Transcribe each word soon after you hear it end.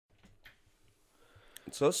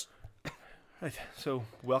It's us. Right, so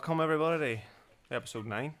welcome everybody to episode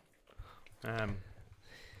 9.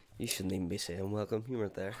 You shouldn't even be saying welcome. You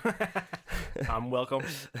weren't there. I'm welcome.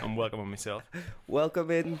 I'm welcoming myself.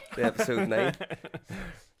 Welcome in to episode 9.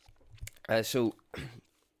 So,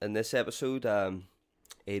 in this episode,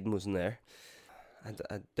 Aidan wasn't there. And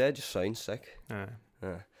I just sound sick.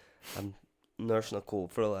 I'm nursing a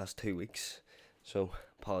cold for the last 2 weeks. So,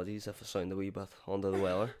 apologies if I sound a wee bit under the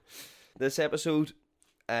weather. This episode,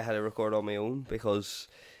 I had to record on my own because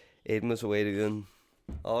Aidan was away doing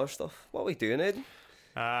other stuff. What are we doing, Aidan?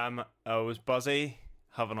 I was busy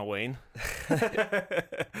having a wine.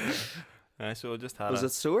 So I just had Was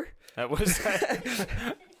it sore? It was.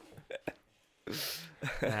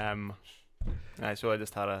 So I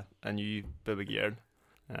just had a new baby gear.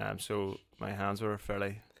 So my hands were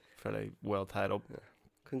fairly well tied up. Yeah.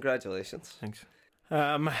 Congratulations. Thanks.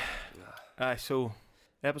 So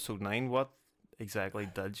episode 9, what exactly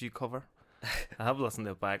did you cover? I have listened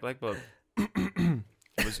to it back, but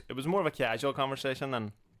it was more of a casual conversation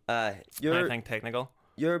than anything technical.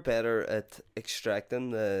 You're better at extracting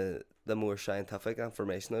the more scientific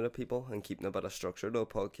information out of people and keeping a bit of structure to a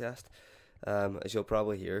podcast. As you'll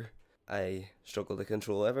probably hear, I struggle to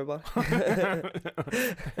control everybody.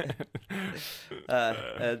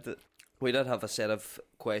 And we did have a set of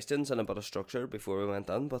questions and a bit of structure before we went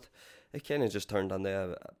on, but it kind of just turned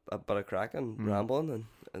into a bit of crack and rambling,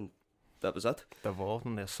 and that was it. Devolved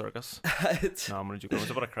into a circus. No, I'm joking. It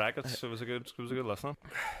was a bit of crack. It was a good listening.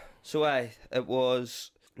 So it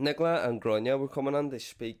was Nicola and Grania were coming on to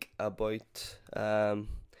speak about. I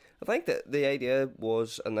think that the idea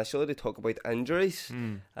was initially to talk about injuries,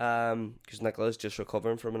 because Nicola's just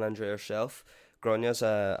recovering from an injury herself. Grania's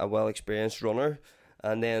a well experienced runner.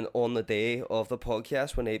 And then on the day of the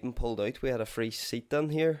podcast, when Aidan pulled out, we had a free seat in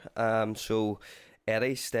here. So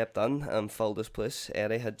Eddie stepped in and filled his place.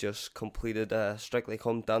 Eddie had just completed a Strictly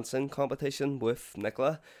Come Dancing competition with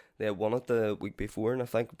Nicola. They had won it the week before, and I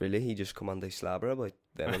think really he just come on to slabber about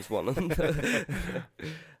them as winning.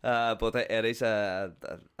 But Eddie's a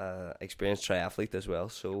experienced triathlete as well,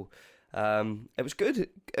 so it was good.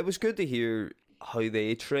 It was good to hear how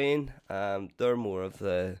they train. They're more of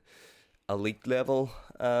the elite level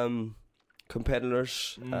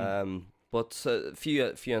competitors, but a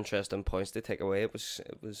few interesting points to take away. It was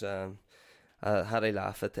I had a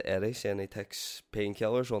laugh at Eddie saying he takes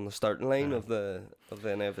painkillers on the starting line of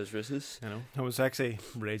any of his races. You know, I was actually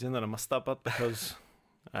raging that I missed that bit because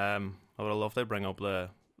I would have loved to bring up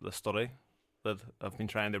the study that I've been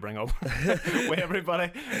trying to bring up with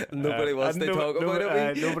everybody. Nobody wants to talk about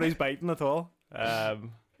it. Nobody's biting at all.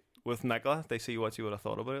 With Nicola, they see what you would have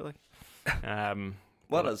thought about it. Like,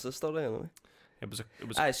 what is the study anyway? It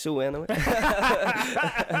was. So anyway.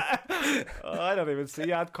 I don't even see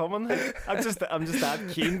that coming. I'm just that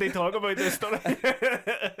keen to talk about this study.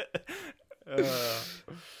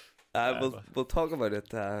 We'll talk about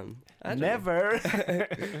it. Never.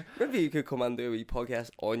 Maybe you could come and do a wee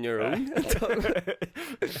podcast on your own.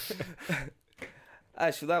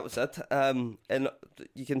 So that was it. And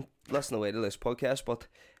you can listen away to this podcast. But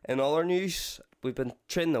in other news, we've been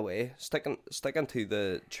training away, sticking to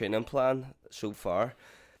the training plan so far.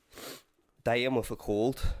 Dying with a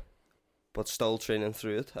cold, but still training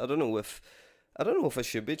through it. I don't know if I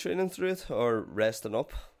should be training through it or resting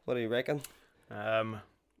up. What do you reckon?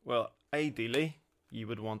 Well, ideally, you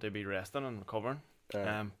would want to be resting and recovering.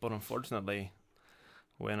 But unfortunately,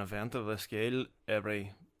 with an event of this scale,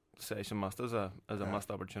 every session missed is a missed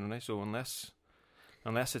opportunity. So unless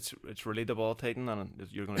it's really debilitating and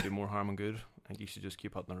you're going to do more harm than good, I think you should just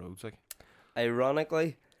keep hitting the roads. Like,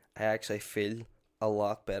 ironically, I actually feel a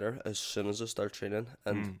lot better as soon as I start training,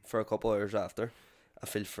 and for a couple of hours after, I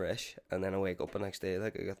feel fresh, and then I wake up the next day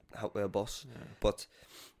like I got hit by a bus. But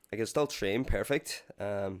I can still train perfect.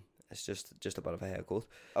 It's just a bit of a head cold.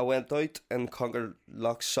 I went out and conquered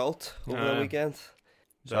Loch Salt over the weekend.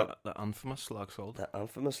 The infamous Loch Salt. The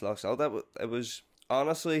infamous Loch Salt. It was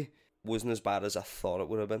honestly wasn't as bad as I thought it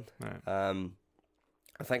would have been. Right.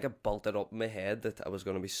 I think I built it up in my head that I was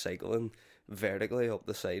going to be cycling vertically up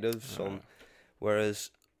the side of some,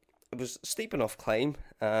 whereas it was a steep enough climb,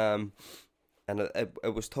 and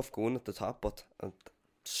it was tough going at the top, but I'm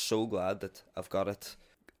so glad that I've got it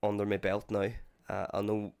under my belt now. I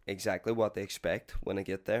know exactly what to expect when I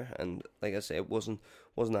get there, and like I say, it wasn't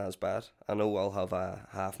as bad. I know I'll have a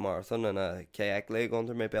half marathon and a kayak leg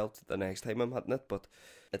under my belt the next time I'm hitting it, but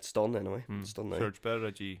it's done anyway. It's done now. So it's better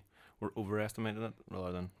that you were overestimating it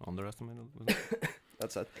rather than underestimating it.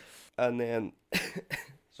 That's it. And then,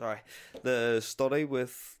 sorry, the study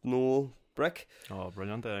with Noel Brick. Oh,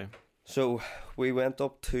 brilliant! So we went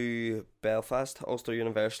up to Belfast, Ulster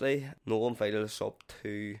University. Noel invited us up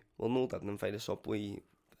to. Well, Noel didn't invite us up. We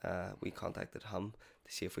contacted him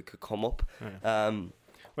to see if we could come up. Yeah.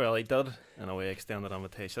 Well, he did, in a way, extend an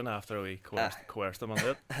invitation after we coerced him on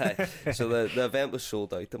it. So the event was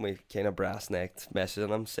sold out, and we kind of brass-necked messaging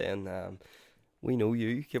him saying, we know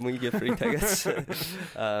you, can we get free tickets?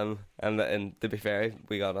 And to be fair,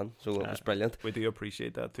 we got on, so it was brilliant. We do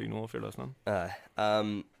appreciate that too, Noel, if you're listening.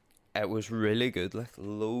 It was really good, like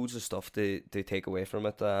loads of stuff to take away from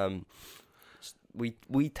it. We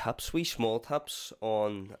small tips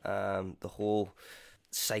on the whole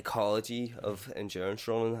psychology of endurance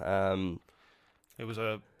running. It was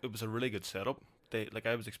a really good setup.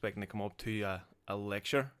 I was expecting to come up to a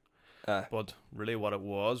lecture, but really what it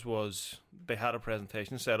was they had a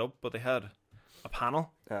presentation set up, but they had a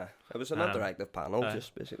panel. It was an interactive panel,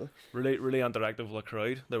 just basically. Really interactive with the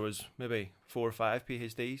crowd. There was maybe 4 or 5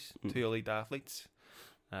 PhDs, 2 elite athletes.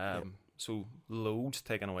 So loads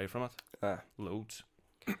taken away from it. Loads.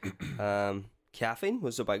 Caffeine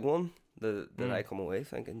was a big one. That I come away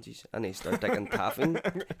thinking, geez, I need to start taking caffeine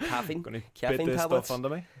Gonna caffeine bit this tablets. stuff under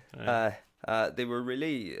me. They were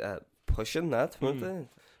really pushing that, weren't they?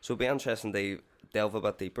 So it'd be interesting to delve a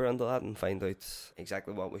bit deeper into that and find out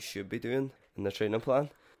exactly what we should be doing in the training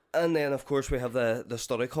plan. And then, of course, we have the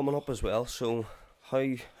study coming up as well. So how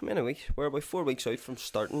many weeks? We're about 4 weeks out from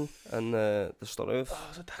starting and the study of. Oh,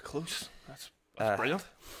 is it that close? That's brilliant.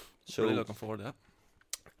 So really looking forward to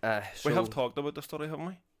that. So we have talked about the study, haven't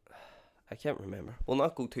we? I can't remember. We'll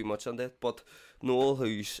not go too much on that, but Noel,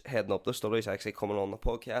 who's heading up the study, is actually coming on the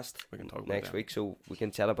podcast we can talk next week, so we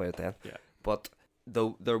can chat about it then. Yeah. But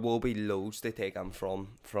there will be loads to take on from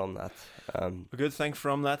that. A good thing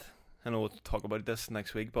from that, I know we'll talk about this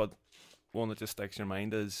next week, but one that just sticks in your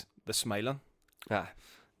mind is the smiling.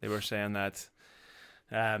 They were saying that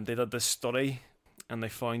they did this study and they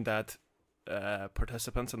found that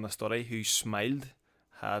participants in the study who smiled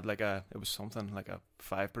had it was something like a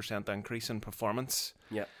 5% increase in performance.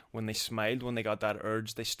 Yeah. When they smiled, when they got that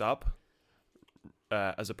urge, they stop.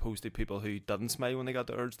 As opposed to people who didn't smile when they got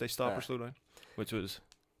the urge, they stop or slow down. Which was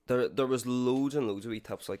there was loads and loads of wee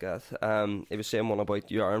tips like that. It was saying one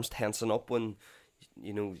about your arms tensing up when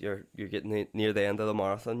you're getting near the end of the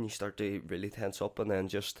marathon. You start to really tense up, and then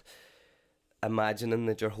just imagining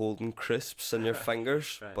that you're holding crisps in your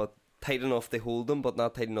fingers, right. but tight enough to hold them, but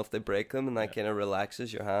not tight enough to break them, and that kind of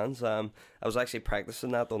relaxes your hands. I was actually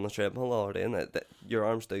practicing that on the treadmill the other day, and that your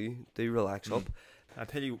arms do relax up. I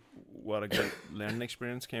tell you what a good learning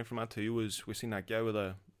experience came from that too was we seen that guy with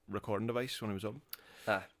a recording device when he was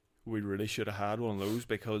up. We really should have had one of those,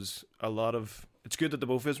 because it's good that the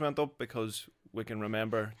both of us went up, because we can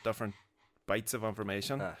remember different bites of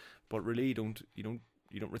information, but really you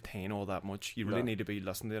don't retain all that much. You really need to be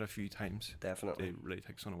listening to it a few times. Definitely. To really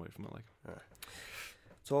take something away from it.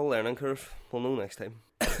 It's all a learning curve. We'll know next time.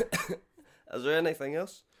 Is there anything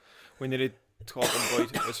else? We need to talk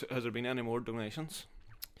about, has there been any more donations?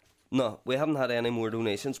 No, we haven't had any more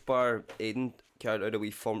donations, bar Aiden carried out a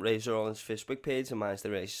wee fundraiser on his Facebook page and managed to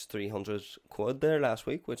raise 300 quid there last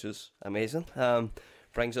week, which is amazing.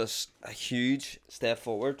 Brings us a huge step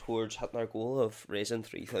forward towards hitting our goal of raising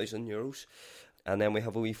 €3,000. And then we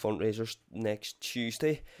have a wee fundraiser next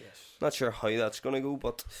Tuesday. Yes. Not sure how that's going to go,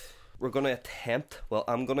 but I'm going to attempt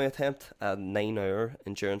a 9-hour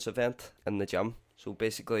endurance event in the gym. So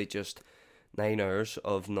basically just 9 hours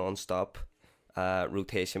of non-stop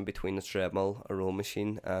rotation between the treadmill, a row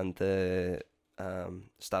machine, and the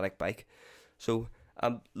static bike. So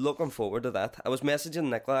I'm looking forward to that. I was messaging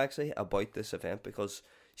Nicola actually about this event because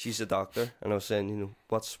she's a doctor, and I was saying,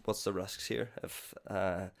 what's the risks here if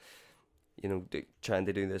trying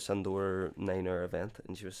to do this indoor 9-hour event,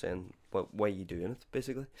 and she was saying, why are you doing it,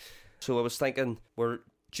 basically? So I was thinking, we're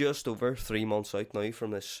just over 3 months out now from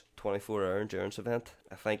this 24-hour endurance event.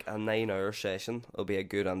 I think a 9-hour session will be a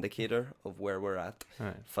good indicator of where we're at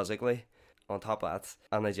physically. On top of that,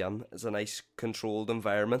 and the gym is a nice controlled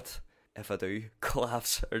environment. If I do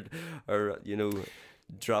collapse or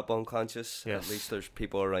drop unconscious, at least there's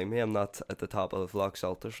people around me. I'm not at the top of Loch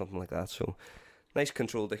Salt or something like that. So nice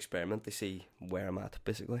controlled experiment to see where I'm at,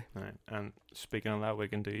 basically. Right. And speaking of that, we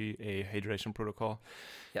can do a hydration protocol.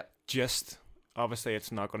 Yeah. Just obviously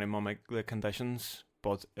it's not going to mimic the conditions,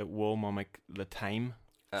 but it will mimic the time,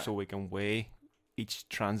 so we can weigh each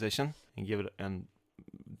transition and give it and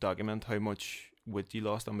document how much weight you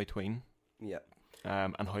lost in between. Yeah.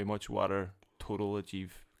 And how much water total that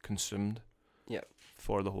you've consumed. Yeah.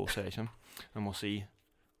 For the whole session, and we'll see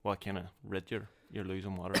what kind of rate you're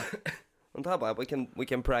losing water. On top of that, we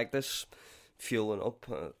can practice fueling up,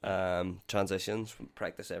 transitions,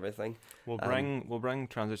 practice everything. We'll bring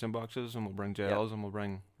transition boxes, and we'll bring gels, and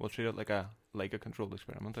we'll treat it like a controlled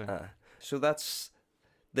experiment. So that's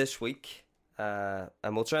this week,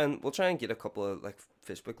 and we'll try and get a couple of like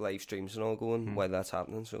Facebook live streams and all going while that's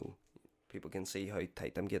happening, so people can see how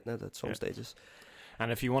tight I'm getting it at some stages.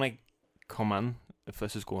 And if you want to come in, if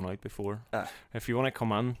this is going out before, if you want to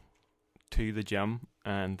come in to the gym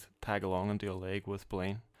and tag along and do a leg with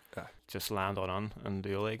Blaine, just land on and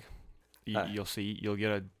do a leg. You'll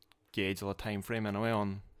get a gauge of a time frame anyway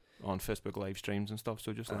on Facebook live streams and stuff.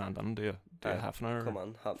 So just land on and do a half an hour. Come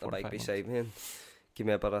on, hop the bike beside me and give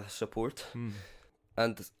me a bit of support. Mm.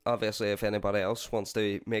 And obviously, if anybody else wants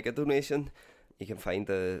to make a donation, you can find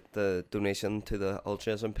the donation to the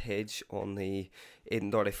altruism page on the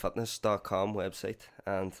AidenDohertyFitness.com website.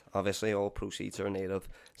 And obviously, all proceeds are in aid of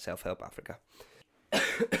Self Help Africa.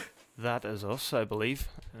 That is us, I believe.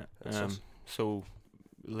 Us. So,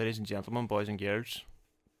 ladies and gentlemen, boys and girls,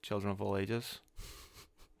 children of all ages,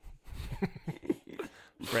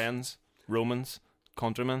 friends, Romans,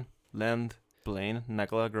 countrymen, lend Blaine,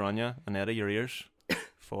 Nicola, Grania, and Eddie your ears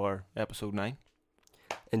for episode 9.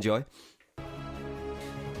 Enjoy.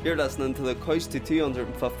 You're listening to the Coast to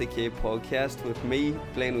 250k podcast with me,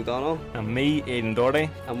 Blaine O'Donnell. And me, Aiden Doherty.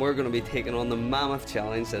 And we're going to be taking on the mammoth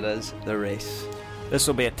challenge that is the race. This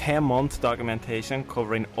will be a 10-month documentation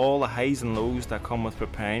covering all the highs and lows that come with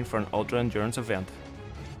preparing for an ultra-endurance event.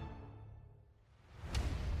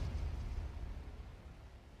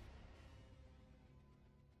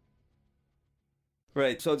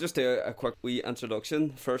 Right, so I'll just do a quick wee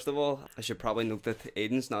introduction. First of all, I should probably note that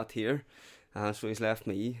Aiden's not here, so he's left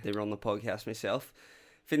me to run the podcast myself.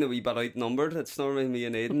 Feeling a wee bit outnumbered. It's normally me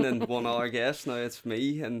and Aiden and one other guest. Now it's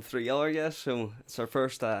me and 3 other guests, so it's our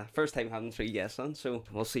first time having 3 guests on, so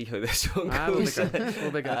we'll see how this one goes.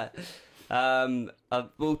 We'll be good.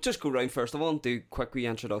 We'll just go round first of all and do a quick wee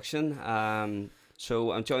introduction.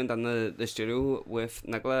 So I'm joined in the studio with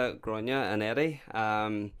Nicola, Grania and Eddie.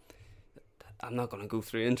 I'm not going to go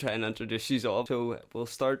through and try and introduce you all. So we'll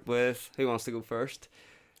start with, who wants to go first?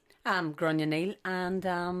 I'm Grania Neal, and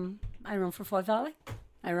I run for Ford Valley.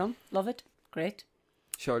 I run, love it, great.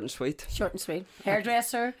 Short and sweet. Short and sweet.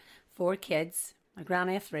 Hairdresser, 4 kids, a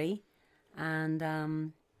granny of 3, and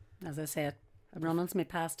as I said, running's my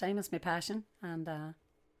pastime, it's my passion, and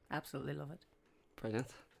absolutely love it. Brilliant.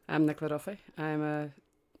 I'm Nicola Duffy. I'm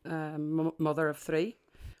a mother of 3,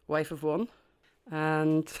 wife of 1,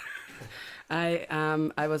 and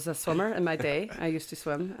I was a swimmer in my day. I used to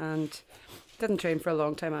swim and didn't train for a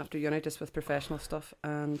long time after uni, just with professional stuff,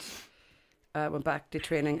 and went back to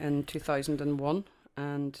training in 2001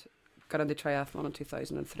 and got into triathlon in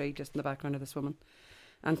 2003, just in the background of the swimming,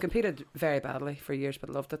 and competed very badly for years, but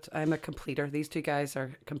loved it. I'm a completer. These 2 guys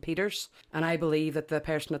are competers, and I believe that the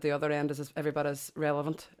person at the other end is every bit as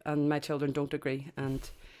relevant, and my children don't agree and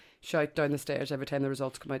shout down the stairs every time the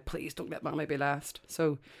results come out, please don't let Mammy be last.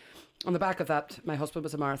 So on the back of that, my husband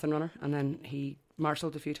was a marathon runner, and then he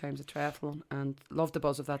marshalled a few times at triathlon and loved the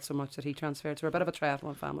buzz of that so much that he transferred. So we're a bit of a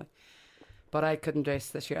triathlon family. But I couldn't race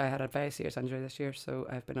this year. I had a very serious injury this year, so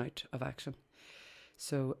I've been out of action.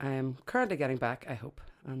 So I am currently getting back, I hope,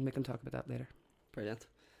 and we can talk about that later. Brilliant.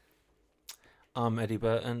 I'm Eddie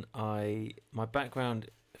Burton. My background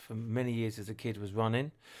for many years as a kid was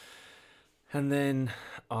running, and then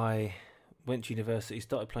I went to university,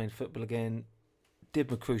 started playing football again,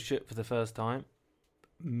 did my cruise ship for the first time,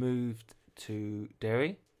 moved to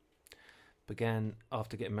Derry, began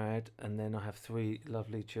after getting married, and then I have 3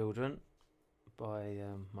 lovely children by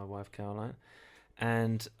my wife Caroline.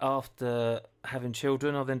 And after having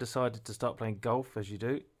children, I then decided to start playing golf, as you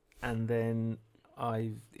do, and then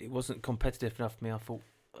it wasn't competitive enough for me. I thought,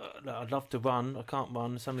 I'd love to run, I can't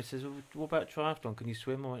run. Somebody says, well, what about triathlon, can you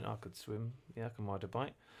swim? I went, I could swim, yeah, I can ride a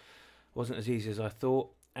bike. Wasn't as easy as I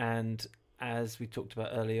thought, and as we talked about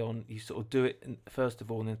early on, you sort of do it first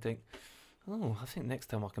of all and then think, oh, I think next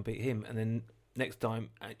time I can beat him, and then next time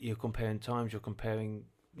you're comparing times, you're comparing,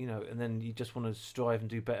 and then you just want to strive and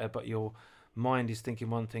do better, but your mind is thinking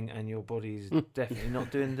one thing and your body is definitely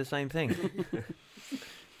not doing the same thing.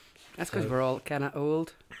 That's because we're all kind of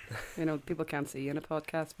old. People can't see you in a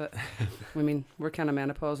podcast, but I mean, we're kind of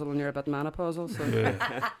menopausal and you're a bit menopausal, so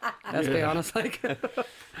let's be honest. Like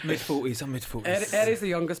mid-40s, I'm mid-40s. Eddie's the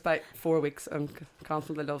youngest by 4 weeks and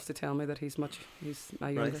constantly loves to tell me that he's my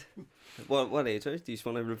younger. Right. What age are you? Do you just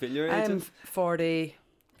want to reveal your age? I'm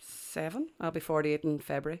 47. I'll be 48 in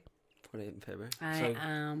February. 48 in February. I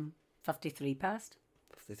am 53 past.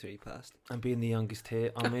 53 past. And being the youngest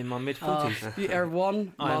here, I'm in my mid-40s. You are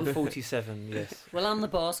 1 I'm month. 47, yes. Well, I'm the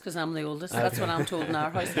boss because I'm the oldest. That's what I'm told in our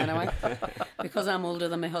house anyway. Because I'm older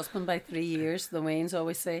than my husband by 3 years, the Waynes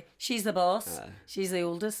always say, she's the boss, she's the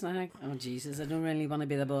oldest. And I think, oh, Jesus, I don't really want to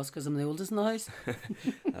be the boss because I'm the oldest in the house.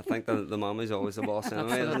 I think the mum is always the boss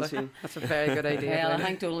anyway, isn't she? That's a very good idea. Well, I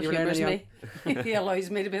think Donald You're humours learning me. He allows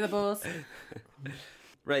me to be the boss.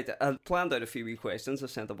 Right, I planned out a few wee questions. I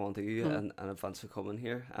sent them on to you in advance of coming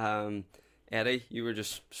here. Eddie, you were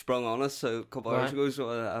just sprung on us a couple hours ago,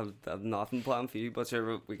 so I've nothing planned for you. But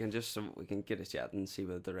sure, we can get a chat and see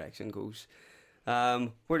where the direction goes. Where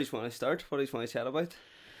do you want to start? What do you want to chat about?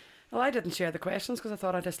 Well, I didn't share the questions because I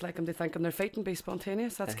thought I'd just like them to think on their feet and be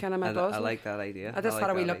spontaneous. That's kind of my buzz. I like that idea. I just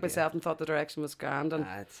had a wee look myself and thought the direction was grand.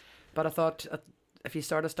 But I thought if you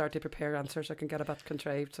start to prepare answers, I can get a bit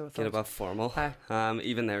contrived. So I thought, get a bit formal.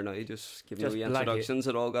 Even there now, you just give me wee introductions.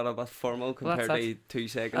 It all got a bit formal compared to 2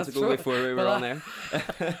 seconds ago before we were on there.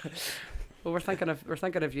 Well, we're thinking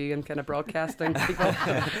of you and kind of broadcasting people.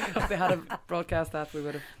 If they had a broadcast that, we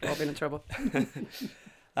would have all been in trouble.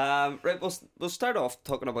 Right, we'll start off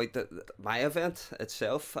talking about my event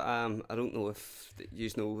itself. I don't know if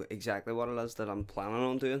you know exactly what it is that I'm planning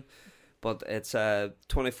on doing, but it's a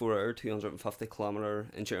 24-hour, 250-kilometre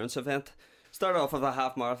endurance event. Started off with a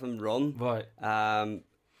half marathon run, right? A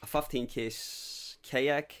 15k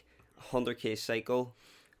kayak, a 100k cycle,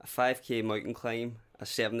 a 5k mountain climb, a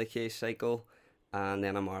 70k cycle, and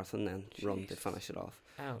then a marathon run to finish it off.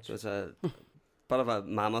 Ouch. So it's a bit of a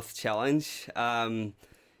mammoth challenge.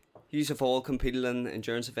 You have all competed in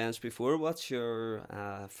endurance events before. What's your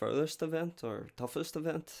furthest event or toughest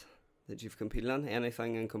event that you've competed in?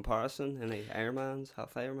 Anything in comparison? Any Ironmans,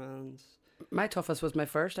 half Ironmans? My toughest was my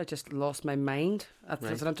first. I just lost my mind.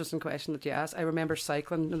 That's an interesting question that you asked. I remember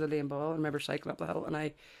cycling in the Lane Ball. I remember cycling up the hill, and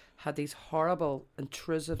I had these horrible,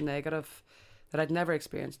 intrusive negative that I'd never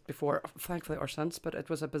experienced before, thankfully, or since. But it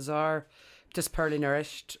was a bizarre, just poorly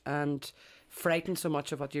nourished and frightened so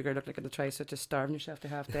much of what you're going to look like in the tricep, just starving yourself to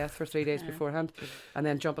half death for 3 days beforehand, and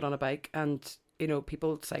then jumping on a bike and, you know,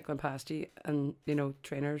 people cycling past you and, you know,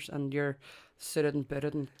 trainers, and you're suited and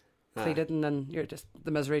booted and cleated, and then you're just,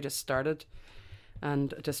 the misery just started.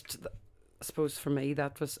 And just, I suppose for me,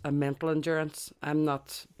 that was a mental endurance. I'm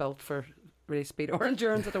not built for really speed or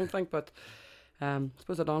endurance, I don't think, but I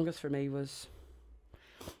suppose the longest for me was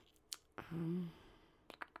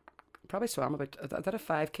probably swam about. I did a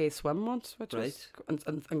 5k swim once, which was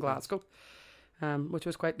in Glasgow, which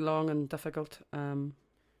was quite long and difficult.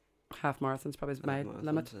 Half marathons probably is my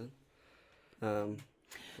limit.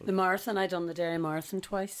 The marathon, I done the Derry Marathon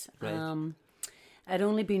twice. Right. I'd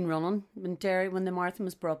only been running when the marathon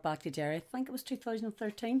was brought back to Derry. I think it was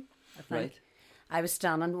 2013. I think. Right. I was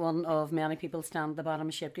standing, one of many people standing at the bottom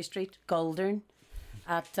of Shipky Street, Goldern,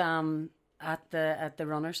 at the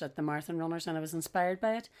runners, at the marathon runners, and I was inspired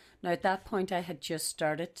by it. Now at that point I had just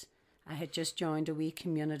joined a wee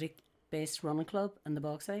community-based running club in the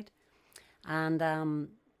Bogside, and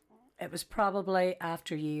it was probably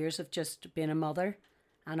after years of just being a mother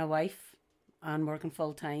and a wife and working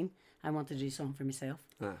full time, I wanted to do something for myself.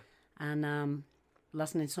 And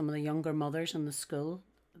listening to some of the younger mothers in the school,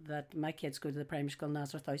 that my kids go to the primary school in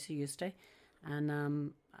Nazareth House, who used to,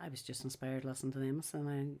 and I was just inspired listening to them,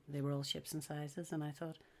 and they were all shapes and sizes, and I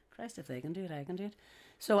thought, Christ, if they can do it, I can do it.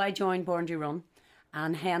 So I joined Born to Run,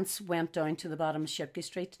 and hence went down to the bottom of Shipky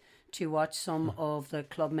Street to watch some of the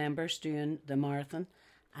club members doing the marathon,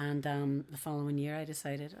 and the following year I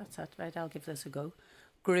decided, that's it, right, I'll give this a go.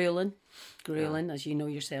 Grueling, as you know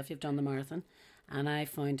yourself, you've done the marathon, and I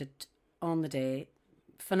found it on the day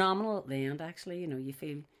phenomenal at the end. Actually, you know, you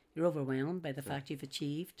feel you're overwhelmed by the fact you've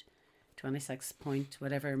achieved 26 point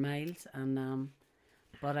whatever miles, and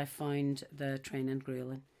but I found the training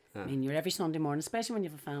grueling. I mean, you're every Sunday morning, especially when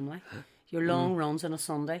you have a family, your long runs on a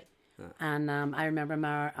Sunday, and I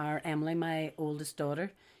remember our Emily, my oldest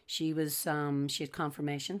daughter, she had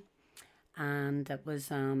confirmation, and it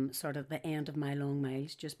was sort of the end of my long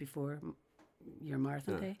miles just before your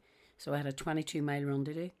marathon day. So I had a 22-mile run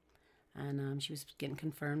to do, and she was getting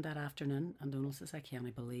confirmed that afternoon, and Donald says, I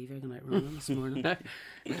can't believe you're going out running this morning.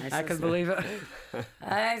 I can believe it.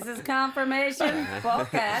 This is confirmation. Fuck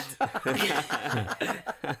it.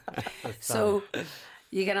 So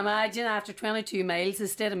you can imagine, after 22 miles,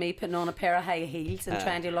 instead of me putting on a pair of high heels and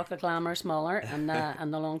trying to look a glamour smaller and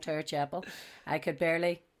the Long Tower Chapel, I could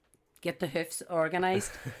barely get the hoofs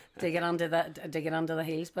organised to get under the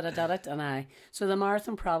heels, but I did it, so the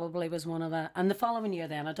marathon probably was one of the, and the following year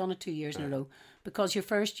then I'd done it 2 years in a row, because your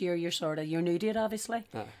first year you're new to it, obviously,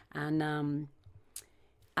 and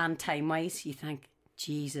time wise you think,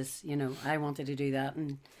 Jesus, you know, I wanted to do that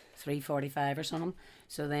in 3:45 or something.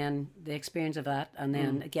 So then the experience of that, and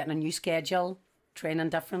then getting a new schedule, training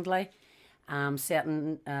differently,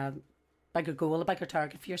 setting a bigger goal, a bigger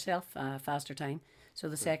target for yourself, faster time. So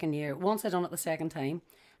the second year, once I done it the second time,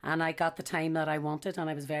 and I got the time that I wanted, and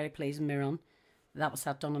I was very pleased with my run. That was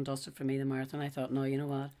that done and dusted for me, the marathon. I thought, no, you know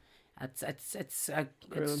what,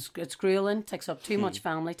 it's grueling, takes up too much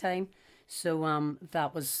family time. So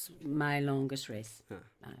that was my longest race.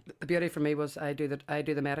 The beauty for me was I do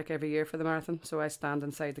the medic every year for the marathon, so I stand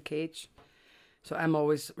inside the cage. So I'm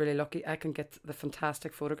always really lucky. I can get the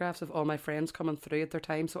fantastic photographs of all my friends coming through at their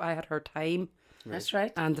time. So I had her time. That's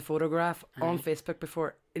right. And the photograph on Facebook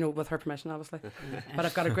before, you know, with her permission, obviously. But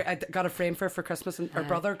I've got I got a frame for her for Christmas, and her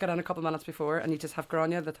brother got in a couple of minutes before, and you just have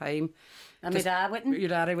Grania at the time. And my dad wouldn't. Your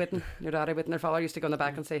daddy wouldn't. Her father used to go in the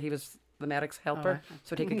back and say he was the medic's helper,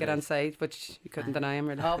 so he could get inside, which you couldn't deny him,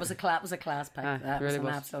 really. Oh, it was a class pack. That really was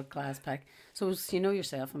an absolute class pack. So it was, you know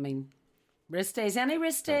yourself, I mean, race days, any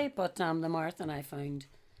race day, but the marathon I found,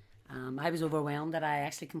 I was overwhelmed that I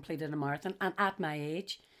actually completed a marathon, and at my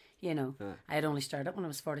age, you know, I had only started when I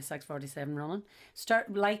was 46, 47 running.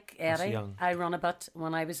 Like Eddie, I run a bit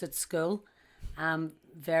when I was at school,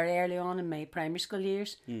 very early on in my primary school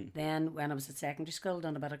years. Then when I was at secondary school,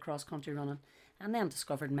 done a bit of cross country running, and then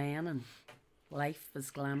discovered men and life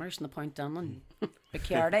was glamorous and the Point Dun and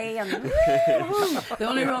Bacardi and the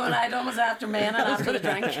only running I done was after men and after the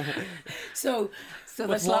drink. So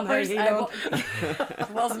the slumpers, I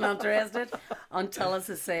wasn't interested until, as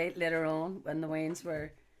I say, later on when the Waynes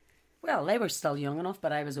were. Well, they were still young enough,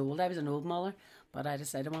 but I was old. I was an old mother, but I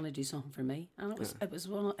decided I want to do something for me, and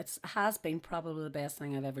it has been probably the best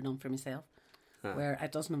thing I've ever done for myself, where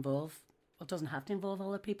it doesn't have to involve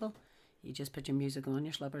other people. You just put your music on,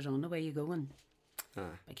 your slippers on, away you go, and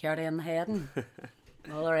Bacardi in the head, and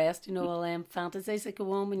all the rest. You know, all them fantasies that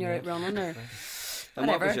go on when you're out running or. And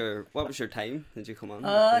what was your time? Did you come on? Do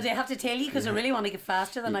I have to tell you? Because I really want to get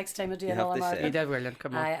faster the next time I do it all marathon. You did, William.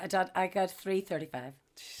 Come on. I got 3:35.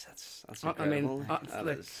 That's incredible.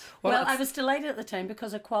 I was delighted at the time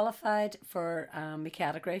because I qualified for my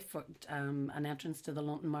category for an entrance to the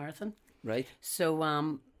London Marathon. Right. So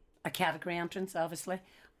a category entrance, obviously,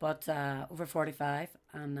 but over 45,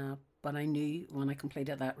 and but I knew when I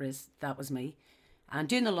completed that race that was me. And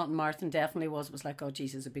doing the London Marathon definitely was like, oh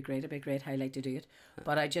Jesus, it'd be great highlight to do it.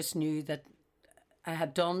 But I just knew that I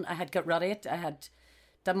had got rid of it.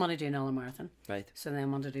 Didn't want to do another marathon. Right. So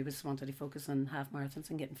then wanted to focus on half marathons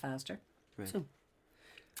and getting faster. Right. So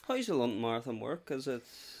how does the London Marathon work? Is it?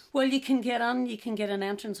 Well, you can get an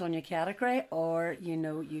entrance on your category, or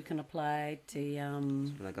you can apply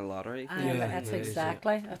to like a lottery. That's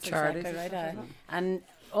exactly right. And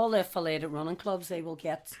all the affiliated running clubs, they will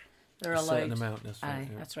get. They're allowed. A certain amount.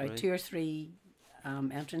 That's right. 2 or 3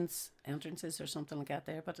 entrances or something like that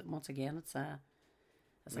there. But once again, it's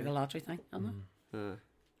like a lottery thing, isn't it?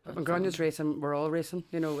 But when Grania's racing, we're all racing.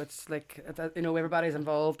 You know, it's like everybody's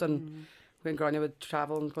involved, and when Grania would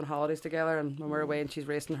travel and go on holidays together, and when we're away and she's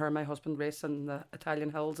racing, her and my husband race in the Italian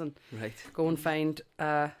hills and go and find.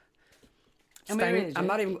 Sting. I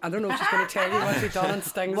don't know if she's going to tell you what she's done in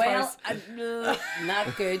Sting's house.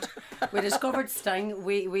 Not good. We discovered Sting.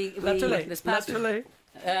 We literally.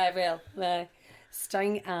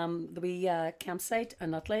 Sting, the wee campsite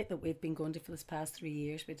in Nutley that we've been going to for this past 3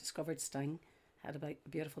 years. We discovered Sting had a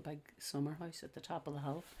beautiful big summer house at the top of the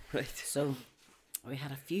hill. Right. So we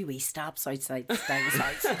had a few wee stops outside Sting's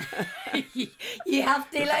house. You have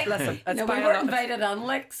to listen. We weren't invited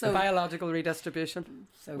on so biological redistribution.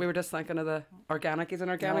 So we were just thinking of the organic. He's an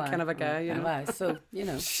organic kind of a guy, you know. So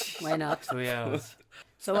why not? 3 hours.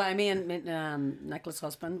 So me and Nicholas'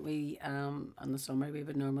 husband, we in the summer we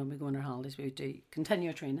would normally go on our holidays. We would do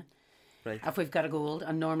continue training. Right. If we've got a goal,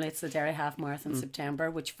 and normally it's the Derry Half Marathon in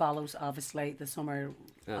September, which follows obviously the summer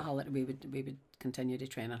holiday. We would continue to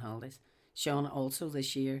train on holidays. Sean also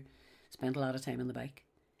this year spent a lot of time on the bike.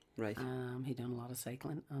 Right. He done a lot of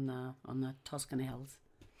cycling on the Tuscany hills.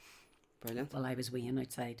 Brilliant. Well, I was weeing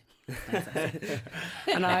outside.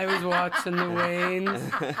 And I was watching the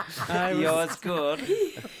Waynes. It's good.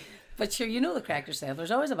 But sure, you know the crack yourself.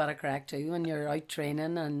 There's always a bit of crack too when you're out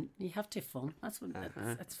training, and you have to have fun. That's what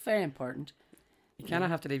it's very important. You kind of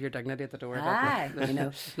have to leave your dignity at the door.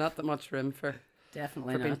 There's not that much room for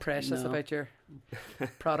being precious about your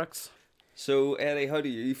products. So, Eddie, how do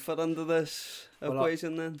you fit into this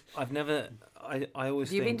equation then? I've never. I always.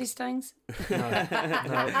 Have you been to Stings? No,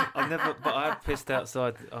 I've never. But I have pissed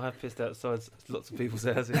outside. Lots of people's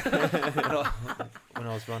houses when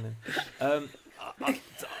I was running.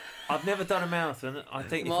 I've never done a marathon. I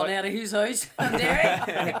think. Come on, Eddie, whose house? I'm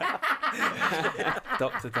Derry.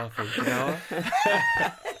 Dr. Duffy. You know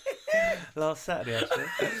what? Last Saturday,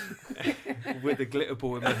 actually. With the glitter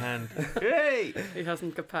ball in my hand. Hey! He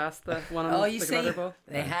hasn't got past the one on Oh, the you see, glitter ball.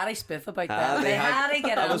 they had a spiff about Ah, that. they They had- had to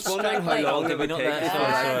get I on was wondering how Strictly. long Did it we would not take. that?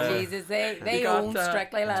 Ah, Sorry. Jesus, they You got, owned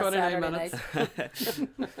Strictly last 29 Saturday minutes.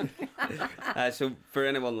 night. So for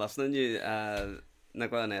anyone listening,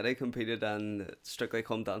 Nicola and Eddie competed in Strictly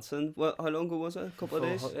Come Dancing. Well, how long ago was it? A couple of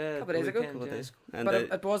days? Yeah, Couple of days ago. weekend, Couple of yeah. days. And But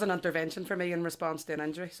it was an intervention for me in response to an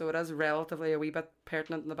injury, so it is relatively a wee bit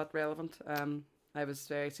pertinent and a bit relevant. I was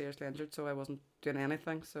very seriously injured, so I wasn't doing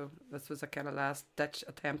anything. So this was a kind of last ditch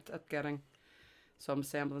attempt at getting some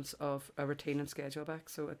semblance of a routine and schedule back.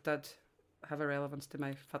 So it did have a relevance to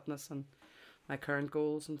my fitness and my current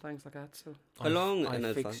goals and things like that. So How long I in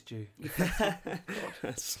advance? fixed you. Yeah,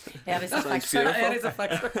 it was a Sounds fixer. beautiful. it is a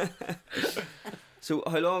fixer. So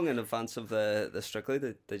how long in advance of the Strictly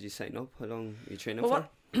did you sign up? How long were you training Well,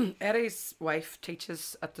 for? Eddie's wife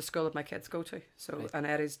teaches at the school that my kids go to. So Right. and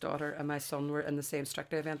Eddie's daughter and my son were in the same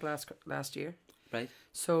Strictly event last year. Right.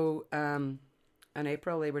 So in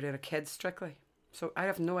April they were doing a kids Strictly. So I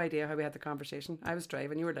have no idea how we had the conversation. I was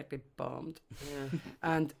driving, you were likely bombed. Yeah.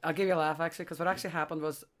 And I'll give you a laugh actually, because what actually happened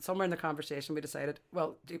was somewhere in the conversation we decided,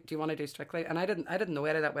 well, do you want to do Strictly? And I didn't know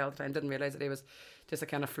Eddie that well at the time. Didn't realise that he was just a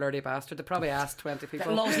kind of flirty bastard. They probably asked 20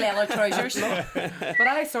 people. Loves leather trousers. But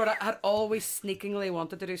I sort of had always sneakingly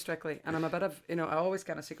wanted to do Strictly, and I'm a bit of, I always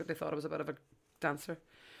kind of secretly thought I was a bit of a dancer.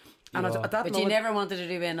 And You are. at that But moment, you never wanted to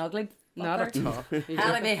do an ugly. not at all.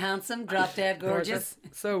 Had to be handsome, drop dead gorgeous.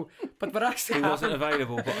 So, but what actually He wasn't happened?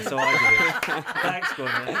 available, but so I did it. Thanks,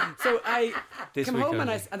 Gordon. So I This came week home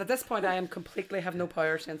only. and at this point I am completely have no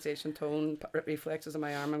power, sensation, tone, reflexes in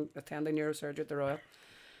my arm. I'm attending neurosurgery at the Royal,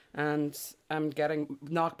 and I'm getting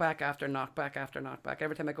knockback after knockback after knockback.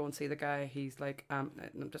 Every time I go and see the guy, he's like, I'm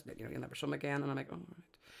just, you'll never swim again, and I'm like, oh, all right.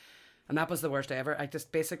 And that was the worst ever. I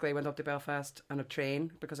just basically went up to Belfast on a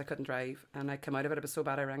train because I couldn't drive, and I came out of it. It was so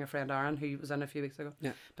bad I rang a friend, Aaron, who was in a few weeks ago,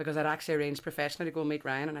 Yeah. because I'd actually arranged professionally to go and meet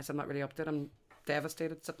Ryan, and I said I'm not really up to it. I'm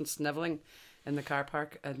devastated, sitting snivelling in the car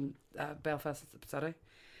park in Belfast City.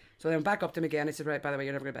 So then back up to him again. He said, right, by the way,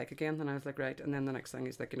 you're never going back again. And I was like, right. And then the next thing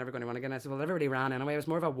he's like, you're never going to run again. I said, well, I never really ran anyway. I was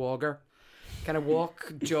more of a wogger, kind of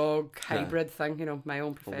walk, jog, hybrid thing, my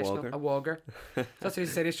own professional, a wogger. So that's what he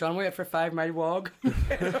said. He's Sean, wait for 5 mile wog.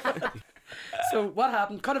 So what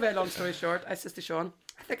happened? Cut a very long story short. I said to Sean,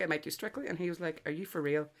 I think I might do Strictly. And he was like, are you for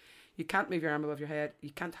real? You can't move your arm above your head.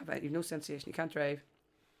 You can't have it. You've no sensation. You can't drive.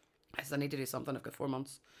 I said, I need to do something. I've got 4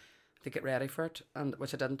 months to get ready for it, and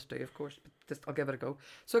which I didn't do, of course, but just, I'll give it a go.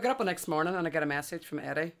 So I get up the next morning and I get a message from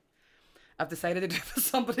Eddie. I've decided to do it with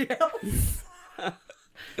somebody else.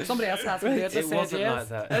 Somebody else has to do it. I It said wasn't yes.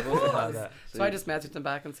 like that. It wasn't like that. So I just messaged him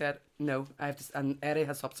back and said no. And Eddie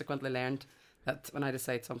has subsequently learned that when I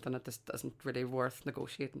decide something, it just isn't really worth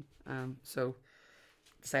negotiating. So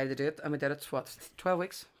decided to do it, and we did it 12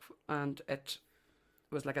 weeks, and it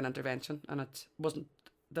was like an intervention, and it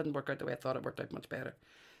didn't work out the way I thought. It worked out much better.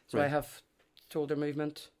 So Right. I have shoulder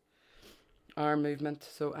movement, arm movement.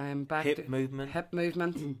 So I'm back Hip to movement. hip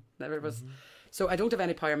movement. Never was. So I don't have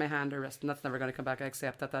any power in my hand or wrist, and that's never going to come back. I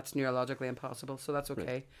accept that that's neurologically impossible, so that's okay.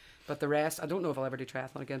 Right. But the rest, I don't know if I'll ever do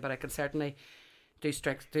triathlon again, but I can certainly do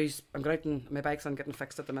strict. I'm going out and my bike's on getting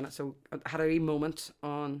fixed at the minute. So I had a wee moment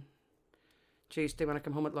on Tuesday when I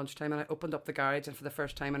came home at lunchtime, and I opened up the garage, and for the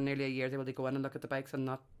first time in nearly a year, they able to go in and look at the bikes and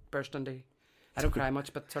not burst into. I don't cry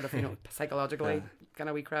much, but sort of psychologically kind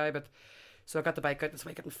of wee cry. But so I got the bike out this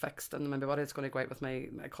week getting fixed, and my buddy's going to go out with I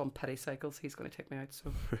call him Pity Cycles. He's going to take me out.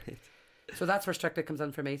 So. Right. So that's where Strictly comes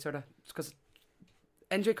in for me, sort of, because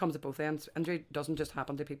injury comes at both ends. Injury doesn't just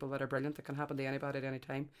happen to people that are brilliant; it can happen to anybody at any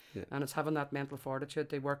time. Yeah. And it's having that mental fortitude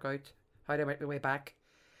to work out how to make the way back.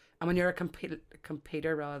 And when you're a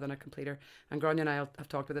completer rather than a completer, and Grania and I have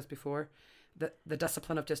talked about this before, the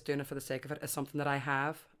discipline of just doing it for the sake of it is something that I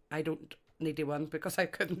have. I don't need to win because I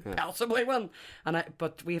couldn't possibly win.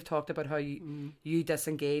 But we have talked about how you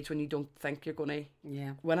disengage when you don't think you're going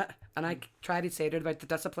to win it. And I try to say to it about the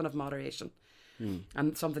discipline of moderation.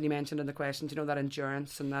 And something you mentioned in the questions, that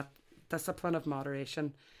endurance and that discipline of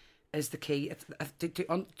moderation is the key.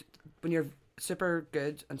 When you're super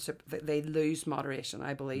good and they lose moderation,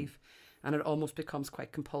 I believe, and it almost becomes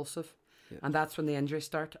quite compulsive. Yeah. And that's when the injuries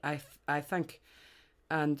start, I think.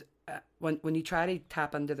 And when you try to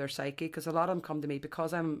tap into their psyche, because a lot of them come to me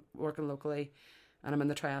because I'm working locally and I'm in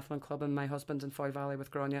the triathlon club and my husband's in Foyle Valley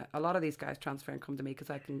with Grania. A lot of these guys transfer and come to me because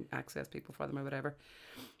I can access people for them or whatever.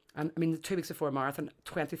 And I mean, 2 weeks before a marathon,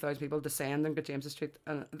 20,000 people descend and go James's Street,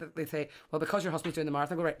 and they say, well, because your husband's doing the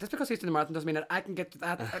marathon, I go, right, just because he's doing the marathon doesn't mean that I can get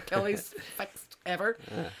that Achilles fixed ever.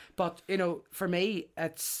 But, for me,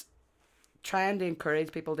 it's trying to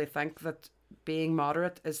encourage people to think that being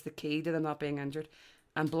moderate is the key to them not being injured.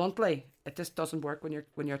 And bluntly, it just doesn't work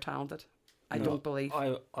when you're talented. I don't believe.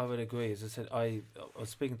 I would agree. As I said, I was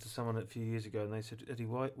speaking to someone a few years ago, and they said, Eddie,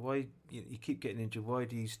 why you keep getting injured? Why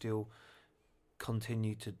do you still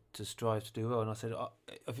continue to strive to do well? And I said,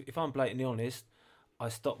 if I'm blatantly honest, I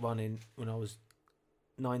stopped running when I was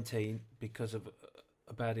 19 because of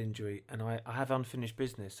a bad injury, and I have unfinished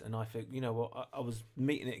business. And I think, you know what, I was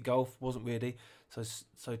meeting at golf, wasn't really. So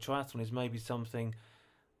triathlon is maybe something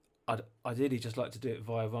I'd ideally just like to do it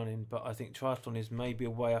via running, but I think triathlon is maybe a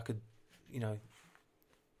way I could, you know,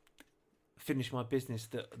 finish my business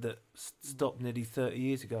that stopped nearly 30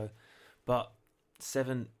 years ago. But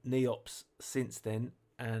 7 knee ops since then,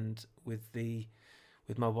 and with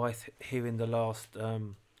my wife hearing the last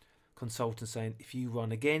consultant saying, if you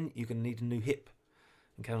run again, you're going to need a new hip.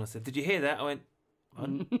 And Caroline said, did you hear that? I went,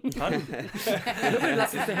 pardon?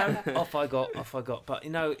 Off I got. But, you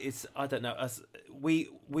know, it's, I don't know, as we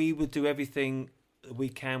would do everything we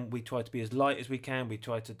can. We try to be as light as we can. We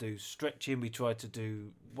try to do stretching. We try to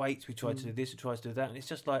do weights. We try to do this. We try to do that. And it's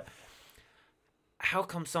just like, how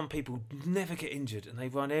come some people never get injured and they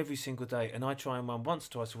run every single day, and I try and run once,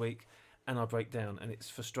 twice a week, and I break down, and it's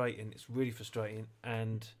frustrating. It's really frustrating,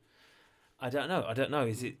 and I don't know.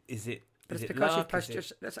 Is it? But it's is it because luck? you've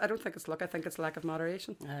pushed I don't think it's luck. I think it's lack of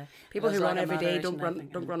moderation. People There's who run lack of every day moderation,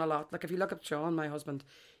 don't run a lot. Like if you look at Sean, my husband,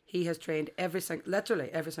 he has trained literally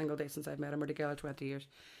every single day since I've met him. We're together 20 years,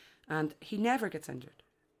 and he never gets injured.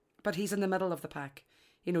 But he's in the middle of the pack.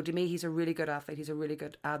 You know, to me, he's a really good athlete. He's a really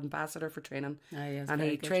good ambassador for training, and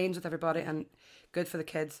he trains with everybody, and good for the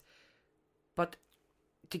kids. But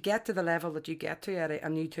to get to the level that you get to, Eddie,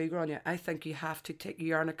 and you too, Grania, I think you have to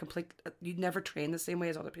you are in a complete. You never train the same way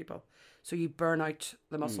as other people, so you burn out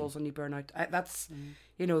the muscles and you burn out.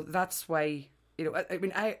 You know, that's why. You know, I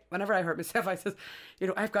mean, whenever I hurt myself, I says, you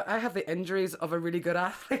know, I have the injuries of a really good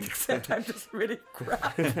athlete, except I'm just really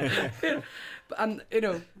crap. And you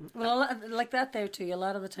know, well, like that there too. A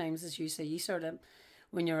lot of the times, as you say, you sort of,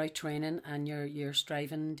 when you're out training and you're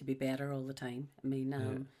striving to be better all the time. I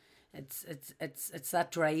mean, it's that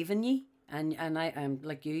drive in you, and I'm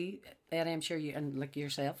like you, Eddie, I'm sure you, and like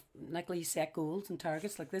yourself, Nicola, you set goals and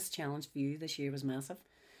targets. Like this challenge for you this year was massive,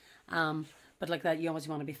 but like that, you always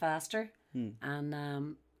want to be faster.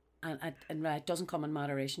 And it doesn't come in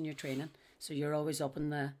moderation. Your training, so you're always up in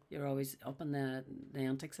the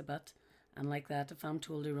antics a bit, and like that. If I'm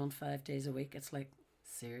told to run 5 days a week, it's like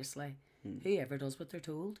seriously, whoever does what they're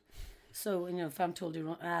told. So you know, if I'm told to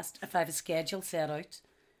run, if I have a schedule set out,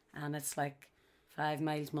 and it's like 5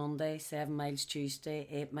 miles Monday, 7 miles Tuesday,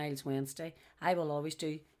 8 miles Wednesday, I will always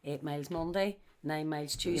do 8 miles Monday, 9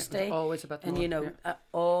 miles Tuesday. Yeah, always a bit more. And you know,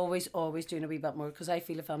 always doing a wee bit more, because I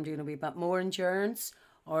feel if I'm doing a wee bit more endurance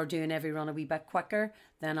or doing every run a wee bit quicker,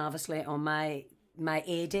 then obviously on my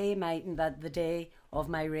A day, the day of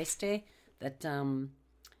my race day, that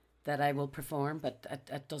I will perform. But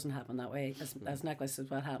it doesn't happen that way. As Nicholas says,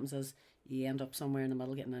 what happens is you end up somewhere in the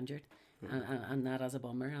middle getting injured. And that as a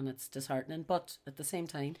bummer, and it's disheartening, but at the same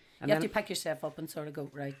time you have to pick yourself up and sort of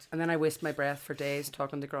go right. And then I waste my breath for days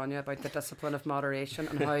talking to Grania about the discipline of moderation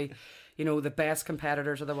and how, you know, the best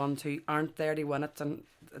competitors are the ones who aren't there to win it, and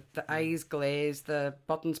the eyes glaze, the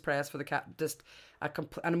buttons pressed for the cat. And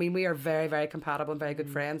I mean, we are very, very compatible and very good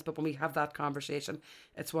friends, but when we have that conversation,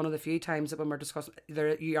 it's one of the few times that when we're discussing,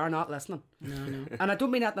 you are not listening. No. And I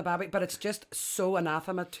don't mean that in a bad way, but it's just so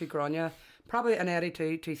anathema to Grania, probably an Eddie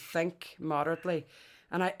too, to think moderately.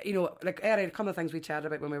 And I, you know, like Eddie, a couple of things we chatted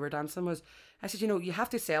about when we were dancing was, I said, you know, you have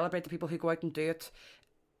to celebrate the people who go out and do it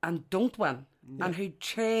and don't win, and who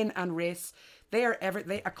train and race.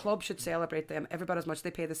 A club should celebrate them everybody as much. They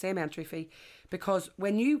pay the same entry fee, because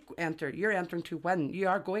when you enter, you're entering to win. You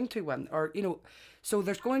are going to win, or you know, so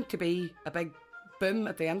there's going to be a big boom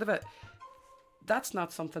at the end of it. That's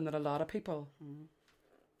not something that a lot of people.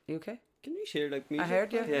 You okay? Can you share like music? I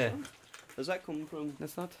heard you. Yeah. Does that come from?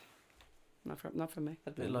 It's not from me.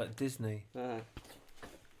 A bit like Disney.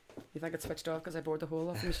 You think it's switched off because I bored the hole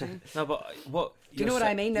off the machine? No, but what? Do you know what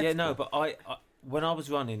I mean? Yeah, no, but I when I was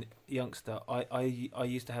running youngster, I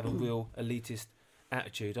used to have a real elitist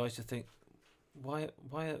attitude. I used to think, why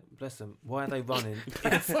bless them, why are they running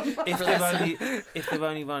if they're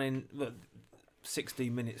only running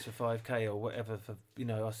 16 minutes for 5k or whatever, for, you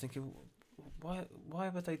know, I was thinking, why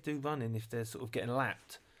would they do running if they're sort of getting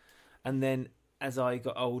lapped? And then as I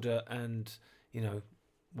got older and, you know,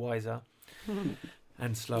 wiser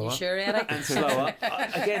and slower, you sure, Eric? and slower,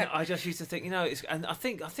 I just used to think, you know, it's, and I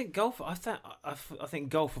think golf. I think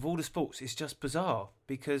golf of all the sports is just bizarre,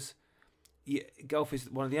 because golf is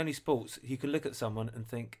one of the only sports you can look at someone and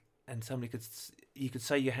think, and you could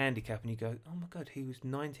say your handicap, and you go, oh my God, he was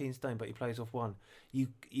 19 stone, but he plays off 1. You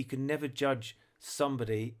can never judge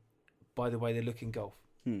somebody by the way they look in golf.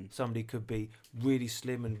 Somebody could be really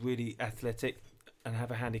slim and really athletic and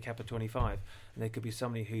have a handicap of 25, and there could be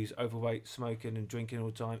somebody who's overweight, smoking and drinking all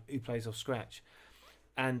the time, who plays off scratch.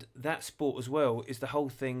 And that sport as well is the whole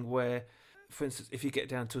thing where, for instance, if you get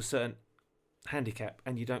down to a certain handicap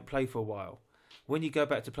and you don't play for a while, when you go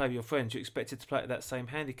back to play with your friends, you're expected to play at that same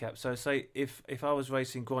handicap. So say if I was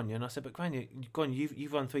racing Grania and I said, but Grania,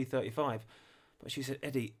 you've run 335, but she said,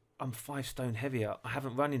 Eddie, I'm 5 stone heavier. I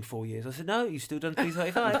haven't run in 4 years. I said, no, you've still done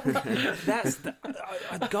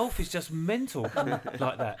 335. Golf is just mental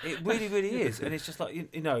like that. It really, really is. And it's just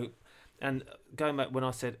like, you know, and going back when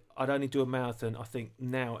I said I'd only do a marathon, I think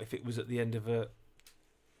now if it was at the end of an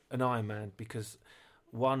Ironman, because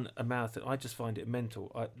a marathon, I just find it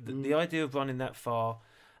mental. The idea of running that far,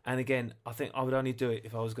 and again, I think I would only do it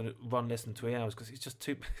if I was going to run less than 3 hours, because it's just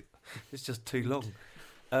too long.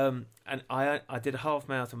 And I did a half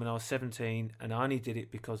marathon when I was 17, and I only did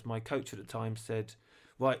it because my coach at the time said,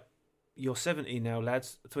 right, you're 17 now,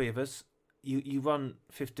 lads, 3 of us, you run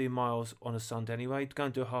 15 miles on a Sunday anyway, go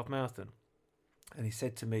and do a half marathon. And he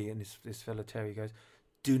said to me, and this fellow Terry goes,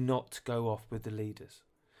 do not go off with the leaders.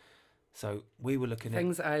 So we were looking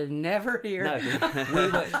things I'll never hear. No,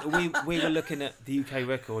 we were looking at the UK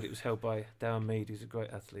record. It was held by Darren Mead, who's a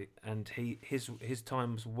great athlete, and his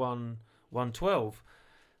time was 1:12,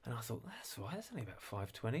 and I thought that's right. That's only about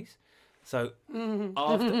 5:20s. So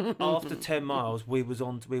after 10 miles, we was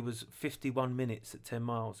 51 minutes at 10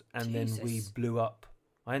 miles, and Jesus. then we blew up.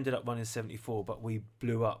 I ended up running 74, but we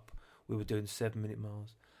blew up. We were doing 7-minute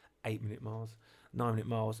miles, 8-minute miles, 9-minute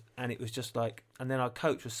miles, and it was just like. And then our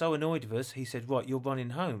coach was so annoyed with us. He said, "Right, you're running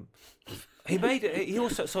home." He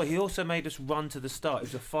also made us run to the start.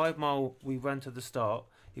 It was a 5-mile. We ran to the start.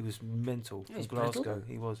 He was mental from Glasgow. brutal.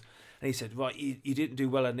 He was, and he said, "Right, you didn't do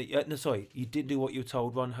well." You didn't do what you were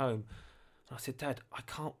told. Run home. And I said, "Dad, I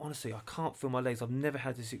can't feel my legs. I've never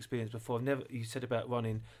had this experience before. You said about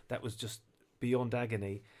running, that was just beyond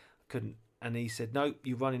agony. I couldn't." And he said, "No,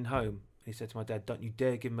 you're running home." And he said to my dad, "Don't you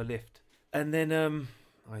dare give him a lift." And then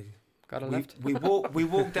I got a lift. We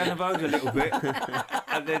walked down the road a little bit,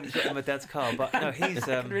 and then got in my dad's car. But no, he's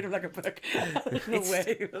I can read him like a book. No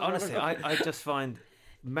way. Honestly, I just find,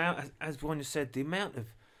 as Vanya said, the amount of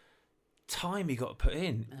time you got to put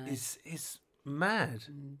in is mad.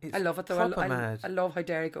 It's I love it though. Mad. I love how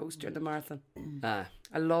Derry goes during the marathon.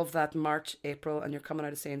 I love that March, April, and you're coming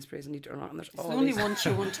out of Sainsbury's and you turn around and there's It's only one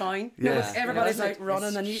show in town. Yeah. Everybody's Yeah. out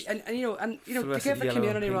running, and you know For the to rest give of the yellow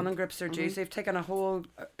community and pink. running groups their dues, they've taken a whole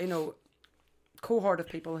cohort of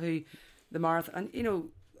people who the marathon,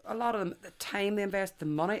 and a lot of them, the time they invest, the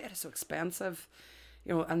money, it is so expensive,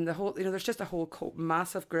 and the whole there's just a whole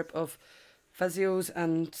massive group of physios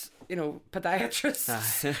and podiatrists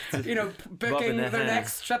booking their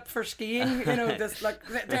next trip for skiing, this like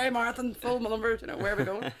Derry Marathon full numbers, where are we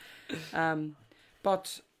going?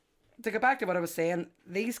 But to go back to what I was saying,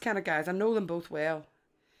 these kind of guys, I know them both well,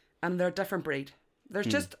 and they're a different breed. There's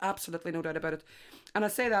just absolutely no doubt about it. And I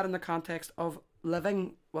say that in the context of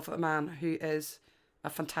living with a man who is a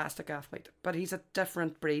fantastic athlete, but he's a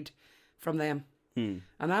different breed from them. And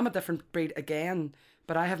I'm a different breed again,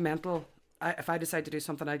 but I have mental. If I decide to do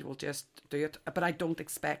something, I will just do it. But I don't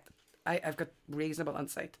expect. I've got reasonable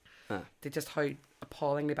insight to just how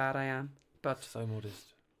appallingly bad I am. But so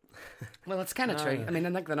modest. Well, it's kind of true. I mean,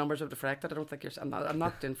 I think the numbers have reflected. I don't think I'm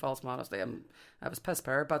not doing false modesty. I was piss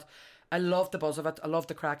poor, but I loved the buzz of it. I loved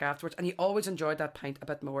the crack afterwards, and you always enjoyed that pint a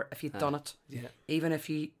bit more if you'd done it. Yeah. Even if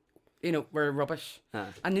you were rubbish.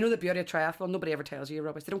 And the beauty of triathlon, nobody ever tells you you're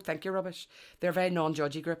rubbish. They don't think you're rubbish. They're a very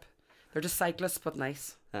non-judgy group. They're just cyclists, but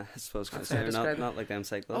nice. I suppose That's they're how I describe not like them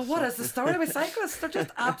cyclists. Oh, what is the story with cyclists? They're just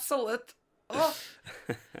absolute. Oh,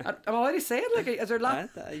 I'm allowed to say it. Like, is there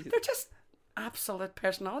they're just absolute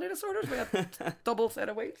personality disorders with a double set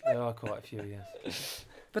of wheels. There are quite a few, yes.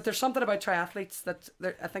 But there's something about triathletes that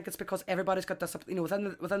I think it's because everybody's got discipline.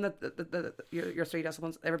 Within your 3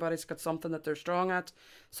 disciplines, everybody's got something that they're strong at,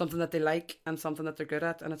 something that they like, and something that they're good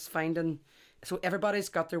at, and it's finding. So everybody's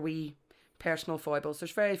got their wee personal foibles.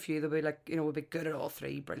 There's very few that will be like, will be good at all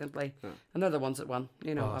 3 brilliantly, and they're the ones that won.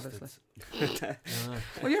 Bastards. Obviously.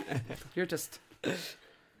 Well, you're just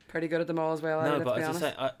pretty good at them all as well. No, let's but be as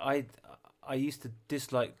honest. I say, I used to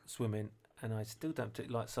dislike swimming, and I still don't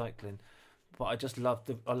particularly like cycling. But I just love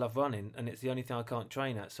running, and it's the only thing I can't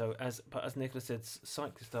train at. So as Nicola said,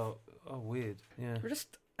 cyclists are weird. Yeah.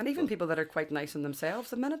 And even people that are quite nice in themselves,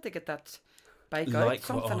 the minute they get that bike out,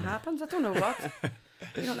 something happens. I don't know what.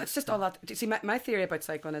 You know, that's just all that. Do you see, my theory about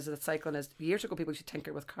cycling is that cycling is, years ago people used to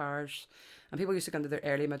tinker with cars, and people used to go into their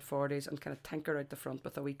early mid-40s and kind of tinker out the front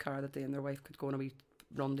with a wee car that they and their wife could go on a wee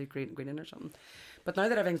run to Greening or something. But now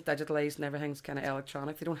that everything's digitalised and everything's kind of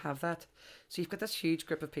electronic, they don't have that. So you've got this huge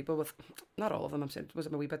group of people with, not all of them, I'm saying, was a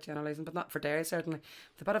wee bit generalising, but not for Derry certainly,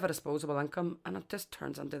 with a bit of a disposable income, and it just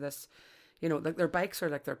turns into this, you know, like their bikes are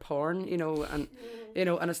like their porn, you know, and you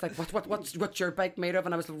know, and it's like what's your bike made of?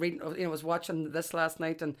 And I was reading, you know, I was watching this last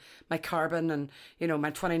night, and my Carbon, and you know,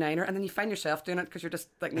 my 29er, and then you find yourself doing it because you're just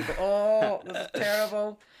like, oh, this is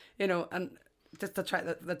terrible, you know, and just the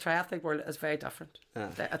triathlete world is very different.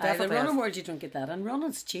 The running world, you don't get that, and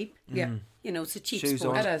running's cheap. Yeah, you know, it's a cheap Shoes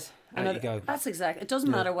sport. on. it is. Out you go. That's exactly. It doesn't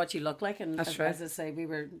matter what you look like, and That's right. as I say, we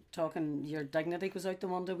were talking. Your dignity goes out the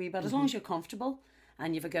window a wee bit. As long as you're comfortable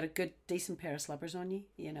and you've got a good, decent pair of slippers on you,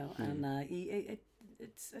 you know, and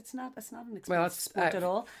it's not an expensive sport at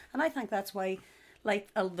all. And I think that's why. Like,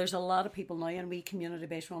 there's a lot of people now in wee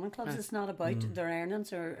community-based running clubs. It's not about their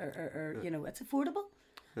earnings or you know, it's affordable,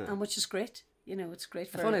 and which is great. You know, it's great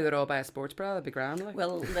for. If only they're all by a sports bra, that'd be grand. Like.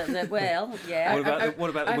 Well, yeah.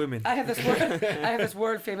 What about the women? I have this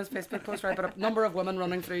world famous Facebook post, right? But a number of women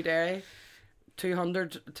running through Derry,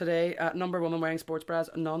 200 today. Number of women wearing sports bras,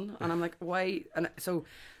 none. And I'm like, why? And so,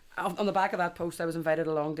 on the back of that post, I was invited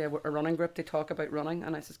along to a running group to talk about running,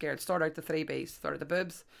 and I said, "Scared. Start out the 3 B's. Start out the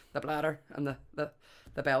boobs, the bladder, and the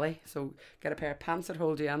belly. So get a pair of pants that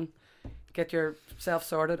hold you in." Get yourself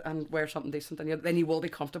sorted and wear something decent, and then you will be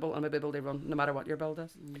comfortable and be able to run no matter what your build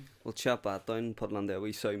is. We'll chop that down and put it on there.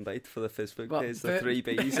 We soundbite for the Facebook page. The But- 3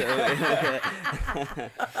 B's.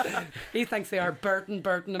 He thinks they are Burton, and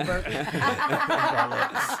Burton.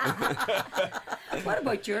 What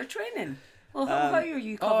about your training? Well, how are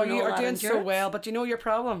you covering You all are that doing so endurance? well, but you know your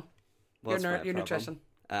problem. What's my Your problem? nutrition.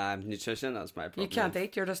 Nutrition, that's my problem. You can't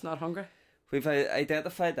eat. You're just not hungry. We've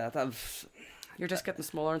identified that. You're just getting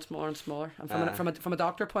smaller and smaller and smaller. And from a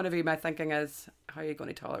doctor point of view, my thinking is, how are you going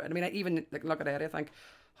to tolerate it? I mean, I even look at Eddie, I think,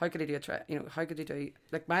 how could he do how could he do,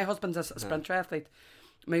 like, my husband's a sprint triathlete,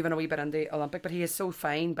 moving a wee bit into Olympic, but he is so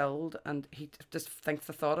fine build, and he just thinks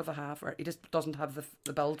the thought of the half, or he just doesn't have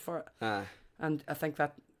the build for it. And I think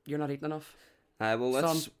that you're not eating enough. Well,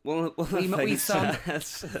 that's one of the wee things. son.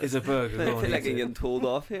 Is a burger. I feel like I'm getting told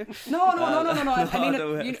off here. No. I mean, no,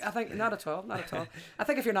 I think not at all. I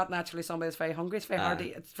think if you're not naturally somebody that's very hungry, it's very hard.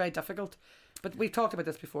 It's very difficult. But we've talked about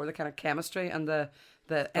this before. The kind of chemistry and the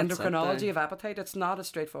endocrinology of appetite. It's not as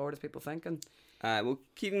straightforward as people think. And well,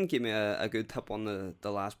 Keaton gave me a good tip on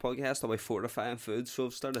the last podcast about fortifying food. So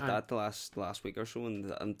I've started that the last week or so,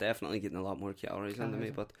 and I'm definitely getting a lot more calories into me.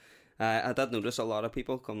 But I did notice a lot of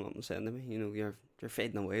people coming up and saying to me, you know, you're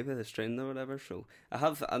fading away with this training or whatever. So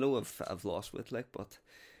I know I've lost weight, like, but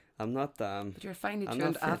I'm not. But you're a finely I'm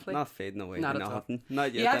tuned not athlete. Not fading away. Not at Not all.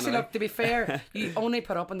 yet. You actually anyway. look. To be fair, you only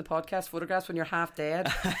put up in the podcast photographs when you're half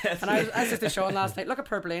dead. And I said to Sean last night, look at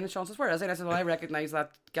Purple Lane, and Sean says, "Where is it?" I said, "Well, I recognise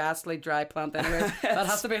that ghastly dry plant anyway. That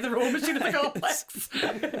has to be the row machine at the complex."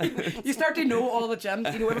 You start to know all the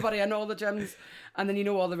gyms. You know everybody in all the gyms, and then you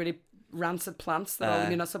know all the really rancid plants that all the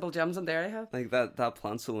municipal gyms in Derry have. Like that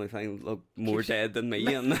plant's the only thing that look more dead than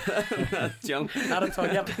me in that gym. Not at all.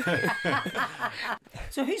 Yep.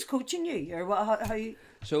 So who's coaching you, or what? How you?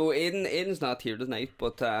 So Aiden's not here tonight,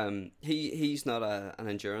 but he's not an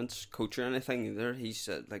endurance coach or anything either. He's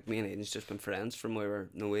like, me and Aiden's just been friends from we were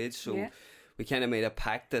no age, so we kind of made a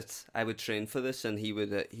pact that I would train for this, and he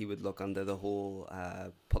would look under the whole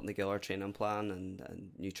putting together a training plan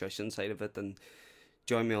and nutrition side of it, and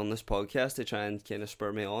join me on this podcast to try and kind of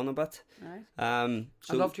spur me on a bit. Right.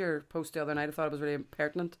 So I loved your post the other night. I thought it was really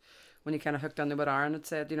pertinent when you kind of hooked on to what Aaron had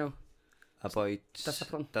said. You know, about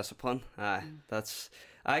discipline. That's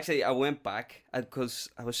actually, I went back because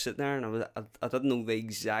I was sitting there and I didn't know the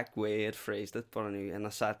exact way I'd phrased it, but anyway, and I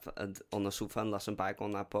sat on the sofa and listened back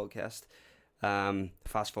on that podcast.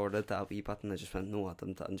 Fast forwarded that wee bit, and I just went, no,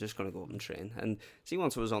 I'm just going to go up and train. And see,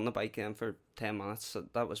 once I was on the bike for 10 minutes,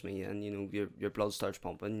 that was me, and you know, your blood starts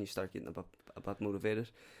pumping, you start getting a bit motivated.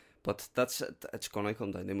 But it's going to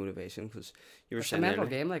come down to motivation, because you were It's a saying mental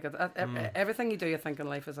earlier, game. Like everything you do, you think in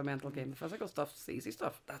life is a mental game. The physical stuff's the easy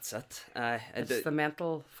stuff. that's it. It's the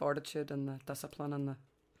mental fortitude and the discipline and the.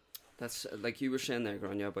 That's like you were saying there,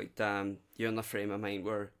 Grania, about you're in the frame of mind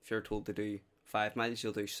where if you're told to do 5 miles,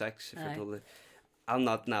 you'll do 6. If you're told to, I'm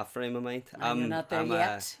not in that frame of mind. You're not there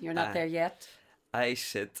yet. You're not there yet. I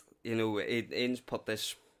sit, you know, Aiden's put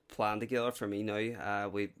this plan together for me now.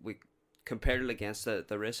 We compared it against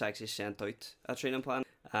the race. I actually sent out a training plan,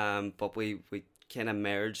 but we kind of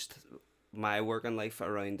merged my working life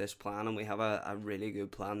around this plan, and we have a really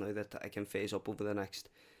good plan now that I can phase up over the next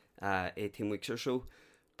 18 weeks or so.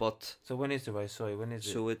 But So when is the race? Sorry, when is it?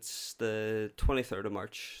 so it's the 23rd of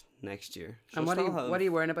March next year. So And what are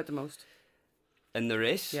you worrying about the most? in the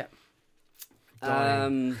race? Yeah.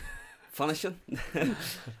 Finishing.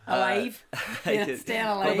 Alive. I Yeah, did- staying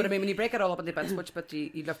Well, alive. but I mean, when you break it all up into bits, which bit do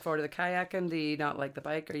you look forward to the kayaking? Do you not like the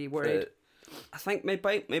bike? Are you worried? I think my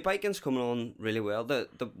biking's coming on really well. The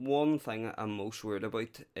one thing I'm most worried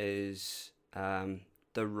about is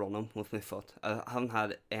the running with my foot. I haven't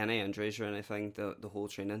had any injuries or anything the whole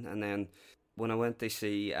training. And then when I went to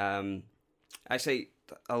see, actually,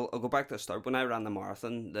 I'll go back to the start. When I ran the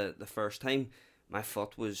marathon the first time, my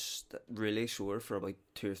foot was really sore for about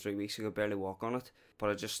 2 or 3 weeks. I could barely walk on it. But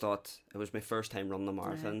I just thought it was my first time running the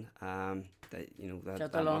marathon. That Got the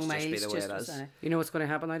that long must just be miles the way just it to is. say. You know what's going to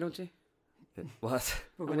happen now, don't you? What?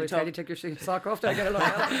 We're I'm going going to to tell talk. you to take your sock off. I get a look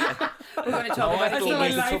at. We're going to No, talk I about thought Still we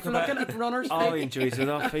Achilles. could alive talk about looking at runners. our injuries with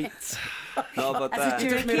our feet. No, but As a You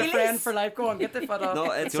Your just made a friend Achilles? for life. Go on, get the foot off.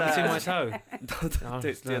 no, it's Do you want to see my toe? don't do No,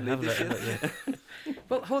 it, have a look, have a look, yeah.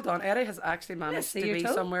 Well, hold on. Eddie has actually managed see to your be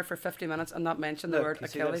toe? somewhere for 50 minutes and not mention the Look, word you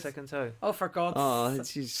see that Achilles. second toe? Oh, for God's Oh,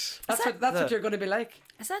 sake. jeez. That's that- what look. you're going to be like.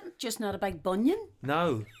 Is that just not a big bunion?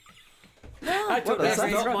 No, I took is that's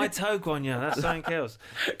that? not my toe, Gwanya. That's something else.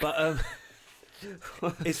 But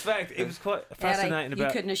in fact, it was quite fascinating Eddie, you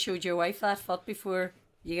about. couldn't have showed your wife that foot before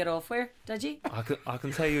you get off where, did you? I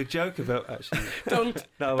can tell you a joke about actually. Don't.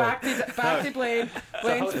 No, Back to Blaine.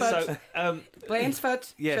 Blaine's foot. so Blaine's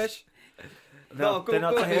foot. Yes. Shush. No, then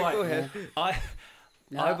I'll go tell you ahead, what, go ahead. I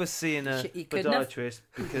No. was seeing a You couldn't have. podiatrist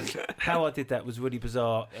because how I did that was really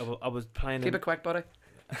bizarre. I was playing. Keep it quick, buddy.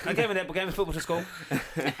 I gave a netball game of football to school,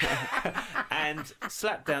 and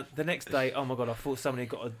slapped down the next day. Oh my god! I thought somebody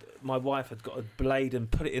my wife had got a blade and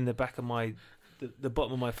put it in the back of the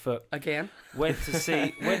bottom of my foot. Again. Went to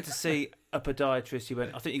see a podiatrist. He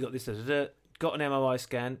went, I think you got this. Got an MRI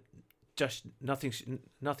scan. Just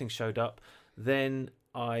nothing showed up. Then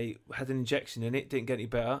I had an injection in it. Didn't get any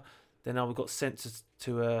better. Then I got sent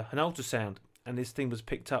to an ultrasound, and this thing was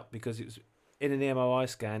picked up because it was in an MRI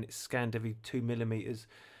scan. It's scanned every 2 millimeters,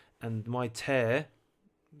 and my tear,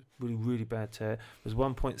 really bad tear, was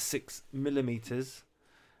 1.6 millimeters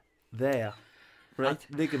there. Right.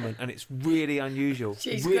 Ligament, and it's really unusual.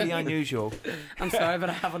 Jeez, really goodness. unusual. I'm sorry, but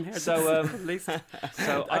I haven't heard So, this. At least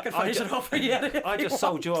So I can finish it off for you. I just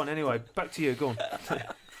sold you on anyway. Back to you. Go on.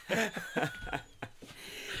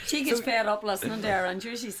 She gets fed up listening to our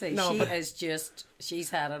injuries, you see. No, She but- is just, she's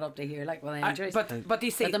had it up to here, like with injuries. But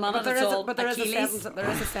you see, At the moment there it's is all but there is a Achilles.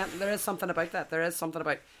 sentence. There is something about that. There is something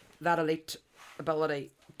about that elite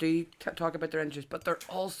ability. Do talk about their injuries, but they're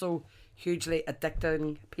also hugely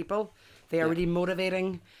addicting people. They are really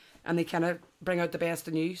motivating, and they kind of bring out the best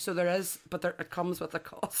in you. So there is, but it comes with a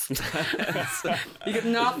cost. You get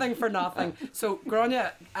nothing for nothing. So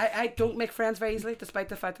Grania, I don't make friends very easily, despite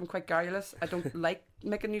the fact I'm quite garrulous. I don't like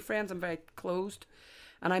making new friends. I'm very closed.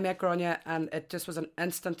 And I met Grania, and it just was an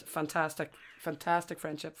instant, fantastic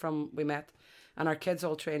friendship from we met. And our kids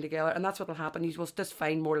all train together, and that's what will happen. You will just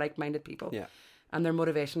find more like-minded people. Yeah. And their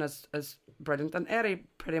motivation is brilliant. And Eddie,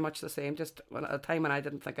 pretty much the same. Just at a time when I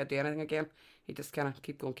didn't think I'd do anything again, he just kind of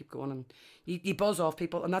keep going. And you buzz off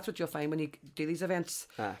people, and that's what you'll find when you do these events.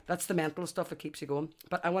 That's the mental stuff that keeps you going.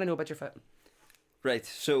 But I want to know about your foot. Right.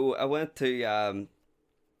 So I went to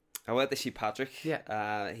see Patrick.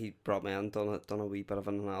 Yeah. He brought me in, done a wee bit of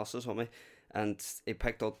an analysis on me, and he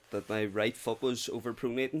picked up that my right foot was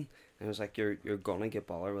overpronating. And I was like, "You're gonna get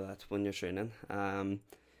bother with that when you're training."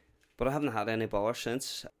 But I haven't had any bother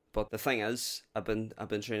since. But the thing is, I've been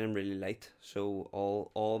training really light, so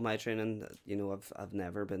all my training, I've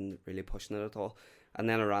never been really pushing it at all. And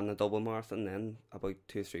then I ran the double marathon then about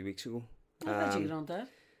 2 or 3 weeks ago. How did you get on that?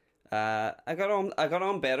 I got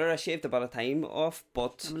on better. I shaved a bit of time off,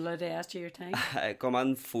 but I'm allowed to ask you your time. I come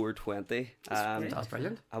in 4:20. That's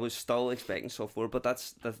brilliant. I was still expecting stuff for, but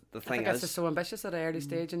that's the I thing think that's is, just so ambitious at an early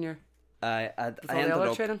stage in your I with all the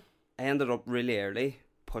other training. ended up really early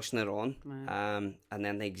pushing it on, Right. and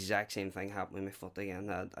then the exact same thing happened with my foot again.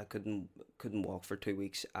 I couldn't walk for 2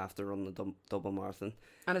 weeks after running the double marathon.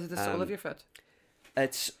 And is it the sole of your foot?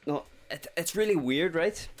 It's not. It's really weird,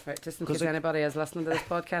 right? Right, just in 'Cause case anybody is listening to this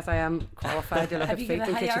podcast, I am qualified to look Have at you feet got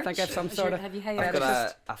a in case high you think I have arch? some sort of. Have you high I've arch?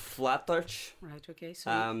 got a flat arch. Right, okay.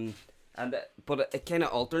 So But it kind of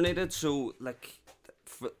alternated. So like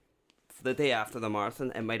for the day after the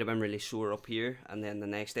marathon, it might have been really sore up here, and then the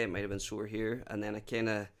next day it might have been sore here, and then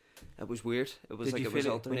it was weird. It was Did like you it was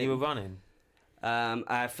feel it when alternating. you were running?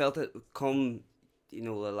 I felt it come, the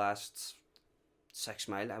last 6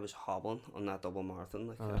 mile, I was hobbling on that double marathon.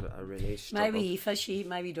 Like I really My struggled. wee Aoife,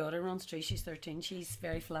 my wee daughter runs too. She's 13. She's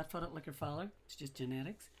very flat-footed like her father. It's just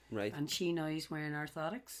genetics. Right, And she now is wearing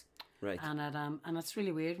orthotics. right. And it's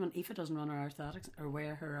really weird when Aoife doesn't run her orthotics or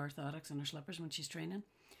wear her orthotics and her slippers when she's training.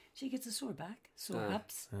 She gets a sore back, sore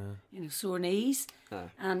hips, sore knees.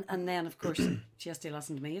 And then, of course, she has to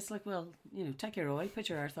listen to me. It's like, well, take your oil, put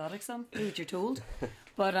your orthotics on, do what you're told.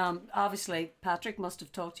 But obviously, Patrick must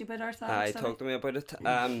have talked to you about orthotics. He talked to me about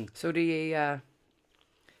it. So do you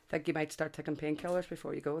think you might start taking painkillers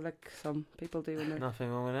before you go, like some people do? When they're...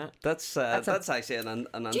 Nothing wrong with that. That's actually an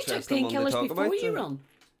Do you take interesting one to painkillers talk before about. you run?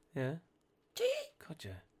 Yeah. Do you? God,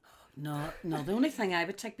 yeah. No. The only thing I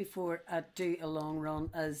would take before I do a long run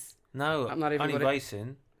is No, I'm not even only gonna-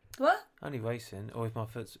 racing. what? Only racing, or if my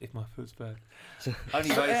foot's bad.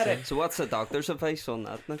 Only racing. So what's the doctor's advice on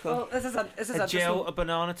that, Nicole? Well, this is A gel, a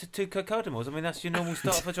banana, to 2 cocodamals. I mean, that's your normal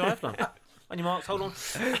start for triathlon. On your marks, hold on.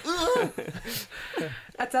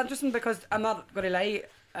 It's interesting because I'm not going to lie.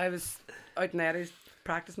 I was out in Eddie's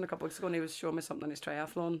practicing a couple weeks ago, and he was showing me something in his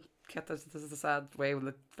triathlon kit. This is the sad way when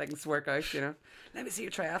the things work out, Let me see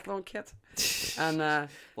your triathlon kit. And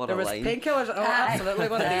What there a was line. painkillers. Oh, absolutely!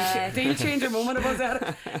 What a deal changer moment it was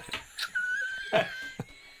at.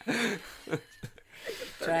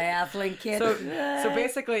 Triathlon kit. So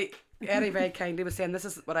basically, Eddie very kindly was saying, this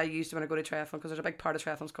is what I used when I go to triathlon, because there's a big part of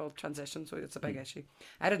triathlons called transition, so it's a big issue.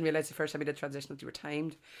 I didn't realise the first time we did transition that you were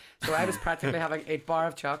timed, so I was practically having a bar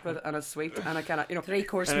of chocolate and a sweet, and a kind of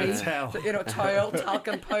 3-course meal. towel,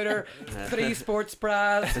 talcum powder, 3 sports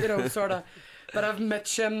bras, sort of bit of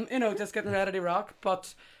Mitchum, just getting ready to rock.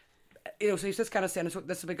 But so he's just kind of saying, so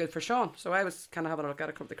this will be good for Sean. So I was kind of having a look at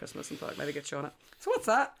it come to Christmas and thought maybe get Sean it. So what's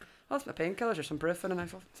that? Well, it's my painkillers or some Brufen, and I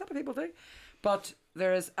thought, is that what people do? But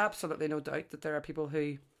there is absolutely no doubt that there are people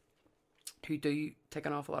who do take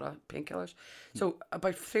an awful lot of painkillers. So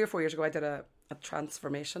about 3 or 4 years ago, I did a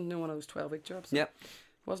transformation, one of those 12-week jobs. Yep.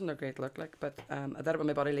 Wasn't a great look, but I did it with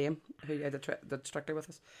my buddy Liam, who I did Strictly with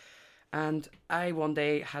us. And I one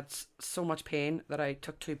day had so much pain that I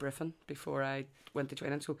took 2 Brufen before I went to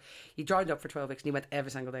training. So he joined up for 12 weeks and he went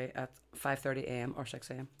every single day at 5:30 a.m. or 6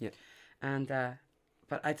 a.m. Yeah. And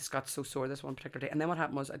but I just got so sore this one particular day. And then what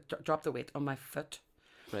happened was I dropped the weight on my foot.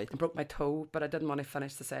 Right. And broke my toe, but I didn't want to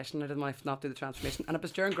finish the session. I didn't want to not do the transformation. And it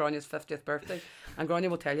was during Granya's 50th birthday. And Grania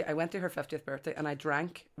will tell you, I went to her 50th birthday and I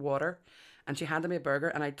drank water and she handed me a burger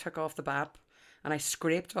and I took off the bap and I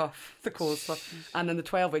scraped off the coleslaw. And in the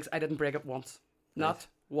 12 weeks, I didn't break it once. Not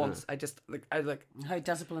once. I just, How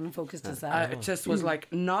disciplined and focused is that? it just was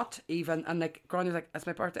like, not even. And Grania was like, it's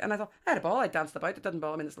my birthday. And I thought, I had a ball. I danced about. It didn't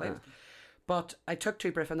bother me in the slightest. But I took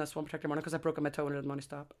 2 Brufen this one particular morning because I broke my toe and I didn't want to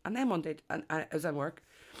stop. And then one day, and I was in work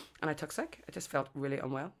and I took sick. I just felt really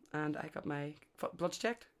unwell and I got my bloods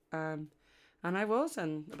checked. And I was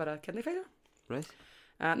in a bit of kidney failure. Right.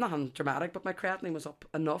 Nothing dramatic, but my creatinine was up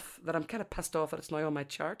enough that I'm kind of pissed off that it's now on my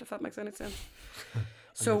chart, if that makes any sense.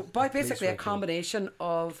 So, but basically a combination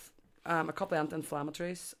of a couple of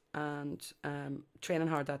anti-inflammatories and training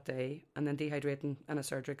hard that day and then dehydrating in a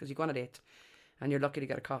surgery because you go on at 8 and you're lucky to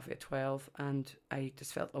get a coffee at 12, and I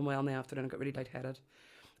just felt unwell in the afternoon and got really lightheaded.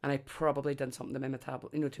 And I probably did something to my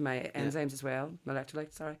to my enzymes as well, my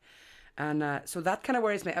electrolytes, sorry. And so that kind of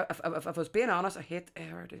worries me. If I was being honest, I hate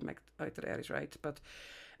to make out that Eddie's right, but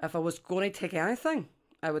if I was going to take anything,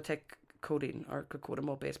 I would take codeine or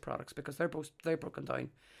cocodamol based products because they're broken down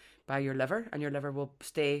by your liver, and your liver will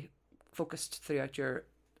stay focused throughout your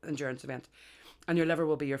endurance event, and your liver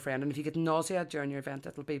will be your friend. And if you get nausea during your event,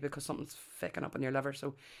 it'll be because something's faking up in your liver.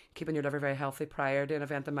 So keeping your liver very healthy prior to an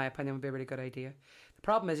event, in my opinion, would be a really good idea. The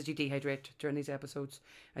problem is that you dehydrate during these episodes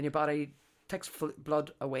and your body takes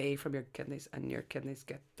blood away from your kidneys and your kidneys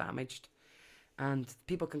get damaged, and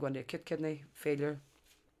people can go into acute kidney failure.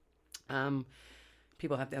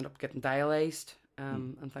 People have to end up getting dialyzed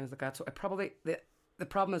and things like that. So I probably the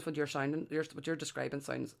problem is what you're describing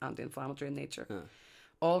sounds anti-inflammatory in nature.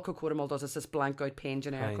 All cocodamol does is just blank out pain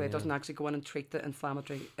generically. It doesn't actually go in and treat the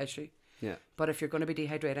inflammatory issue. Yeah. But if you're going to be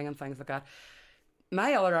dehydrating and things like that,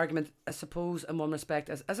 my other argument, I suppose, in one respect,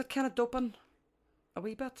 is it kind of doping a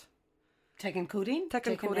wee bit? Taking codeine?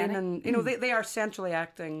 Taking codeine, and they are centrally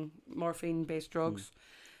acting morphine based drugs.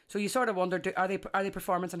 So you sort of wonder, are they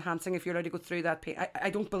performance enhancing if you're allowed to go through that pain?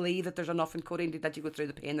 I don't believe that there's enough in codeine that you go through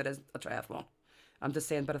the pain that is a triathlon. I'm just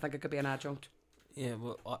saying, but I think it could be an adjunct. Yeah,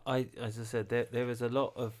 well, I as I said, there is a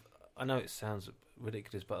lot of. I know it sounds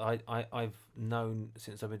ridiculous, but I've known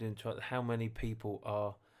since I've been doing triathlon how many people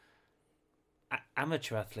are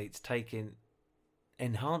amateur athletes taking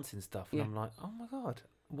enhancing stuff, and I'm like, oh my god,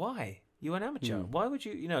 why? You're an amateur. Why would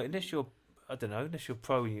you? Unless you're I don't know, unless you're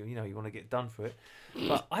pro, and you know you want to get done for it.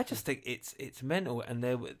 But I just think it's mental, and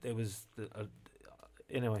there was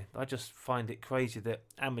anyway. I just find it crazy that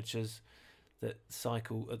amateurs that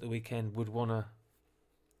cycle at the weekend would want to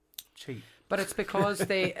cheat. But it's because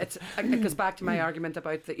it goes back to my argument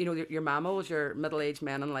about your mammals, your middle-aged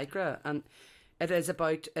men in lycra, and it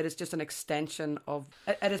is just an extension of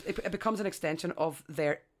it becomes an extension of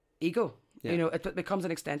their ego. Yeah. It becomes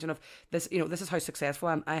an extension of this. This is how successful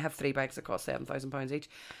I am. I have 3 bikes that cost £7,000 each,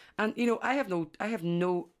 and I have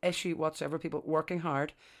no issue whatsoever people working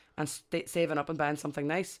hard and saving up and buying something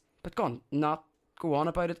nice, but not go on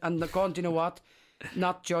about it, and do you know what?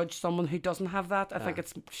 Not judge someone who doesn't have that. I think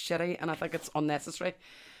it's shitty, and I think it's unnecessary.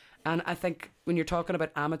 And I think when you're talking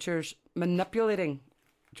about amateurs manipulating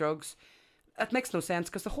drugs, it makes no sense,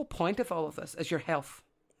 because the whole point of all of this is your health.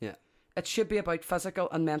 Yeah. It should be about physical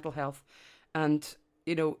and mental health. And,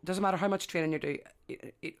 doesn't matter how much training you do,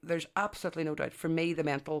 there's absolutely no doubt. For me, the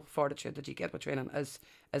mental fortitude that you get with training is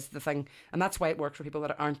the thing. And that's why it works for people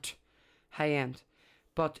that aren't high end.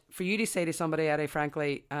 But for you to say to somebody, Eddie,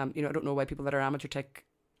 frankly, I don't know why people that are amateur take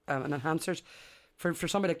enhancers. For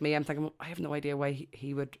somebody like me, I'm thinking, well, I have no idea why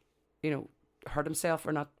he would, hurt himself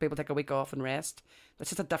or not be able to take a week off and rest. It's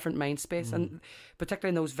just a different mind space. And particularly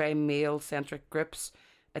in those very male-centric groups,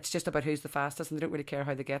 it's just about who's the fastest, and they don't really care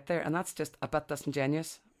how they get there. And that's just a bit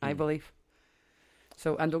disingenuous, I believe.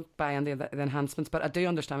 So, and don't buy into the enhancements. But I do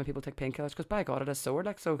understand when people take painkillers, because by God, it is sore.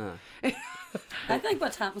 I think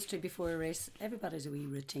what happens to before a race, everybody's a wee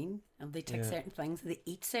routine, and they take certain things, they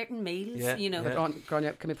eat certain meals,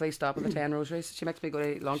 Grania, can we please stop with the 10 rosaries? She makes me go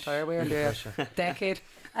to Long Tower Wear and do a decade.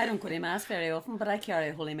 I don't go to mass very often, but I carry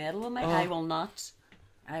a holy medal with me. I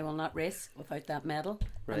will not race without that medal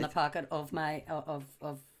in the pocket of my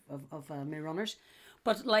my runners.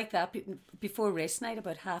 But like that, before race night,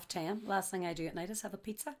 about 10:30, last thing I do at night is have a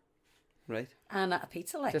pizza. Right. And a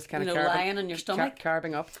pizza, like, just kind of lying on your stomach.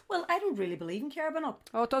 Carbing up. Well, I don't really believe in carbing up.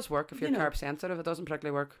 Oh, it does work if you're carb sensitive. It doesn't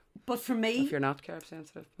particularly work. But for me, if you're not carb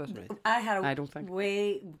sensitive, but I don't think.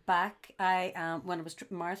 Way back, when I was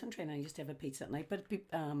marathon training, I used to have a pizza at night.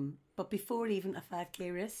 But before even a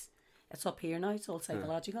 5k race, it's up here now. It's all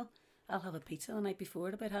psychological. I'll have a pizza the night before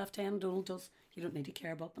at about 10:30. You don't need to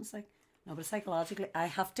carb up and say no, but psychologically, I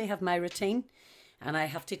have to have my routine, and I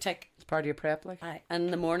have to take. It's part of your prep, like.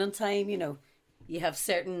 In the morning time, you have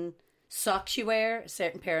certain socks you wear, a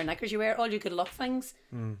certain pair of knickers you wear, all you good luck things.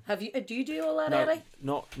 Have you? Do you do all that, Eddie?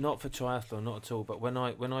 Not for triathlon, not at all. But when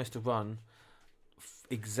I used to run,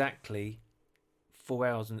 exactly 4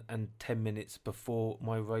 hours and 10 minutes before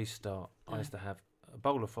my race start, I used to have a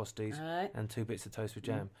bowl of Frosties and 2 bits of toast with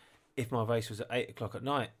jam. If my race was at 8 o'clock at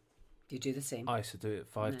night, you do the same. I used to do it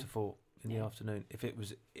 5 to 4 in the afternoon. If it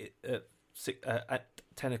was at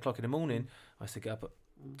 10 o'clock in the morning, I used to get up at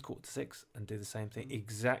 5:45 and do the same thing,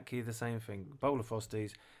 exactly the same thing. Bowl of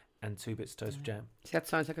Frosties and 2 bits of toast with jam. See, that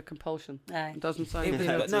sounds like a compulsion. It doesn't sound. If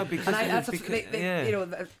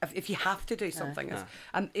you have to do something,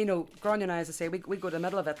 and Grania and I, as I say, we go to the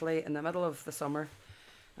middle of Italy in the middle of the summer,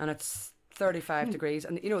 and it's 35 degrees,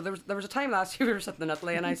 and there was a time last year we were sitting in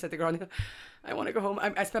Italy, and I said to Grania, I want to go home.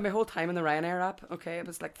 I spent my whole time in the Ryanair app. Okay, it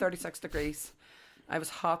was like 36 degrees. I was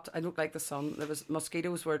hot. I looked like the sun.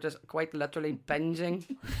 Mosquitoes were just quite literally binging.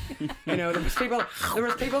 There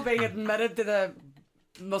was people being admitted to the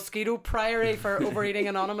mosquito priory for overeating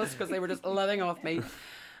anonymous because they were just living off me.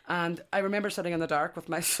 And I remember sitting in the dark with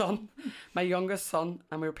my son, my youngest son,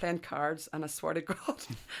 and we were playing cards, and I swear to God,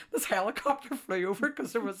 this helicopter flew over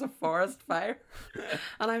because there was a forest fire.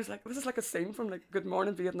 And I was like, this is like a scene from like Good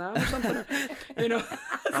Morning Vietnam or something. Or,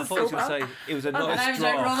 I thought you would say it was a nice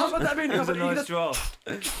draft. It was a nice draft.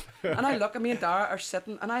 And I look, and me and Dara are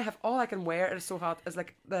sitting, and I have all I can wear, it is so hot, is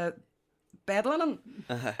like the bed linen.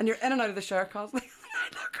 And you're in and out of the shower constantly.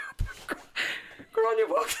 And I look up, Grania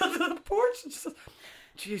walks onto the porch, and she says,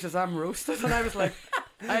 Jesus, I'm roasted. And I was like,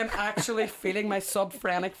 I am actually feeling my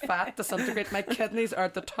subphrenic fat disintegrate. My kidneys are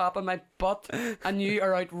at the top of my butt, and you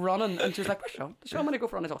are out running. And she was like, where's Sean? Does Sean want to go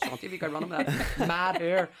for a run? I said, Sean, if you go running with that mad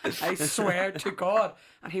hair, I swear to God.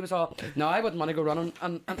 And he was all, no, I wouldn't want to go running.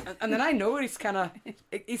 And then I know he's kind of,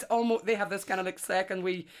 he's almost, they have this kind of like second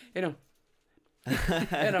and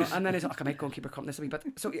then he's like, I might go and keep her company this wee bit.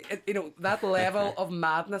 So that level of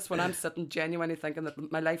madness when I'm sitting genuinely thinking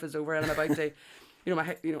that my life is over and I'm about to,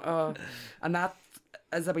 and that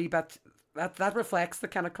is a wee bit that reflects the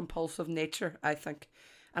kind of compulsive nature, I think.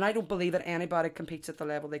 And I don't believe that anybody competes at the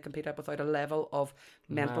level they compete at without a level of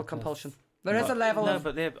mental compulsion. There is a level of...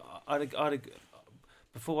 No, but I'd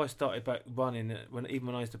before I started back running, when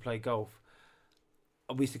I used to play golf,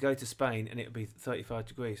 we used to go to Spain and it would be 35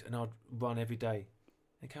 degrees and I'd run every day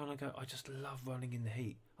And Caroline go, I just love running in the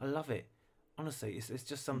heat. I love it. Honestly, it's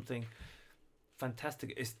just something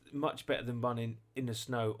fantastic. It's much better than running in the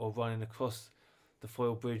snow or running across the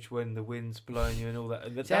Foyle Bridge when the wind's blowing you and all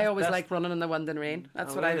that. See, I always like running in the wind and rain.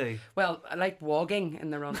 That's what really? I like walking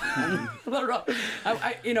in the run. But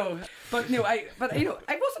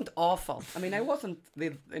I wasn't awful. I mean, I wasn't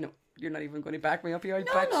you're not even going to back me up here.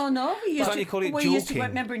 No. We used to joking?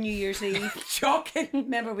 remember New Year's Eve. Joking.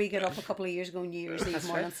 Remember we got up a couple of years ago New Year's Eve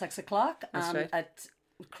morning at 6 o'clock. That's right. At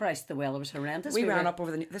Christ, the weather was horrendous. We ran up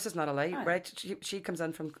over this is not a lie, right? She comes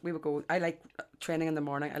in from, we would go, I like training in the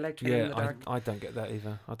morning, I like training in the dark. I don't get that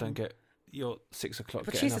either. I don't get your 6 o'clock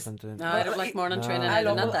But getting up and doing. No, I don't like morning training. I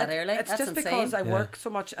love not that early. It's That's just insane. because I work so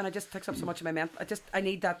much and it just takes up so much of my mental. I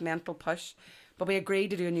need that mental push. But we agreed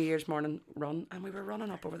to do a New Year's morning run, and we were running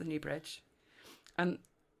up over the new bridge. And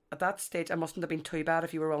at that stage, I mustn't have been too bad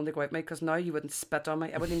if you were willing to go out with me, because now you wouldn't spit on me.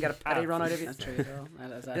 I wouldn't even get a pity run out of you. That's true, girl.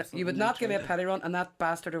 That is absolutely You would not give me a true. pity run, and that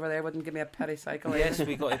bastard over there wouldn't give me a pity cycle. Yes,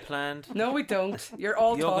 we got it planned. No, we don't. You're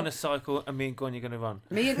all You're talk. going to cycle, and me and Gwen, you're going to run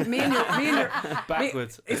Me and your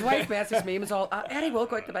backwards. His wife messaged me and was all, Eddie will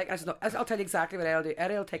go out the bike. And I said, no, I'll tell you exactly what Eddie'll do.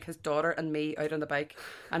 Eddie will take his daughter and me out on the bike,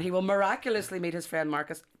 and he will miraculously meet his friend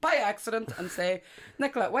Marcus by accident and say,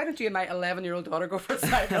 Nicola, why don't you and my 11-year-old daughter go for a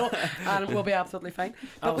cycle, and we'll be absolutely fine.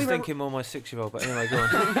 But I was thinking more my 6-year-old, but anyway, go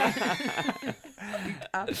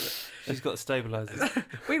on. She's got stabilisers.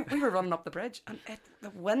 we were running up the bridge, and the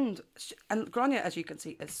wind, and Grania, as you can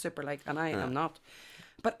see, is super light, and I am not.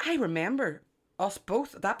 But I remember us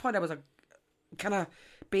both at that point. I was kind of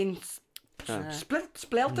being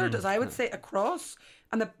splintered, as I would say, across,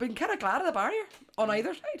 and I've been kind of glad of the barrier on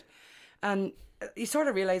either side. And you sort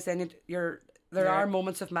of realise then there are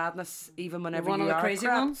moments of madness even whenever One you of the are crazy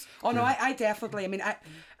crap. ones? Oh no, I definitely. I mean,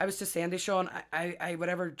 I was just saying to Sean, I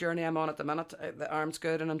whatever journey I'm on at the minute, the arm's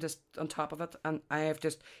good and I'm just on top of it. And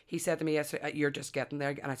he said to me yesterday, you're just getting there.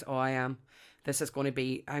 And I said, oh, I am. This is going to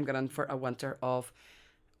be, I'm going in for a winter of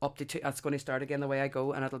up to 2. It's going to start again the way I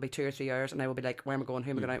go, and it'll be 2 or 3 hours, and I will be like, where am I going? Who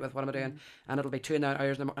am I going out with? What am I doing? And it'll be 2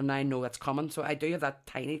 hours, and I know it's coming. So I do have that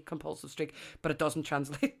tiny compulsive streak, but it doesn't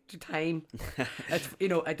translate to time. It's,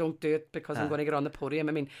 I don't do it because I'm going to get on the podium.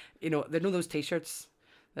 I mean, they know those T-shirts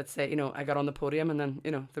that say, I got on the podium, and then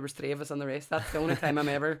there was 3 of us on the race. That's the only time I'm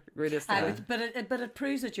ever realistic. But it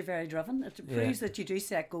proves that you're very driven. It proves that you do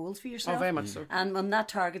set goals for yourself. Oh, very much so. And when that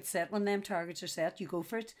target's set, when them targets are set, you go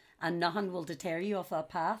for it, and nothing will deter you off that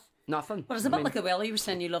path. Nothing. But it's a bit like the well you were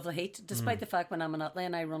saying you love the heat, despite the fact when I'm in Atlanta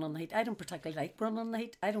and I run on the heat, I don't particularly like running on the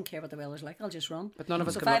heat. I don't care what the weather's like, I'll just run. But none of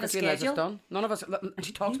us So can if I look have at a you and schedule, it's done. None of us, and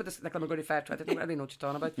she talks about this like I'm going to 5 I didn't really know what she's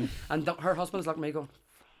talking about. And her husband's looking at me going,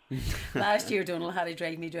 last year Donald had to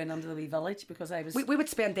drive me down under the wee village because I was... we would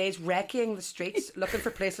spend days wrecking the streets looking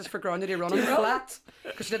for places for Grania to run on flat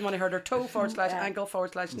because she didn't want to hurt her toe /ankle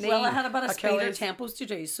 /knee. Well, I had about a speeder Achilles. tempos to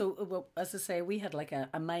do. So, well, as I say, we had like a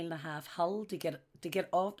 1.5 mile hill to get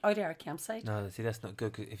out of our campsite. No, see, that's not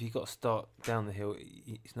good. 'Cause if you got to start down the hill,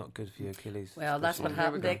 it's not good for your Achilles. Well, that's what especially-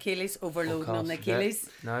 happened. The Achilles overloading on the Podcast. Achilles.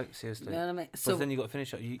 Yeah. No, seriously. You know what I mean? But So then you got to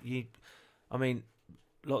finish up. I mean,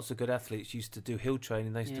 lots of good athletes used to do hill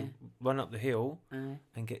training. They used to run up the hill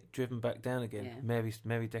and get driven back down again. Yeah.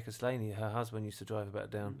 Mary Decker-Slaney, her husband, used to drive her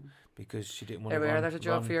back down because she didn't want There to we run, are, there's a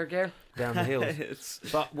job run for your girl. down the hills.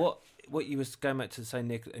 But what you was going back to say,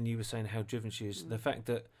 Nick, and you were saying how driven she is, the fact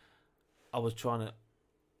that I was trying to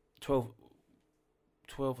 12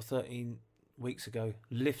 or 13 weeks ago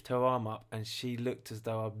lift her arm up, and she looked as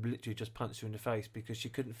though I literally just punched her in the face because she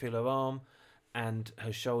couldn't feel her arm and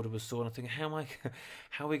her shoulder was sore. And I'm thinking,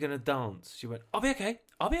 how are we going to dance? She went, I'll be okay.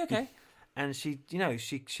 And she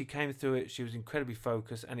came through it. She was incredibly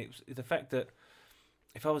focused, and it was the fact that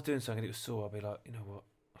if I was doing something and it was sore, I'd be like, you know what,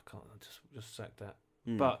 I can't, just sack that.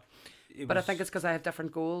 But I think it's because I have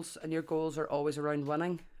different goals, and your goals are always around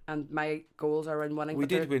winning, and my goals are around winning. We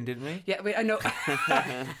did win, didn't we? Yeah, I know.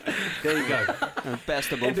 There you go.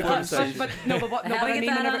 Best of both worlds. But what I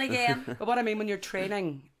mean, again. but what I mean when you're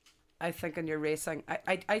training, I think, and you're racing,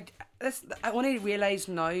 I only realise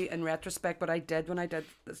now in retrospect what I did when I did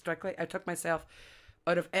Strictly. I took myself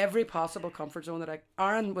out of every possible comfort zone that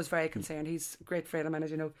Aaron was very concerned. He's a great friend of mine, as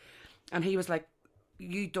you know, and he was like,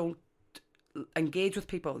 you don't engage with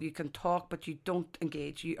people. You can talk, but you don't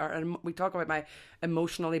engage. And we talk about my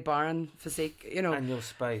emotionally barren physique, and your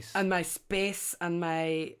space, and my space, and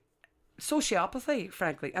my sociopathy,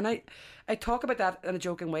 frankly. And I talk about that in a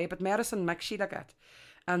joking way, but medicine makes you like that.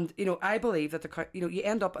 And I believe that you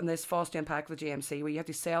end up in this Faustian pack with the GMC where you have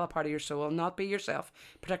to sell a part of your soul, not be yourself,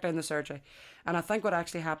 particularly in the surgery. And I think what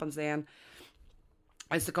actually happens then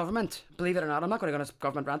is the government, believe it or not, I'm not going to go on a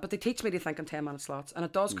government rant, but they teach me to think in 10-minute slots, and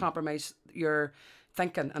it does compromise your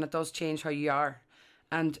thinking, and it does change how you are.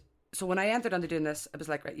 And so when I entered into doing this, it was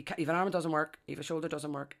like, right, you have an arm that doesn't work, you have a shoulder that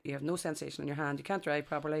doesn't work, you have no sensation in your hand, you can't drive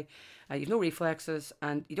properly, you have no reflexes,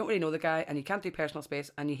 and you don't really know the guy, and you can't do personal space,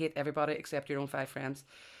 and you hate everybody except your own 5 friends.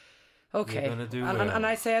 Okay. And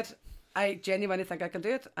I said, I genuinely think I can do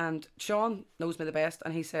it. And Sean knows me the best,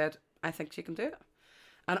 and he said, I think she can do it.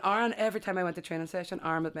 And Aaron, every time I went to training session,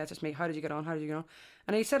 Aaron would message me, how did you get on?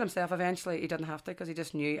 And he said himself, eventually he didn't have to, because he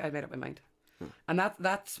just knew I'd made up my mind. And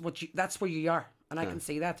that's where you are. And I can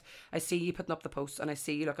see that. I see you putting up the posts, and I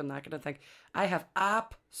see you looking naked, and think, I have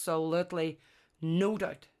absolutely no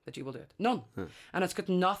doubt that you will do it. None. And it's got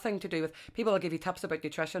nothing to do with, people will give you tips about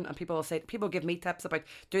nutrition, and people give me tips about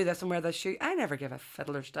do this and wear this shoe. I never give a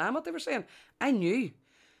fiddler's damn what they were saying. I knew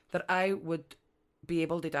that I would be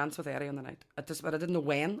able to dance with Eddie on the night. But I didn't know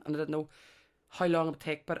when, and I didn't know how long it would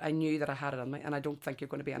take, but I knew that I had it in me, and I don't think you're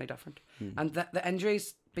going to be any different. And the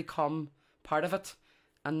injuries become part of it,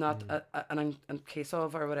 and not an case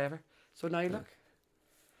of or whatever. So now look,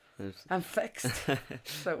 I'm fixed.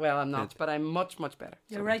 So, well, I'm not, but I'm much, much better.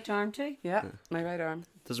 Your right arm too? Yeah, my right arm.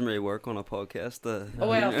 Doesn't really work on a podcast. Oh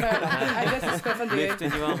well, fair enough. I guess it's stuff and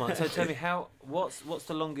Lifting your arm up. So tell me, what's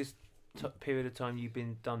the longest period of time you've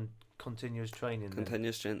been done continuous training?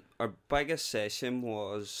 Continuous training. Our biggest session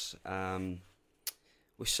was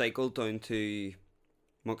we cycled down to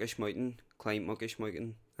Muckish Mountain, climbed Muckish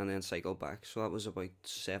Mountain, and then cycled back. So that was about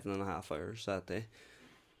 7.5 hours that day.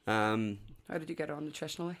 How did you get on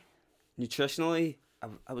nutritionally? Nutritionally,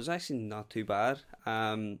 I was actually not too bad.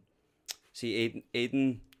 See,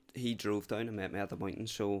 Aiden, he drove down and met me at the mountain,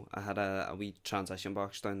 so I had a wee transition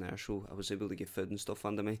box down there, so I was able to get food and stuff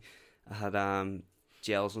under me. I had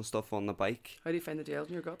gels and stuff on the bike. How do you find the gels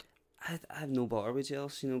in your gut? I have no bother with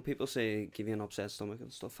gels. You know, people say give you an upset stomach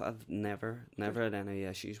and stuff. I've never had any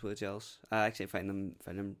issues with gels. I actually find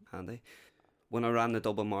them handy. When I ran the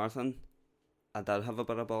Dublin Marathon, I did have a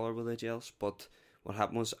bit of bother with the gels, but what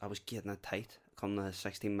happened was I was getting it tight come the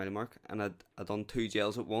 16 mile mark, and I'd done 2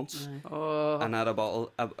 gels at once. And I had a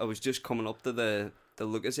bottle. I was just coming up to the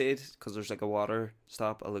Lucozade, because there's like a water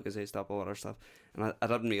stop, a Lucozade stop, a water stop, and I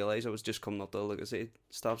didn't realise I was just coming up to the Lucozade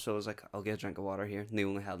stop, so I was like, I'll get a drink of water here, and they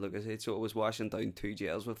only had Lucozade, so I was washing down 2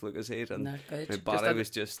 gels with Lucozade, and my body was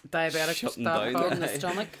just diabetic shutting down in the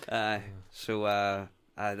stomach. So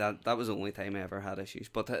that was the only time I ever had issues,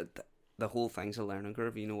 but the whole thing's a learning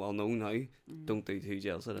curve. You know, I'll know now, don't do 2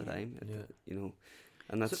 gels at a time. You know,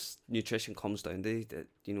 and that's nutrition comes down to,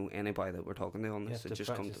 you know, anybody that we're talking to on this, it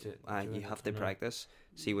just comes to, you have to practice,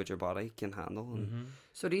 see what your body can handle. And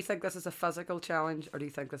so do you think this is a physical challenge, or do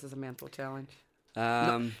you think this is a mental challenge?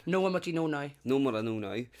 Knowing what you know now. Knowing what I know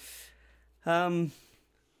now.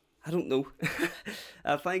 I don't know.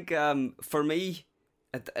 I think for me,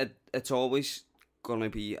 it's always going to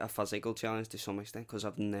be a physical challenge to some extent, because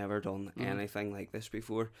I've never done anything like this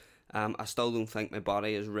before. I still don't think my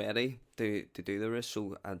body is ready to do the race,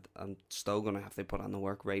 so I'm still going to have to put on the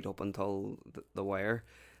work right up until the wire.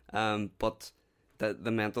 But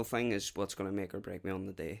the mental thing is what's going to make or break me on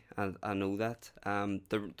the day, and I know that.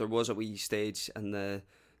 There was a wee stage in the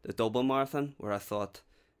Dublin Marathon where I thought,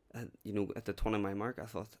 you know, at the 20 mile mark, I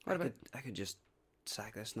thought I could just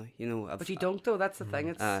sack this now, you know. But you don't though. That's the thing.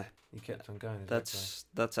 It's you kept on going. That's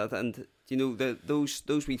it. And you know,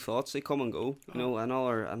 those wee thoughts, they come and go. You know,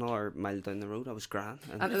 another mile down the road, I was grand.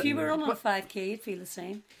 And if you were running a 5k, you'd feel the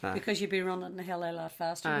same, because you'd be running a hell of a lot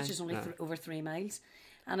faster, which is only over 3 miles.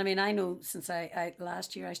 And I mean, I know since I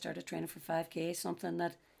last year I started training for 5k, something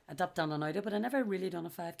that I'd done and out of, but I never really done a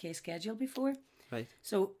 5k schedule before. Right.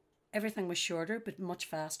 So everything was shorter but much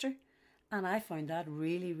faster, and I found that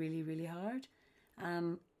really, really, really hard.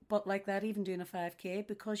 But like that, even doing a 5k,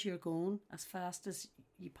 because you're going as fast as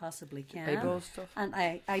you possibly can, eyeballs stuff, and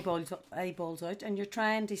eyeballs out, and you're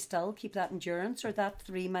trying to still keep that endurance or that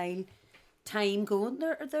 3 mile time going.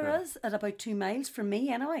 There is at about 2 miles for me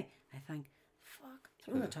anyway. I think, fuck,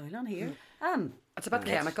 throw the towel on here. It's a bit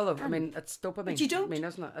chemical though. I mean, it's dopamine. But you don't. I mean,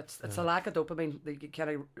 isn't it? It's a lack of dopamine that you kind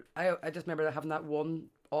of. I just remember having that one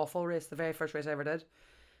awful race, the very first race I ever did.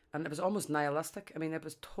 And it was almost nihilistic. I mean, it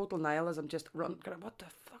was total nihilism. Just run. What the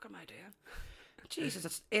fuck am I doing? Jesus,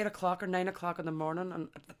 it's 8 o'clock or 9 o'clock in the morning, and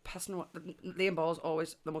the pissing. Liam Ball's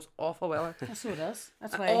always the most awful weather. That's what it is.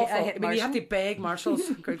 That's why I hit mean, you have to beg marshals.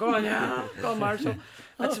 Go on, yeah, go on, Marshall.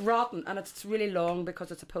 It's rotten, and it's really long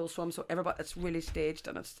because it's a pool swim. So it's really staged,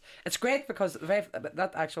 and it's great because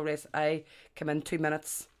that actual race I came in 2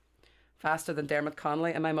 minutes faster than Dermot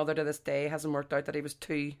Connolly, and my mother to this day hasn't worked out that he was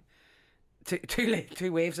 2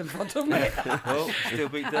 two waves in front of me. Well, still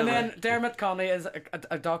beat them. And then Dermot Conley is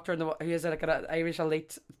a doctor, he is like an Irish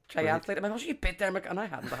elite triathlete. I'm like, oh, you beat Dermot, and I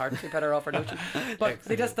hadn't the heart to better off, don't you? But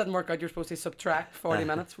they just didn't work out. You're supposed to subtract 40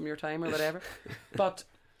 minutes from your time or whatever. But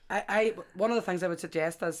I one of the things I would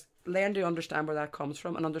suggest is learn to understand where that comes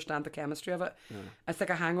from and understand the chemistry of it. It's like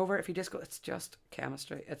a hangover. If you just go, it's just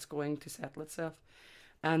chemistry. It's going to settle itself.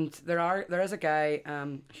 And there is a guy,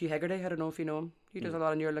 Hugh Hegarty, I don't know if you know him. He does a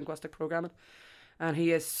lot of neurolinguistic programming, and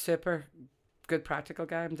he is super good practical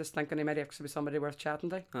guy. I'm just thinking he might actually be somebody worth chatting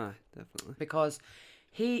to. Definitely. Because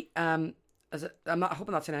he, I'm not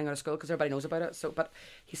hoping that's anything out of school because everybody knows about it. So, but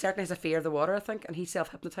he certainly has a fear of the water, I think, and he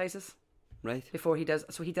self-hypnotizes. Right. Before he does,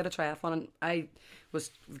 so he did a triathlon, and I was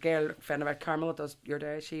the girl friend of our Carmel that does Your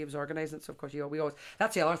Day. She was organising it, so of course we always.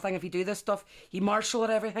 That's the other thing. If you do this stuff, you marshal at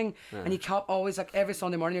everything, and you can't always like every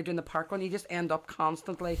Sunday morning you're doing the park run. You just end up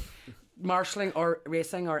constantly marshalling or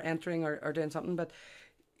racing or entering or doing something. But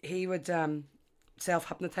he would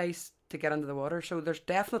self-hypnotise to get into the water. So there's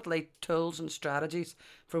definitely tools and strategies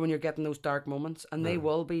for when you're getting those dark moments, and they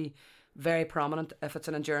will be very prominent if it's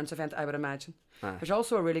an endurance event, I would imagine. There's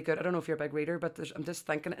also a really good, I don't know if you're a big reader, but I'm just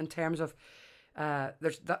thinking in terms of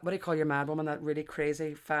there's that, what do you call your mad woman, that really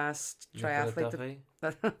crazy fast triathlete,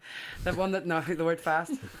 that one that, no, the word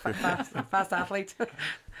fast athlete.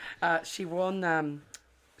 She won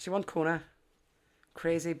Kona,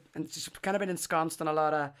 crazy, and she's kind of been ensconced in a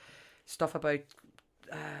lot of stuff about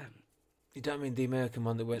You don't mean the American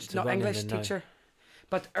one that went to not running? English teacher.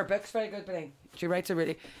 But her book's very good, but she writes a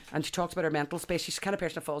really, and she talks about her mental space. She's the kind of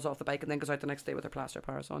person that falls off the bike and then goes out the next day with her plaster of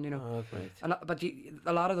Paris on, you know. Oh, great. But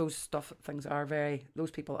a lot of those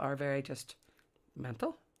those people are very just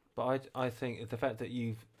mental. But I think the fact that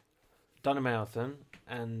you've done a marathon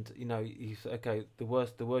and, you know, you okay, the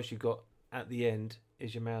worst you got at the end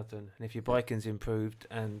is your marathon. And if your biking's improved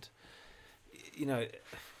and, you know,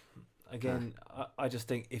 again, I just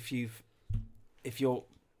think if you're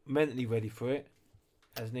mentally ready for it,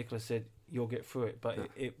 as Nicholas said, you'll get through it. But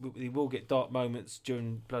it will get dark moments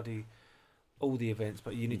during bloody all the events.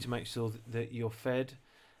 But you need to make sure that you're fed.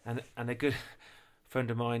 And a good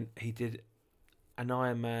friend of mine, he did an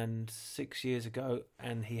Ironman 6 years ago,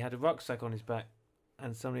 and he had a rucksack on his back.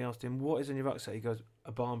 And somebody asked him, "What is in your rucksack?" He goes,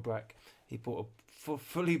 "A barmbrack." He brought a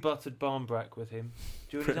fully buttered barmbrack with him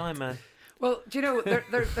during his Ironman. Well, do you know? Do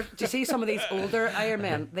you see some of these older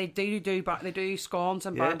Ironmen? They do scones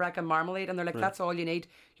and barmbrack and marmalade, and they're like, that's all you need: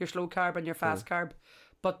 your slow carb and your fast carb.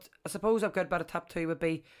 But I suppose a good bit of tip 2 would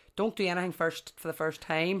be, don't do anything first for the first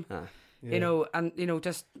time. You know, and you know,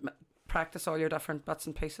 just practice all your different bits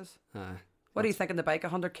and pieces. What do you think in the bike?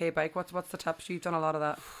 100k bike? What's the tips? You've done a lot of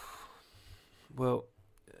that. Well,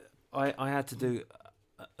 I had to do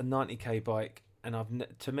a 90k bike, and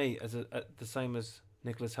to me, as the same as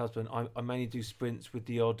Nicola's husband, I mainly do sprints with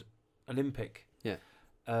the odd Olympic. Yeah.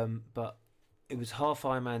 But it was half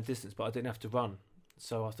Ironman distance, but I didn't have to run.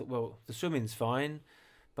 So I thought, well, the swimming's fine,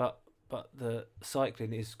 but the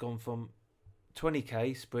cycling is gone from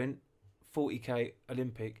 20k sprint, 40k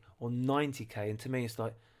Olympic, or 90k, and to me it's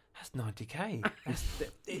like, that's 90k.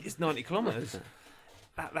 It's 90 kilometres.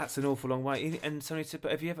 That's an awful long way. And somebody said,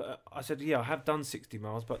 but have you ever? I said, yeah, I have done 60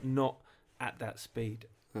 miles, but not at that speed.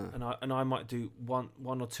 And I might do one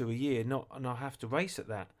or two a year, and I have to race at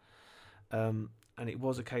that. And it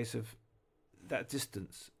was a case of that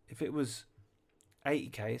distance. If it was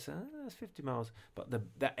 80k, so that's 50 miles. But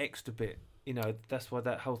that extra bit, you know, that's why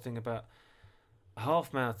that whole thing about a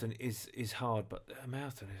half marathon is hard. But a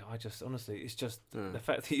marathon, I just honestly, it's just the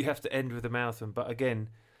fact that you have to end with a marathon. But again,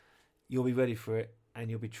 you'll be ready for it, and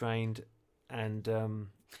you'll be trained. And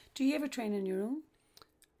do you ever train on your own?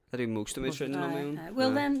 I do most of my training on my own.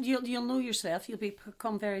 Well, then you'll know yourself. You'll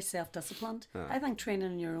become very self-disciplined. I think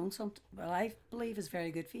training on your own, I believe, is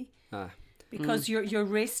very good for you. Because your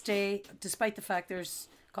race day, despite the fact there's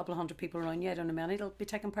a couple of hundred people around you, I don't know many that'll be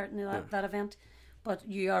taking part in that event, but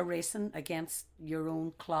you are racing against your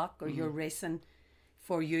own clock, or you're racing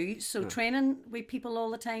for you. So training with people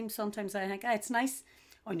all the time, sometimes I think it's nice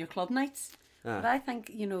on your club nights, but I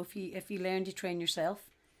think, you know, if you learn to train yourself.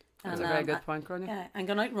 That's a very good point, Gráinne. Yeah, and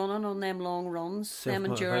going out running on them long runs, them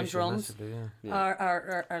endurance runs,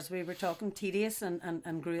 are, as we were talking, tedious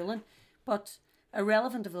and grueling, but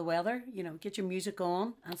irrelevant of the weather. You know, get your music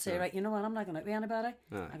on and say, right, you know what, I'm not going out with anybody.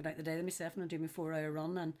 I'm going out the day to myself and do my 4-hour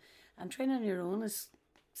run. And training on your own is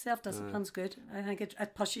self-discipline's good. I think it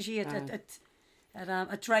pushes you.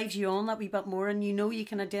 It drives you on that wee bit more, and you know you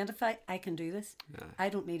can identify, I can do this. I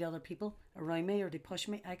don't need other people around me or to push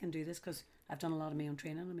me. I can do this because I've done a lot of my own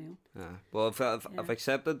training on my own. Well, I've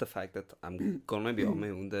accepted the fact that I'm going to be on my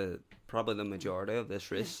own probably the majority of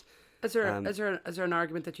this race. Is there an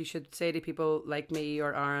argument that you should say to people like me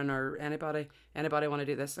or Aaron or anybody want to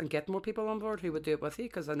do this and get more people on board who would do it with you?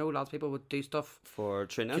 Because I know lots of people would do stuff for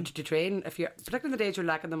training to train if you're particularly in the days you're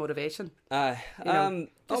lacking the motivation. Just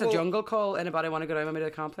a jungle call. Anybody want to go down with me to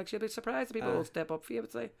the complex? You'll be surprised that people will step up for you. I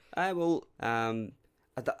would say. I will. I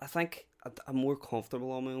think I'm more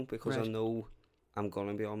comfortable on my own because I know I'm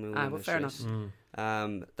gonna be on my own. Well, fair enough.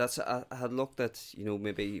 That's I had looked at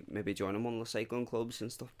maybe joining one of the cycling clubs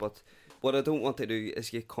and stuff, but what I don't want to do is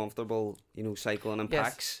get comfortable, cycling in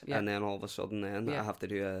packs, and then all of a sudden I have to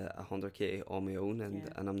do a 100k on my own,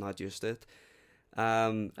 and I'm not used to it.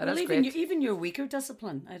 Well, even your weaker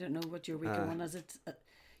discipline, I don't know what your weaker one is. It,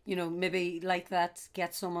 maybe like that,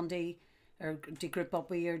 get someone to group up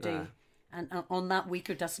with you or and on that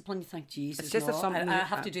weaker discipline, you think, Jesus, it's just something I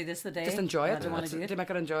have to do this today. Just enjoy it. I don't want to do it. Do you make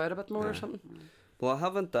it enjoy it a bit more or something? Well, I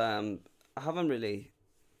haven't really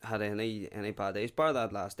had any bad days. Bar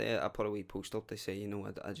that last day, I put a wee post up to say,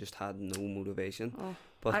 I just had no motivation.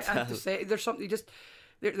 But I have to say, there's something you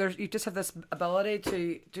just have this ability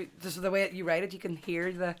to this is the way you write it. You can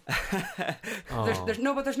hear the. There's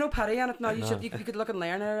no pity on it. No, you could look and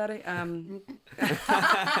learn already.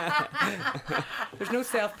 There's no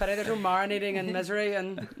self pity. There's no marinating in misery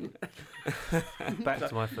and. Back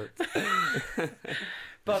to my foot.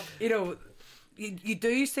 But you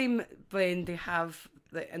do seem, Blaine, to have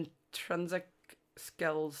the intrinsic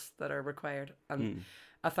skills that are required, and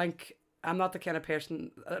I think. I'm not the kind of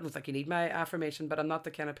person, I don't think you need my affirmation, but I'm not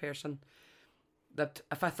the kind of person that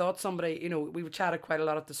if I thought somebody, we chatted quite a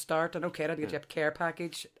lot at the start, and okay, I'd get you a care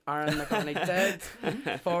package, Aaron McConney did,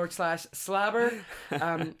 /slabber.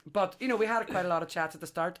 But, we had quite a lot of chats at the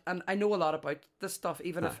start, and I know a lot about this stuff,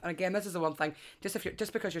 even if, and again, this is the one thing,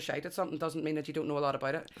 just because you're shite at something doesn't mean that you don't know a lot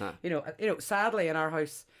about it. Sadly in our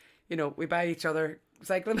house, we buy each other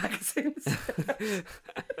cycling magazines.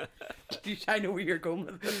 I know where you're going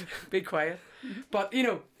with it. Be quiet. But,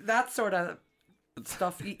 that sort of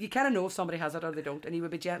stuff, you kind of know if somebody has it or they don't, and you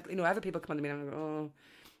would be gentle. I have people come to me and I go,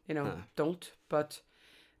 don't. But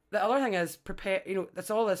the other thing is prepare, that's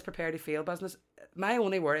all this prepare to fail business. My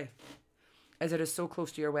only worry is it is so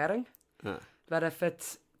close to your wedding that if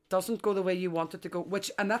it doesn't go the way you want it to go,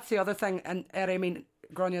 and that's the other thing, and I mean,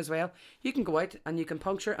 Grania as well, you can go out and you can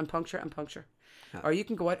puncture and puncture and puncture. Or you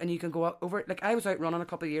can go out and you can go over. Like I was out running a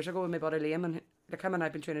couple of years ago with my buddy Liam, and like him and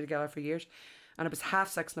I've been training together for years. And it was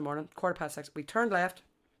 6:30 in the morning, 6:15. We turned left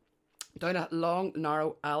down a long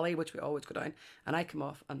narrow alley which we always go down, and I come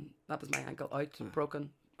off, and that was my ankle out, broken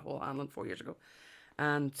whole handling 4 years ago,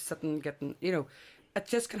 and sitting getting it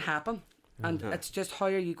just can happen, and it's just how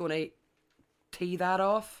are you going to tee that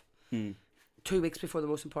off 2 weeks before the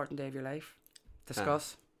most important day of your life?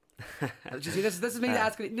 Discuss. You see, this is me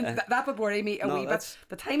asking. That would worry me a wee bit.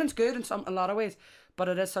 The timing's good in a lot of ways, but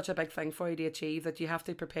it is such a big thing for you to achieve that you have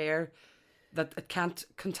to prepare that it can't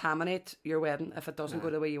contaminate your wedding if it doesn't go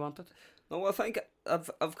the way you want it. No, I think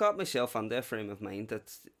I've got myself in a frame of mind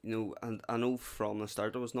that and I know from the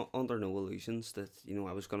start I was not under no illusions that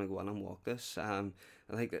I was going to go in and walk this. I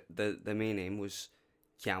think that the main aim was,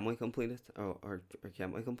 can we complete it or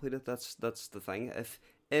can't we complete it? That's the thing.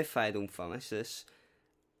 If I don't finish this,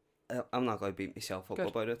 I'm not going to beat myself up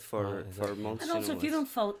about it for months. And also, if you don't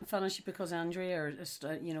finish it because injury or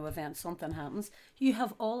event, something happens, you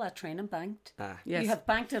have all that training banked. Yes. You have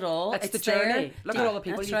banked it all. It's the journey. There. Look at all the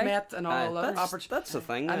people you've met and all the opportunities. That's the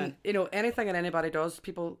thing. And anything that anybody does,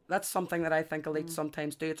 that's something that I think elites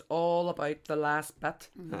sometimes do. It's all about the last bit.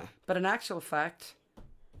 But in actual fact,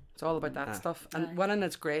 it's all about that stuff. And winning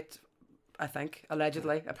is great. I think,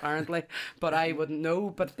 allegedly, apparently, but I wouldn't know.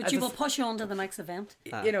 But you will push you on to the next event.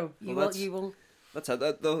 You will. That's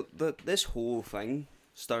it. This whole thing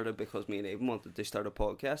started because me and Aiden wanted to start a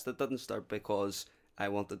podcast. It didn't start because I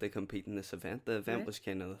wanted to compete in this event. The event was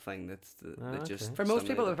kind of the thing that just for most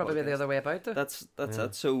people it would probably be the other way about it. That's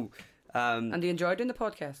it. So. And do you enjoy doing the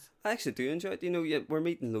podcast? I actually do enjoy it. We're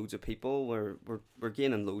meeting loads of people. We're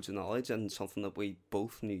gaining loads of knowledge and something that we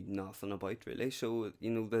both knew nothing about really. So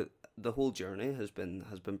the whole journey has been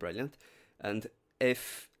brilliant. And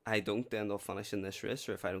if I don't end up finishing this race,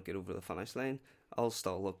 or if I don't get over the finish line, I'll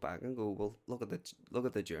still look back and go, well, look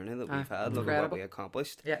at the journey that we've had. Look at what we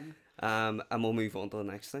accomplished. Yeah. And we'll move on to the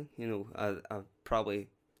next thing. I probably.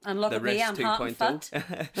 And look at me, I'm hot and fat.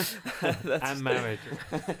 I'm married.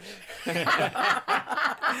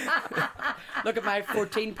 Look at my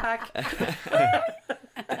 14-pack.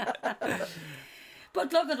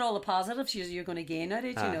 But look at all the positives you're going to gain out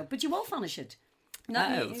of it, But you will finish it.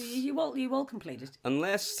 You will complete it.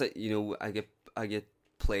 Unless I get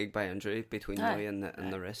plagued by injury between now and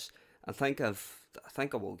the race. I think I've I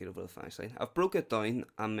think I will get over the finish line. I've broke it down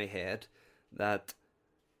in my head that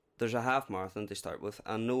there's a half marathon to start with.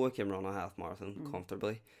 I know I can run a half marathon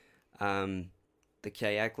comfortably. The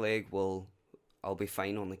kayak leg I'll be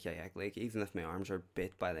fine on the kayak leg, even if my arms are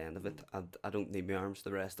bit by the end of it. I don't need my arms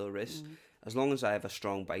the rest of the race. As long as I have a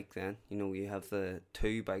strong bike, then you have the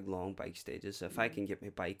 2 big long bike stages. If I can get my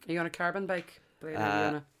bike, Are you on a carbon bike?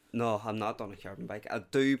 no, I'm not on a carbon bike. I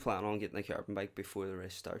do plan on getting a carbon bike before the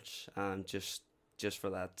race starts, just for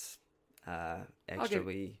that extra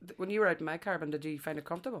wee. When you were out in my carbon, did you find it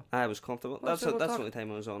comfortable? I was comfortable. Well, That's so we'll the talk- only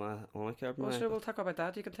time I was on a carbon Well, bike. sure, we'll talk about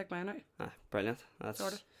that. You can take mine out. Brilliant. That's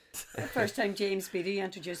Sorted. The first time James Beattie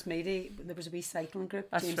introduced me to, there was a wee cycling group.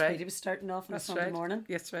 That's James right. Beattie was starting off on a That's Sunday right. morning.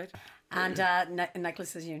 Yes, right. And Nicholas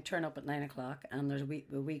says, you turn up at 9 o'clock and there's a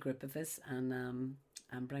wee group of us and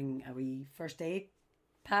bring a wee first aid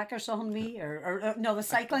pack or something, or no, the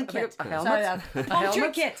cycling kit. a helmet? Sorry, a puncture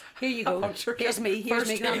helmet? kit. Here you go. puncture Here's kit. me. Here's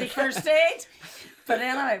First me. Granny, aid. first aid. But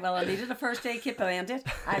anyway, well, I needed a first aid kit, but I ended.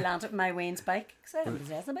 I landed my Wayne's bike because I didn't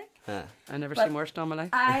possess a bike. I never But seen worse in my life.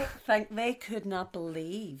 I think they could not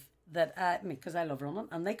believe that because I love running,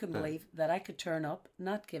 and they couldn't believe that I could turn up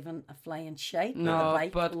not given a flying shite what No, the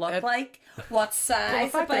bike but looked it- like, what Well, size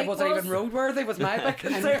the fact the that bike it wasn't was. even roadworthy was my big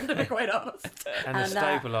concern, to be quite honest. And the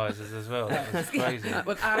stabilisers as well. That was crazy.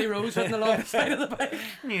 With Annie Rose written along the side of the bike.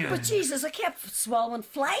 But Jesus, I kept swallowing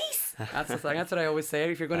flies. That's the thing. That's what I always say.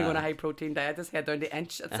 If you're going to go on a high protein diet, just head down to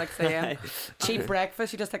Inch at 6 a.m. Cheap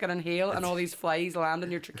breakfast. You just take an inhale, and all these flies land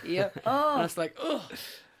in your trachea. And it's like, ugh.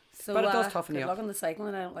 So, But it does toughen you good up. luck on the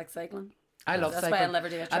cycling. I don't like cycling. I love That's cycling. why I'll never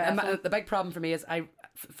do a And triathlon. the big problem for me is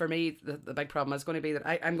for me the big problem is going to be that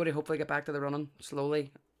I'm going to hopefully get back to the running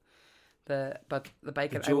slowly. But the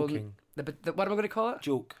bike, The I will. joking. What am I going to call it?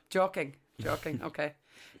 Joking. Joking. Okay.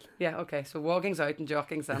 Yeah. Okay. So walking's out and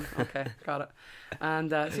jocking's in. Okay. Got it.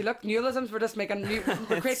 And see, look, neologisms. We're just making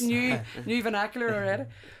we're creating new vernacular already.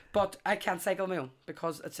 But I can't cycle my own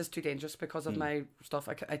because it's just too dangerous because of my stuff.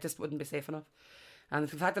 I just wouldn't be safe enough. And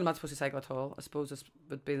the fact that I'm not supposed to cycle at all, I suppose,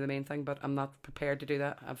 would be the main thing. But I'm not prepared to do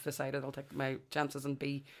that. I've decided I'll take my chances and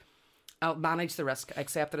I'll manage the risk. I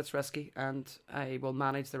accept that it's risky, and I will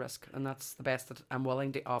manage the risk, and that's the best that I'm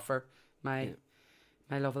willing to offer my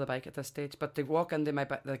love of the bike at this stage. But to walk into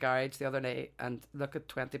the garage the other day and look at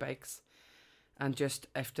 20 bikes, and just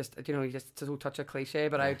you just to touch a cliche,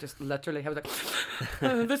 but I just literally was like,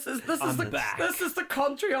 this is the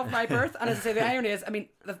country of my birth. And as I say, the irony is, I mean,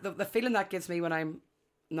 the feeling that gives me when I'm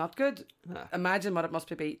not good. Imagine what it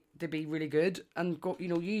must be to be really good and go.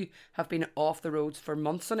 You have been off the roads for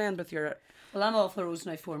months on end with your. Well, I'm off the roads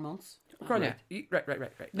now 4 months. Grania.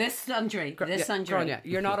 Right. This injury. Grania,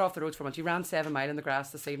 you're not off the roads for months. You ran 7 mile in the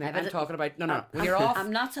grass this evening. I'm talking about no. When I'm, you're off,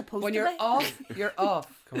 I'm not supposed when to you're be. off, you're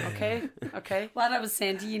off. Okay. What I was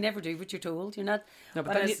saying to you, you never do what you're told. You're not. No,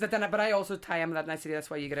 but I also tie him that, and I say that's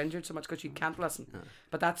why you get injured so much because you can't listen.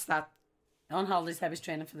 But that's that. On holidays, I was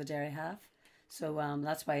training for the Derry Half, so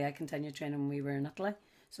that's why I continued training when we were in Italy.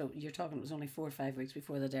 So you're talking, it was only 4 or 5 weeks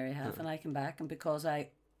before the Derry Half, and I came back, and because I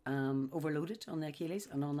overloaded on the Achilles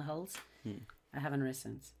and on the hills, I haven't raced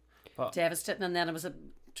since. But- Devastating. And then I was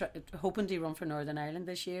hoping to run for Northern Ireland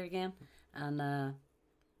this year again, and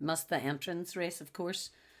missed the entrance race, of course.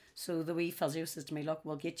 So the wee physio says to me, look,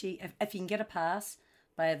 we'll get you, if you can get a pass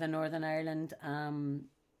by the Northern Ireland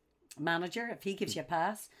manager, if he gives you a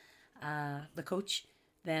pass, the coach,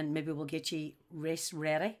 then maybe we'll get you race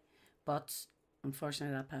ready. But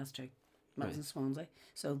unfortunately that passed through. That was in Swansea.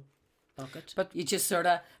 So bucket. But you just sort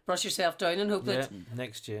of brush yourself down and hope Yeah, that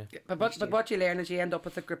next year. But what you learn is you end up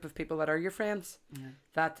with a group of people that are your friends.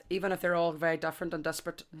 That even if they're all very different and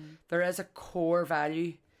disparate, there is a core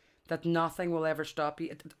value that nothing will ever stop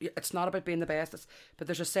you. It's not about being the best, but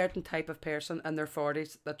there's a certain type of person in their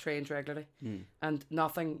 40s that trains regularly, and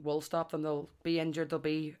nothing will stop them. They'll be injured, they'll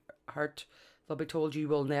be hurt, they'll be told you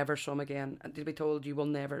will never swim again, and they'll be told you will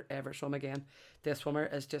never ever swim again. This swimmer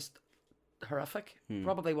is just horrific.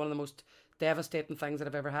 Probably one of the most devastating things that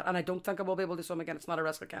I've ever had, and I don't think I will be able to swim again. It's not a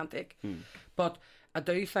risk I can't take. But I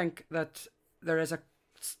do think that there's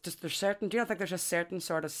certain. Do you not think there's a certain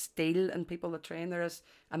sort of steel in people that train? There is,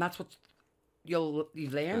 and that's what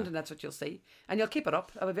you've learned, and that's what you'll see, and you'll keep it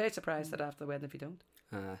up. I'll be very surprised that after the wedding if you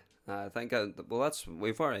don't. I think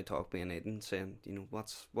we've already talked me and Aidan saying,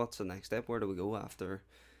 what's the next step? Where do we go after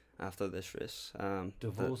this race?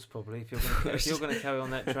 Divorce probably. If you're going to carry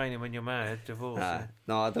on that training when you're married, divorce.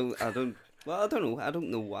 No, I don't. Well, I don't know. I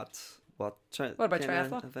don't know what. What about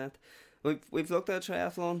triathlon? Event. We've looked at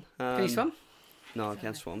triathlon. Can you swim? No, I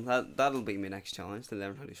can't swim. That'll be my next challenge, to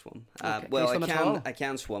learn how to swim. Okay. Well, Can you swim at all? I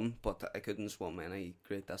can swim, but I couldn't swim any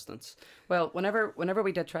great distance. Well, whenever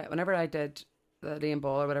I did the Liam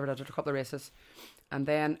Ball or whatever. I did a couple of races, and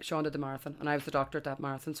then Sean did the marathon, and I was the doctor at that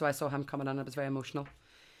marathon, so I saw him coming in. It was very emotional.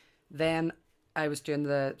 Then I was doing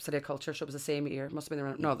the City of Culture, so it was the same year. Must have been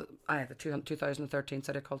around, I had the 2013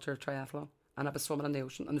 City of Culture triathlon, and I was swimming in the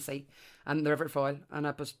ocean and the sea and the River Foyle, and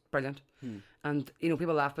it was brilliant. And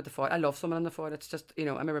people laugh about the foil. I love swimming in the foil. It's just I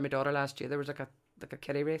remember my daughter last year. There was like a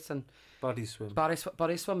kiddie race and body swim.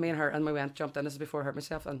 Body swim. Me and her, and we jumped in. This is before I hurt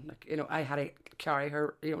myself, and I had to carry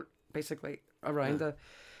her basically around the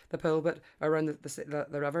pool, but around the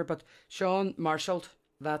river. But Sean marshalled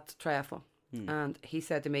that triathlon, and he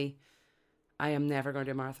said to me, I am never going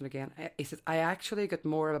to do a marathon again. He says, I actually got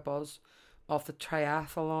more of a buzz off the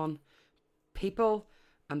triathlon people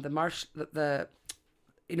and they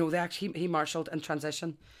actually, he marshalled in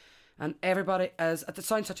transition, and everybody it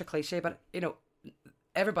sounds such a cliche, but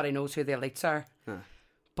everybody knows who the elites are.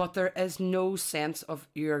 But there is no sense of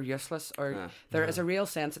you're useless, or there is a real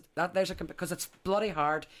sense that because it's bloody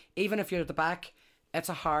hard. Even if you're at the back, it's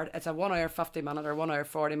a 1 hour 50 minute or 1 hour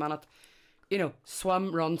 40 minute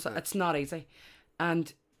swim, run. So it's not easy.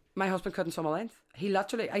 And my husband couldn't swim a length. He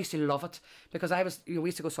literally, I used to love it because we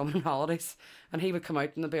used to go swimming on holidays, and he would come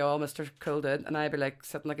out and it'd be all Mr. Cool Dude, and I'd be like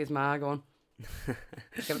sitting like his ma going,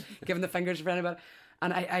 giving the fingers for anybody.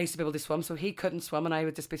 And I used to be able to swim, so he couldn't swim, and I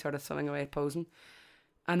would just be sort of swimming away, posing.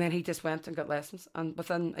 And then he just went and got lessons, and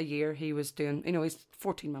within a year he was doing, he's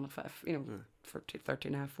 14 minute 5, for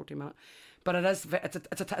 13 and a half, 14 minute. But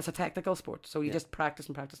it's a technical sport, so you just practice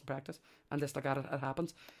and practice and practice, and just like that, it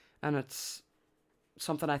happens. And it's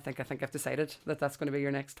something I think I've decided that's going to be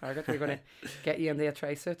your next target. We're going to get you into a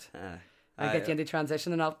tri suit and get you into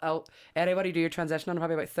transition. And I'll Eddie, what do you do your transition on?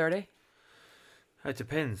 Probably about 30. It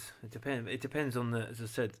depends. It depends on as I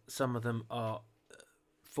said, some of them are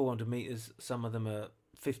 400 meters, some of them are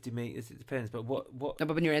 50 meters. It depends. But what? No,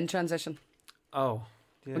 but when you're in transition. Oh.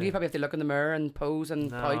 Yeah. Well, you probably have to look in the mirror and pose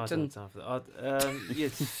and pout and.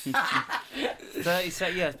 Yes, 30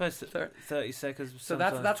 seconds. Yeah, I suppose 30 seconds. So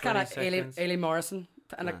that's kind of Ailey Morrison,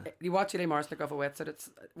 and you watch Ailey Morrison go off a wetsuit.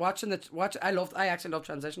 It's watching I actually love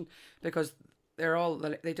transition because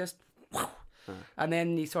they just. And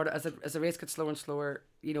then you sort of as the race gets slower and slower,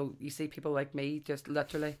 you see people like me just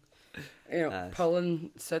literally,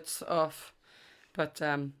 pulling suits off. But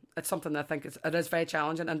it's something I think it is very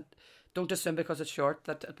challenging, and don't assume because it's short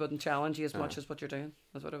that it wouldn't challenge you as much as what you're doing.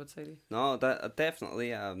 That's what I would say to you. No, that definitely.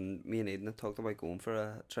 Me and Aidan had talked about going for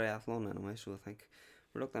a triathlon anyway, so I think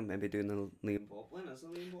we're looking at maybe doing the Liam Ball. When is the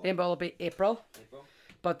Liam Ball? Liam Ball will be April.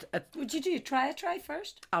 But would you do try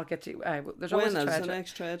first? I'll get to you. There's always when a try. Is the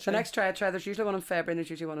next try? The next try. There's usually one in February and there's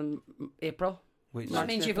usually one in April. That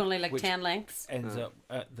means you've only 10 lengths. Ends up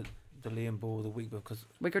at the Liam Ball the week because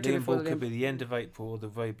week or two Liam before Ball could be the end of April or the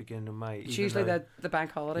very beginning of May. It's usually the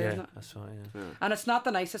bank holiday, isn't it? That's right. Yeah. And it's not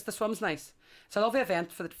the nicest. The swim's nice. It's a lovely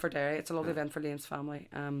event for Derry. It's a lovely event for Liam's family.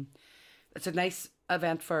 It's a nice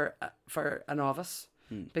event for a novice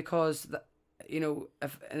because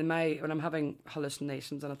when I'm having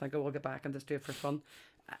hallucinations and I think we'll get back and just do it for fun,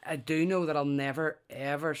 I do know that I'll never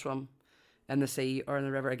ever swim in the sea or in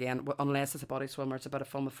the river again unless it's a body swim or it's a bit of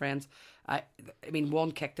fun with friends. I mean,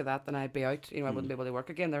 one kick to that, then I'd be out. I wouldn't be able to work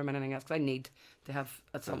again. There are many things because I need to have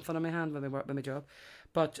something in my hand when I work with my job.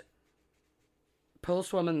 But pool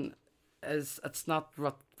swimming it's not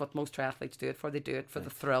what most triathletes do it for. They do it for the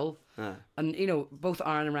thrill. And both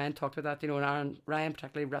Aaron and Ryan talked about that. And Ryan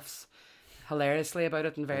particularly riffs hilariously about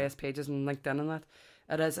it in various pages and LinkedIn and that.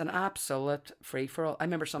 It is an absolute free for all. I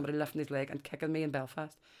remember somebody lifting his leg and kicking me in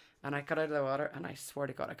Belfast, and I got out of the water and I swear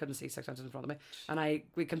to God I couldn't see 6 inches in front of me. And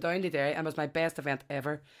we come down to Derry, and it was my best event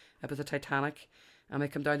ever. It was the Titanic, and we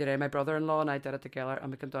come down to Derry. My brother-in-law and I did it together,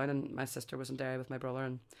 and we come down, and my sister was in Derry with my brother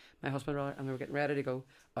and my husband brother, and we were getting ready to go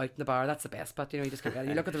out in the bar. That's the best, but you just get ready.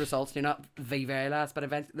 You look at the results and you're not the very last, but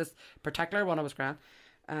eventually this particular one I was grand,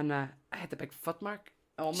 and I had the big foot mark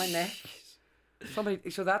on my neck.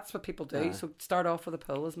 So that's what people do. So start off with a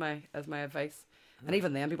pull as my advice, and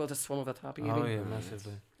even then people just swim over the top of you. Oh yeah,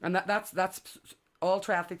 massively. And that's all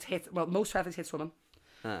triathletes hate. Well, most triathletes hate swimming.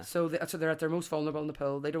 So they're at their most vulnerable in the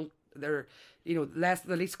pool. They're the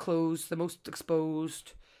least closed, the most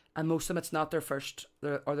exposed, and most of them it's not their first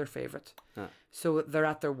or their favourite. So they're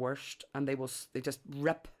at their worst, and they just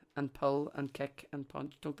rip and pull and kick and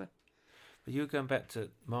punch, don't they? But you were going back to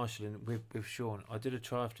marshalling with Sean. I did a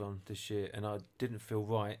triathlon this year and I didn't feel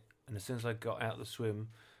right. And as soon as I got out of the swim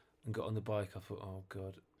and got on the bike, I thought, oh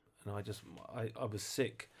God. And I was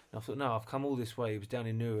sick. And I thought, no, I've come all this way. It was down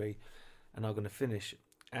in Newry and I'm going to finish.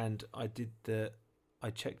 And I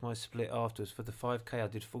checked my split afterwards. For the 5K, I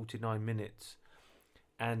did 49 minutes.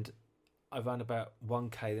 And I ran about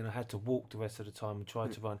 1K. Then I had to walk the rest of the time and try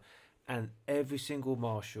to run. and every single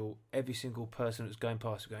marshal, every single person that was going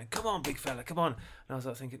past was going, "Come on, big fella, come on!" And I was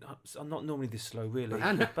like thinking, I'm not normally this slow, really,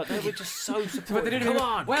 but they were just so supportive. Come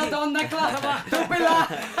on, well done, Nicola. Come on, don't be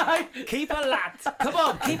that. Keep a lat. Come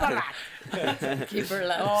on, keep a lat. Keep her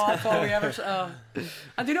left. Oh, that's all we ever.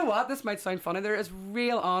 And do you know what? This might sound funny. There is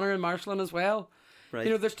real honour in marshalling as well. Right.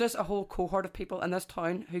 You know, there's just a whole cohort of people in this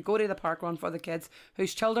town who go to the park run for the kids,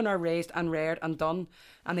 whose children are raised and reared and done,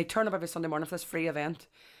 and they turn up every Sunday morning for this free event.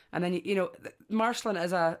 And then you know, marshalling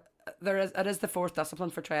is it is the fourth discipline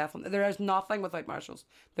for triathlon. There is nothing without marshals.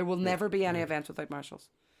 There will never be any events without marshals.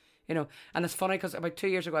 You know, and it's funny because about 2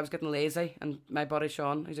 years ago I was getting lazy, and my buddy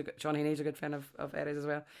Sean Heaney's a good friend of Eddie's as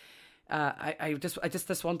well. I just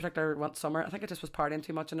this one particular summer, I think I just was partying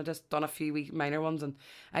too much, and I just done a few wee minor ones, and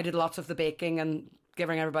I did lots of the baking and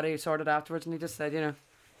giving everybody sorted afterwards. And he just said, you know,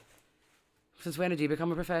 since when did you become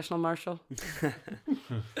a professional marshal?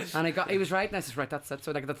 And he was right, and I said, right, that's it.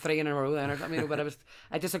 So like the 3 in a row then, or something. But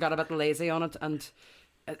I just got a bit lazy on it, and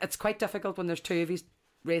it's quite difficult when there's 2 of you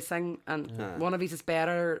racing, and one of you is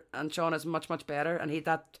better, and Sean is much better, and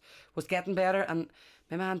that was getting better, and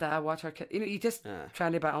my man and dad watch our kid. You know, you just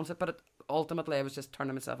trying to balance it, but ultimately I was just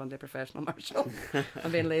turning myself into a professional marshal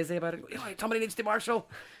and being lazy about it. You know, somebody needs to marshal,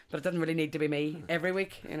 but it didn't really need to be me every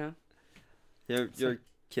week. You know, your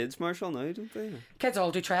kids marshal now, don't they? Kids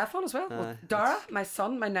all do triathlon as well. Dara, my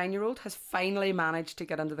son, my 9-year-old, has finally managed to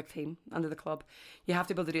get into the team, into the club. You have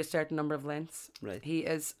to be able to do a certain number of lengths. Right. He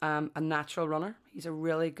is a natural runner. He's a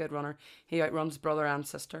really good runner. He outruns brother and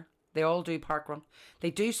sister. They all do park run.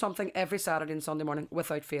 They do something every Saturday and Sunday morning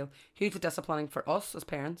without fail. Hugely disciplining for us as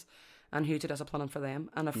parents, and hugely disciplining for them.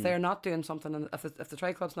 And if they're not doing something, and if the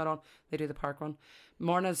tri club's not on, they do the park run.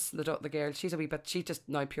 Morna's the girl. She's a wee bit. She just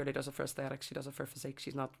now purely does it for aesthetics. She does it for physique.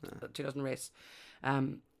 She's not. She doesn't race.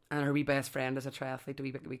 And her wee best friend is a triathlete,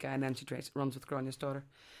 the wee guy, and then she runs with Granya's daughter.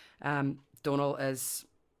 Donal is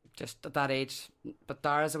just at that age, but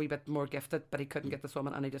Dara's a wee bit more gifted, but he couldn't get the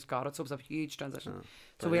swimming, and he just got it. So it was a huge transition.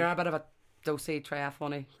 So we are a bit of a dosey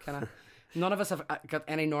triathlon-y kind of. None of us have got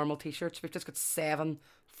any normal t-shirts. We've just got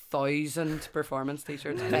 7,000 performance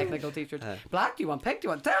t-shirts, technical t-shirts. Black, do you want pink? Do you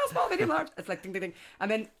want tall, small, medium, large? It's like ding, ding, ding. And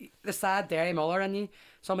then the sad Derry Muller and you,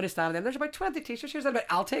 somebody standing there, there's about 20 t-shirts here. So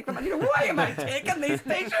I'll take them. And you know, why am I taking these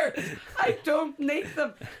t-shirts? I don't need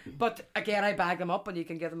them. But again, I bag them up, and you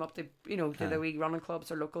can give them up to, you know, to the wee running clubs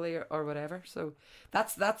or locally or whatever. So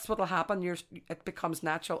that's what'll happen. It becomes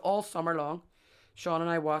natural all summer long. Sean and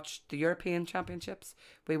I watched the European Championships.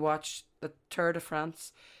 We watched the Tour de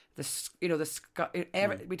France.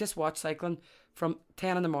 We just watch cycling from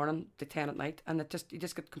 10 in the morning to 10 at night, and you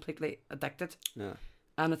just get completely addicted. Yeah.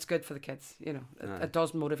 And it's good for the kids. You know, it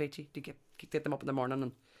does motivate you to get them up in the morning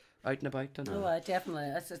and out and about. And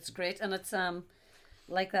definitely, it's great, and it's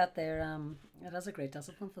like that. There, it is a great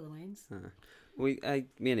discipline for the Waynes. Me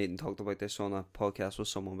and Aidan talked about this on a podcast with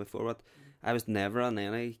someone before, but I was never in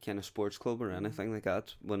any kind of sports club or anything like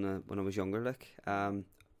that when I was younger. Like,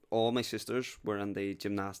 all my sisters were in the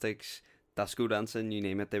gymnastics, disco dancing, you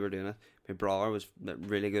name it, they were doing it. My brother was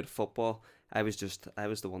really good at football. I was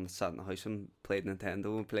the one that sat in the house and played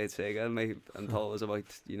Nintendo and played Sega until I was about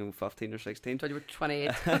 15 or 16. Until you were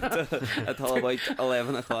 28. Until about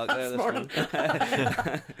 11 o'clock this morning.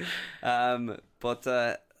 But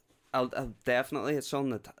I'll definitely, it's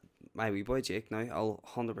something that my wee boy Jake now, I'll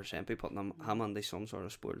 100% be putting him into some sort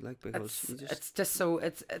of sport, like, because it's just so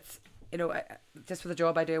it's you know, just for the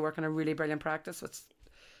job I do, I work in a really brilliant practice. It's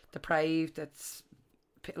deprived. It's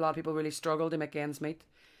a lot of people really struggle to make ends meet,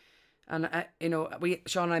 and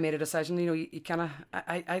Sean and I made a decision. You know, you kind of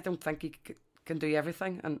I don't think you can do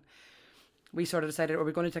everything, and we sort of decided, are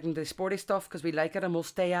we going to take into the sporty stuff because we like it and we'll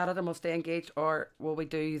stay at it and we'll stay engaged, or will we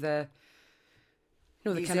do the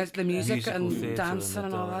the kind of the music and dancing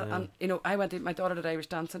and all that. Yeah. And I went to, my daughter did Irish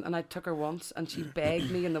dancing, and I took her once, and she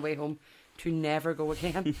begged me on the way home to never go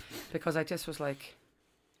again because I just was like,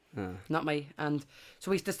 not me. And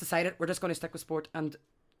so we just decided we're just going to stick with sport and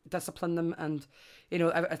discipline them. And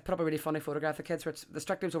I put up a really funny photograph of the kids where the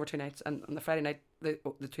Strictly was over 2 nights, and on the Friday night the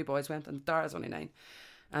 2 boys went, and Dara's only 9.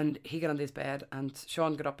 And he got into his bed, and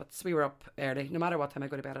Sean got up. We were up early. No matter what time I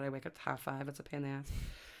go to bed, I wake up at 5:30. It's a pain in the ass.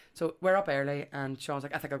 So we're up early, and Sean's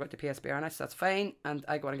like, I think I'll go to PSBR, and I said, that's fine. And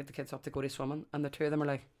I go out and get the kids up to go to swimming, and the 2 of them are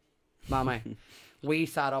like, Mommy, we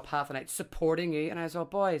sat up half the night supporting you. And I was like,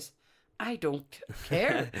 boys, I don't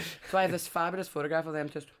care. So I have this fabulous photograph of them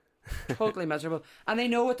just totally miserable, and they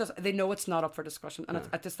know it's not up for discussion. And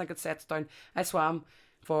I just think it sets down. I swam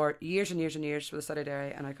for years and years and years for the City of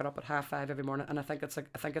Derry, and I got up at 5:30 every morning. And I think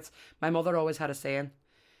it's my mother always had a saying,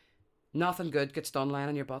 nothing good gets done lying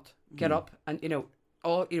on your butt. Get up, and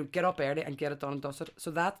get up early and get it done and dusted.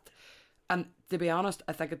 So that, and to be honest,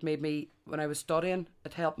 I think it made me, when I was studying,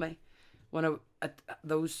 it helped me.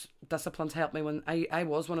 Those disciplines helped me when I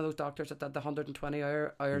was one of those doctors that did the 120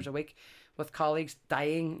 hours a week with colleagues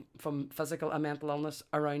dying from physical and mental illness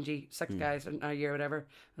around you. 6 guys in a year, whatever,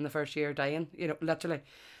 in the first year dying, literally.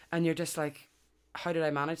 And you're just like, how did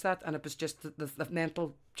I manage that? And it was just the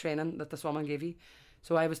mental training that this woman gave you.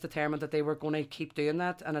 So I was determined that they were going to keep doing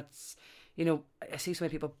that. And it's, I see so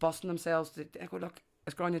many people busting themselves. I go, look,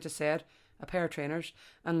 as Grania just said, a pair of trainers,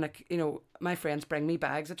 and my friends bring me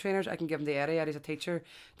bags of trainers. I can give them to Eddie. Eddie's a teacher.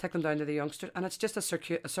 Take them down to the youngsters, and it's just a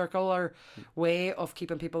circular way of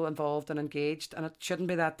keeping people involved and engaged. And it shouldn't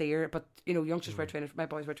be that dear, but youngsters wear trainers. My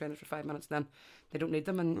boys wear trainers for 5 minutes, then they don't need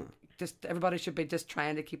them, and just everybody should be just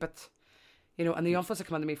trying to keep it. And the young fellas that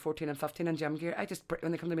come into me 14 and 15 in gym gear,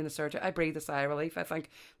 when they come to me in the surgery, I breathe a sigh of relief. I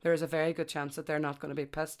think there is a very good chance that they're not going to be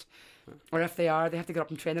pissed. Or if they are, they have to get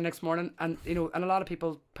up and train the next morning. And, and a lot of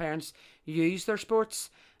people, parents, use their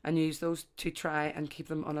sports and use those to try and keep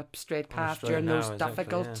them on a straight path during those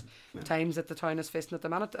difficult times that the town is facing at the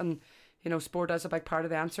minute. And, sport is a big part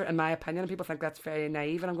of the answer, in my opinion. And people think that's very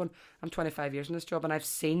naive. And I'm 25 years in this job, and I've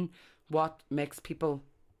seen what makes people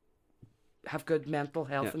have good mental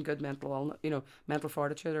health and good mental mental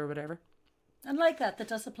fortitude or whatever. And like that, the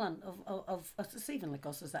discipline of it's even like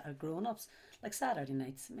us as that are grown ups, like Saturday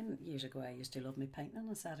nights. I mean, years ago I used to love me painting on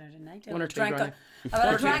a Saturday night. I drank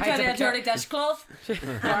out of a dirty dishcloth,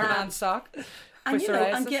 barman sock. And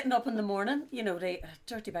I'm getting up in the morning. The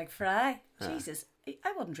dirty bag fry. Jesus,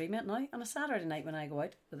 I wouldn't dream it now on a Saturday night when I go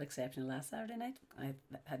out, with the exception of last Saturday night. I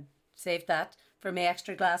had saved that for my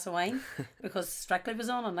extra glass of wine because Strictly was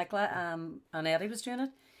on and Eddie was doing it.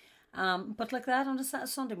 But like that on a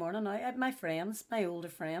Sunday morning now, my older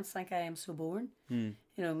friends think I am so boring.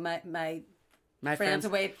 My friends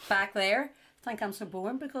away back there think I'm so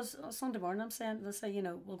boring because on Sunday morning they say,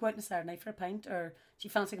 we'll go out on a Saturday night for a pint, or do you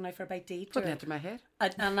fancy going out for a bite to eat? Put it into my head.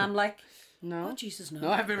 And I'm like, no. Oh, Jesus, no. No,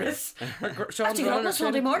 I've been risk. After you go on a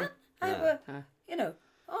Sunday morning?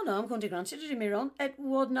 Oh no, I'm going to Grancy to do my run. It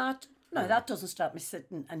would not. No, that doesn't stop me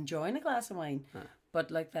sitting enjoying a glass of wine. But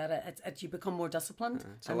like that, you become more disciplined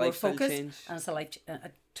and more focused, and it's a life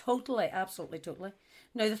totally, absolutely, totally.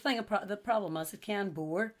 Now the problem is it can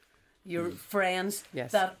bore your friends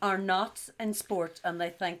that are not in sport, and they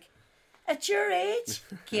think, at your age,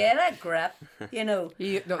 get a grip, and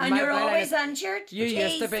you're always injured. You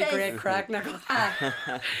used to be great crack, Nicola.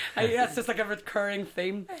 It's just like a recurring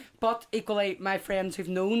theme. But equally, my friends who've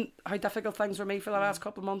known how difficult things were for me for the last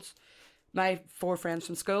couple of months, my 4 friends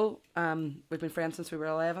from school, we've been friends since we were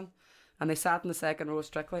 11, and they sat in the second row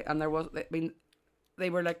Strictly, and they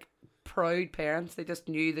were like proud parents. They just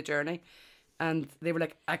knew the journey, and they were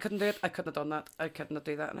like, I couldn't do it, I couldn't have done that, I couldn't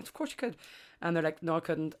do that. And of course you could. And they're like, no, I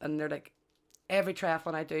couldn't. And they're like, every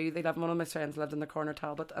triathlon I do, one of my friends lived in the corner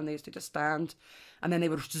Talbot, and they used to just stand, and then they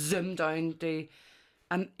would zoom down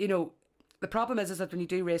and the problem is that when you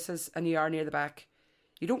do races and you are near the back,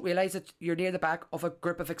 you don't realise that you're near the back of a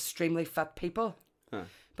group of extremely fit people.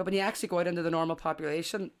 But when you actually go out into the normal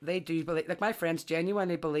population, they do believe, like my friends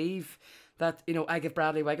genuinely believe that, I give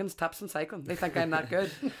Bradley Wiggins tips in cycling. They think I'm that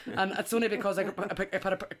good. And it's only because I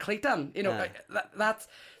put a cleat in, that's,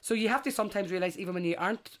 so you have to sometimes realise, even when you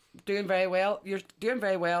aren't doing very well, you're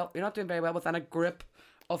not doing very well within a group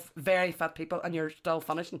of very fit people, and you're still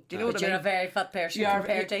finishing. Do you know what I mean? You're a very fit person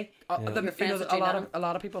compared to a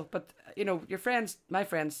lot of people. But your friends, my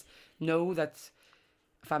friends, know that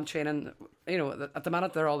if I'm training, at the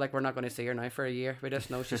minute they're all like, we're not going to see her now for a year. We just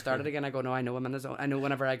know she started again. I go, no, I know I'm in the zone. I know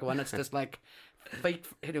whenever I go in, it's just like, fight.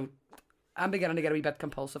 I'm beginning to get a wee bit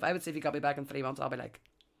compulsive. I would say if you got me back in 3 months, I'll be like.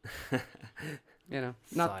 I'll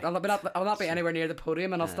not be anywhere near the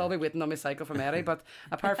podium, and I'll still be waiting on my cycle from Eddie. But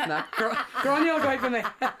apart from that, Grania will go out with me.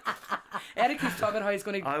 Eddie keeps talking about how he's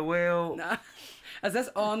going to. I will. Nah. Is this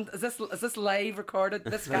on? Is this live recorded?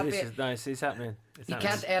 This can't be. Nice. It's happening. You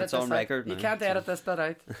can't edit this on record. You can't edit this bit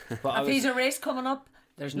out. If he's a race coming up,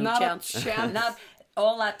 there's no chance. Not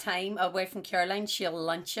all that time away from Caroline, she'll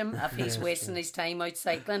lunch him if he's wasting his time out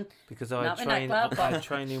cycling. Because I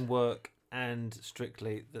train in work and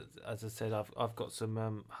Strictly. As I said, I've got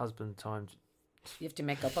some husband time. You have to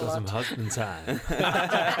make up a lot. Some husband time.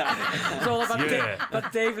 It's all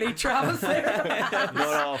about Dave Lee Travis there.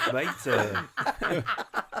 Not half mate.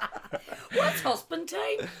 What's husband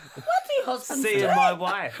time? What do husbands do? Seeing my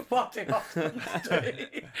wife. What do husbands do?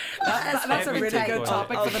 That's a really good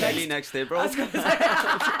topic for the next day, bro. That's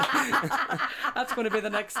going to be the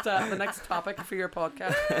next topic for your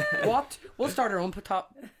podcast. We'll start our own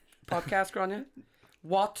podcast, Grania.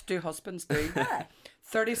 What do husbands do?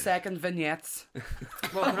 30-second vignettes.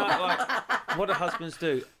 Well, can I, what do husbands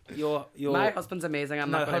do? Your My husband's amazing.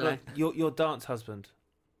 I'm not going to lie. Your dance husband.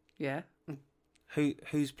 Yeah.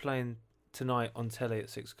 Who's playing tonight on telly at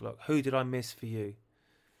 6 o'clock? Who did I miss for you?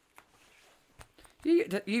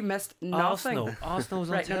 You missed nothing. Arsenal's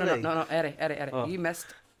on Right, telly. no, Eddie. Oh. You missed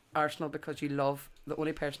Arsenal because you love, the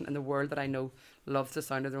only person in the world that I know loves the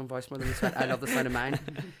sound of their own voice more than the I love the sound of mine.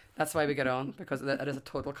 That's why we get on, because it is a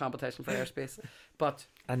total competition for airspace. But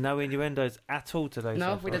And no innuendos at all today.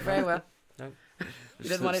 no, so we far. did very well. No. We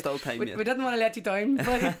didn't want Still to. time We yet. didn't want to let you down,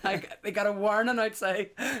 buddy. They got a warning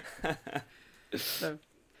outside. So,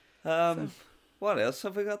 What else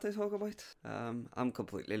have we got to talk about? I'm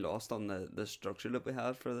completely lost on the structure that we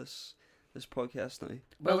have for this podcast now.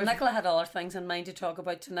 Well, we've- Nicola had other things in mind to talk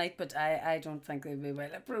about tonight, but I don't think they'd be well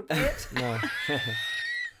appropriate. No.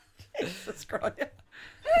 that's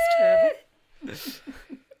terrible.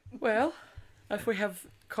 Well, if we have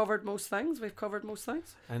covered most things, we've covered most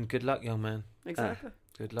things. And good luck, young man. Exactly.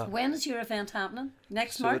 Good luck. When is your event happening?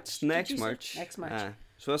 Next So March? it's did next you say? March. Next March.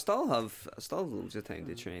 So I still have loads of time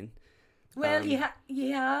to train. Well, Um,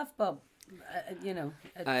 you have, but you know,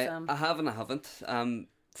 it's, I have and I haven't.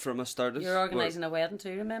 From I started, you're organising a wedding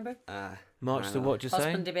too. Remember, March to what you say?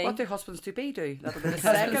 husband to be. What do husbands to be do? That'll be the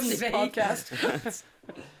second Husbands-to-be. podcast.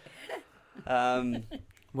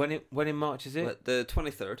 When in March is it? The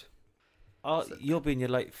 23rd. Oh, you'll be in your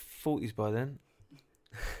late 40s by then.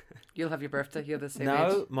 You'll have your birthday. You're the same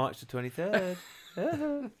No, age. March the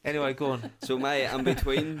 23rd. Anyway, go on. So I'm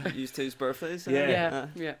between you two's birthdays. Yeah.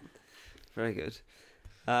 Yeah. Very good.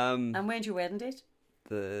 And when's your wedding date?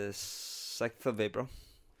 The 6th of April.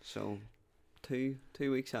 So 2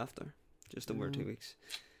 weeks after. Just over 2 weeks.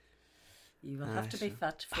 You will have to be so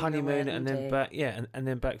fit for your Honeymoon wedding and then day. back, and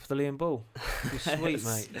then back for the Liam Ball. Be sweet,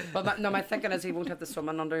 mate. But my thinking is he won't have the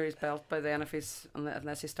swimming under his belt by then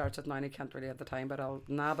unless he starts at 9. He can't really have the time, but I'll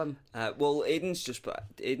nab him. Well, Aiden's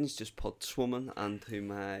just put swimming into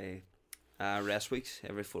my rest weeks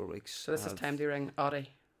every 4 weeks. So this is time to ring Audie.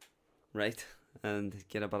 Right, and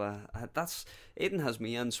get a bit of that's Aiden has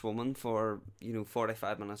me in swimming for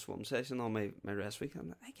 45-minute swim session on my rest week,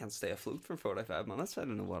 and I can't stay afloat for 45 minutes. I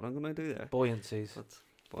don't know what I'm going to do there. Buoyancies. But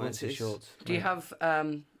Buoyancy buoyancies. shorts. Do you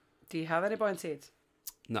have any buoyancy aids?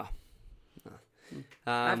 No.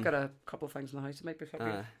 I've got a couple of things in the house. It might be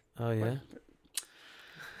fun. Oh, yeah.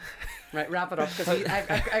 Right, wrap it up because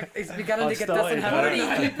he's beginning to get this started. in How hand. do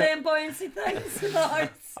you keep them buoyancy things in the house?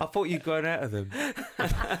 I thought you'd grown out of them.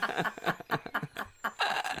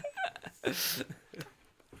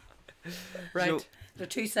 Right, So- They're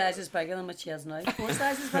 2 sizes bigger than what she has now. 4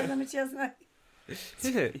 sizes bigger than what she has now. Is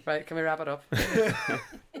it? right. Can we wrap it up?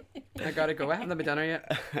 I gotta go. I haven't had my dinner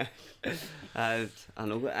yet. I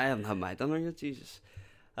know I haven't had my dinner yet. Jesus.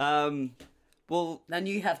 Well, And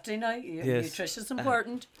you have to now. Your Yes. nutrition's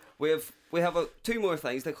important. we have 2 more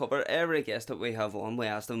things to cover. Every guest that we have on, we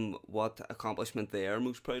ask them what accomplishment they are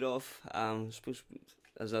most proud of. I suppose,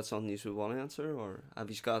 is that something you would want to answer, or have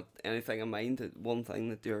you got anything in mind? One thing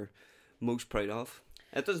that you're most proud of?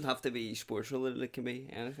 It doesn't have to be sports related. It can be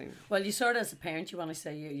anything. Well, you sort of, as a parent, you want to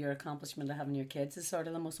say your accomplishment of having your kids is sort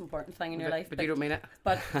of the most important thing in your life. But you don't mean it.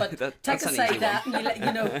 But take That's an aside easy that,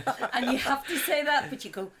 and and you have to say that, but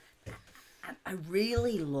you go, I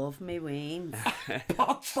really love me Wayne.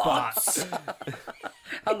 But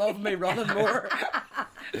I love me running more.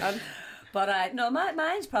 But no,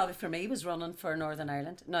 mine's probably for me was running for Northern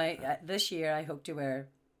Ireland. Now this year I hope to wear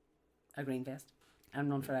a green vest and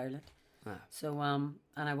run for Ireland. So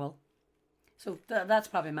and I will. So that's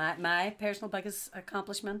probably my personal biggest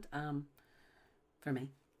accomplishment for me,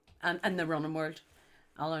 and in the running world.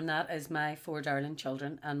 Other than that is my 4 darling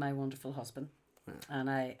children and my wonderful husband, and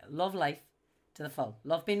I love life to the full.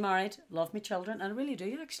 Love being married, love my children, and I really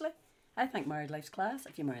do actually. I think married life's class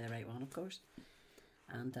if you marry the right one, of course.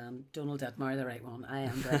 And Donald did marry the right one. I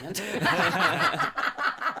am brilliant.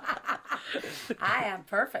 I am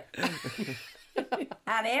perfect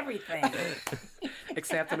at everything.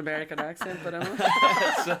 Except an American accent, but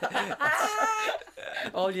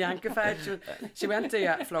all Yankified. She went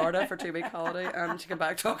to Florida for 2-week holiday and she came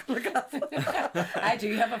back talking like that. I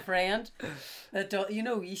do have a friend that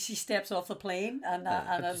she steps off the plane and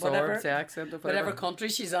whatever Absorbs the accent of whatever country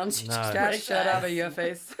she's on, she No. just Get breaks shut out. out of your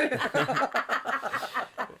face.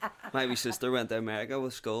 My wee sister went to America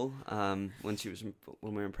with school when we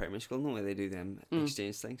were in primary school. No way they do them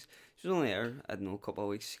exchange things. She was only there, I don't know, a couple of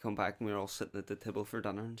weeks. She come back and we were all sitting at the table for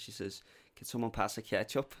dinner and she says, "Could someone pass a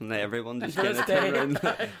ketchup?" And everyone just kind of turned around.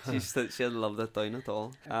 She had loved it down at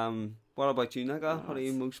all. What about you, Naga? What are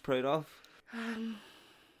you most proud of?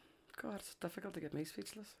 God, it's difficult to get me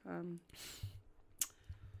speechless.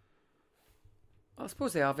 I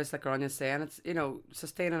suppose the obvious, like Granya's saying, it's, you know,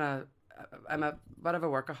 sustaining I'm a bit of a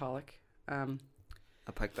workaholic.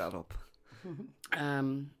 I picked that up.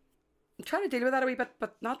 I'm trying to deal with that a wee bit,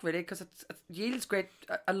 but not really, because it yields great.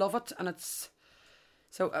 I love it, and it's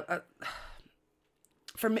so.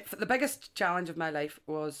 For me, the biggest challenge of my life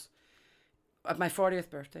was at my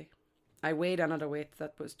 40th birthday. I weighed in at a weight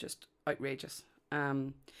that was just outrageous.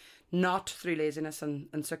 Not through laziness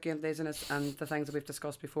and succulent laziness and the things that we've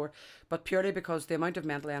discussed before, but purely because the amount of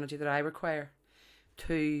mental energy that I require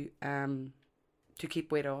to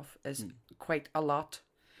keep weight off is quite a lot.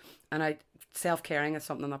 And self-caring is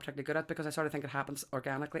something I'm not particularly good at, because I sort of think it happens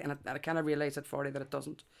organically, and I kind of realise at 40 that it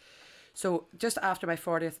doesn't. So just after my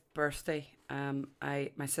 40th birthday,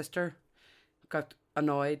 my sister got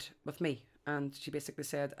annoyed with me, and she basically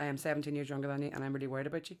said, I am 17 years younger than you, and I'm really worried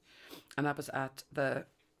about you. And that was the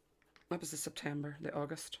September, the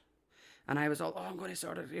August. And I was all, I'm going to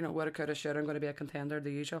sort of, you know, woulda, coulda, shoulda, I'm going to be a contender,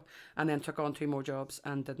 the usual. And then took on 2 more jobs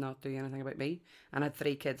and did not do anything about me. And I had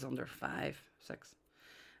 3 kids under 5, 6.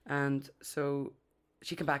 And so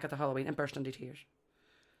she came back at the Halloween and burst into tears.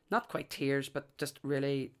 Not quite tears, but just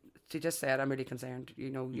really, she just said, I'm really concerned. You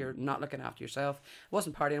know, you're not looking after yourself. I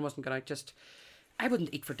wasn't partying, I wasn't going out, I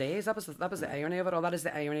wouldn't eat for days. That was the irony of it all. That is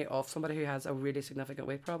the irony of somebody who has a really significant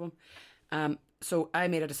weight problem. So I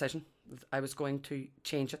made a decision. I was going to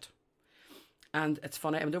change it. And it's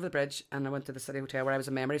funny, I went over the bridge and I went to the City Hotel where I was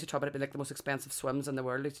a member. I used to talk about it being like the most expensive swims in the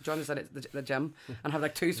world. I used to join the gym and have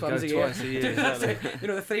like 2 swims a year. Twice a year, exactly. You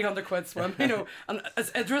know, the 300 quid swim, you know. And as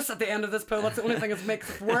Idris at the end of this pool, that's the only thing that makes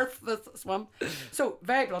it worth this swim. So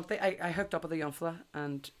very bluntly, I hooked up with a young fella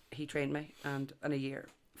and he trained me, and in a year,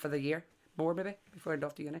 for the year, more maybe, before I went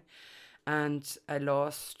off to uni. And I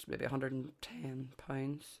lost maybe £110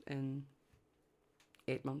 in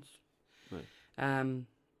 8 months. Right.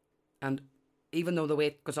 And even though the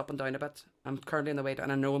weight goes up and down a bit, I'm currently in the weight, and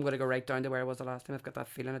I know I'm going to go right down to where I was the last time. I've got that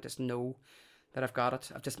feeling. I just know that I've got it.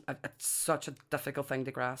 It's such a difficult thing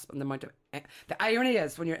to grasp, and the irony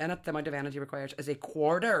is, when you're in it, the amount of energy required is a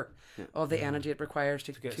quarter of the energy it requires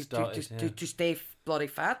to stay bloody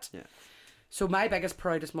fat. Yeah. So my biggest,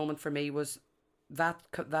 proudest moment for me was that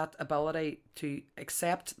ability to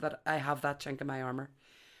accept that I have that chink in my armour.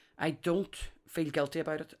 I don't feel guilty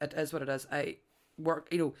about it. It is what it is. I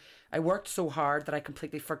worked so hard that I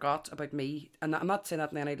completely forgot about me, and I'm not saying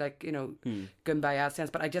that in any kumbaya sense,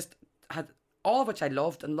 but I just had all of which I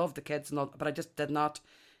loved and loved the kids and all, but I just did not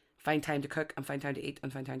find time to cook and find time to eat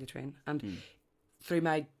and find time to train. And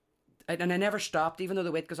I never stopped, even though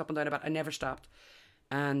the weight goes up and down a bit. I never stopped,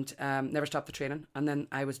 and never stopped the training. And then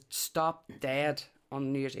I was stopped dead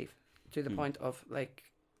on New Year's Eve to the point of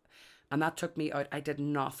and that took me out. I did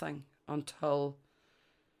nothing until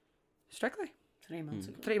Strictly 3 months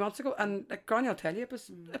ago. 3 months ago, and like Grania will tell you, it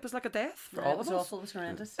was like a death for all of us. It was awful. It was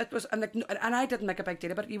horrendous. It was, and I didn't make a big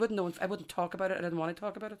deal about it. You wouldn't know. I wouldn't talk about it. I didn't want to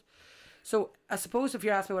talk about it. So I suppose if you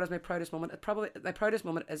ask me what is my proudest moment, my proudest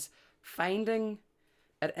moment is finding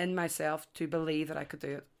it in myself to believe that I could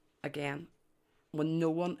do it again, when no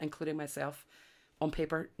one, including myself, on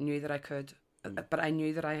paper knew that I could, but I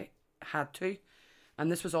knew that I had to.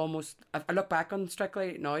 And this was almost, I look back on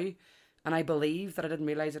Strictly now, and I believe that I didn't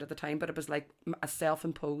realise it at the time, but it was like a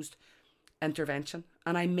self-imposed intervention.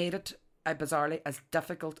 And I made it, bizarrely, as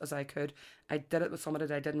difficult as I could. I did it with somebody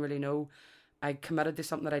that I didn't really know. I committed to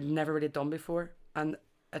something that I'd never really done before. And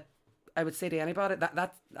I would say to anybody,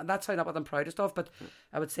 that's not what I'm proudest of, but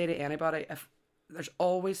I would say to anybody, if there's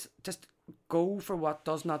always, just go for what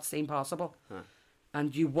does not seem possible.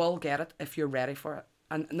 And you will get it if you're ready for it.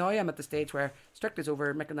 And now I'm at the stage where Strictly's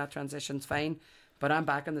over, making that transition's fine. But I'm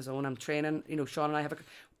back in the zone. I'm training. You know, Sean and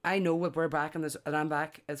I know what we're back in this, and I'm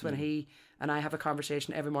back is when he and I have a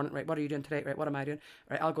conversation every morning. Right, what are you doing today? Right, what am I doing?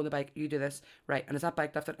 Right, I'll go on the bike. You do this. Right, and is that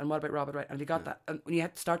bike lifted? And what about Robert? Right, and have you got that? And when you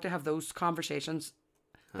start to have those conversations,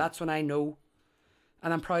 that's when I know.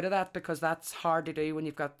 And I'm proud of that, because that's hard to do when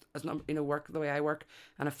you've got, work the way I work,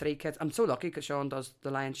 and I have 3 kids. I'm so lucky because Sean does the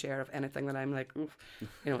lion's share of anything that I'm like, oof.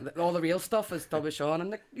 All the real stuff is done with Sean,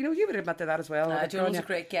 and you would admit to that as well. John's a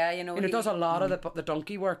great guy, he does a lot of the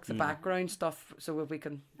donkey work, the background stuff, so if we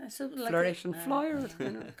can flourish and fly.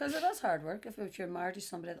 Because it is hard work if you're married to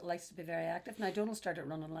somebody that likes to be very active. Now, Donald started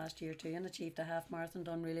running last year too and achieved a half marathon,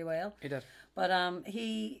 done really well. He did. But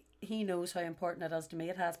he knows how important it is to me.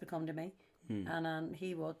 It has become to me. And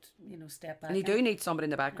he would, step back. And you do need somebody in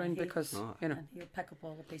the background, because and he'll pick up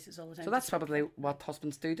all the pieces all the time. So that's probably what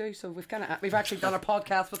husbands do. So we've actually done a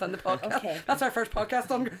podcast within the podcast. Okay, that's our first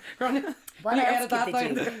podcast on Grania. What else could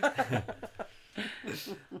they do?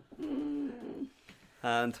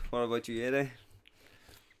 And what about you, Eddie?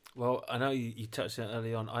 Well, I know you touched on it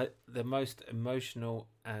early on. The most emotional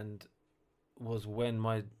and was when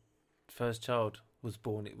my first child was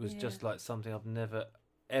born. It was just like something I've never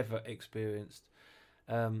ever experienced.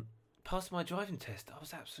 Passed my driving test. I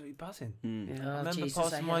was absolutely buzzing. Oh, I remember Jesus,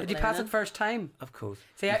 passing my. hate Did you pass it first time? Of course.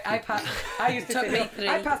 See, I passed. I used to Took say, me no, 3.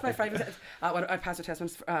 I passed my driving test. When I passed the test when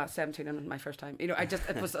I was 17 and my first time. You know,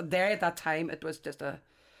 it was there at that time. It was just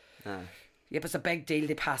it was a big deal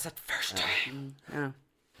to pass it first time. Yeah.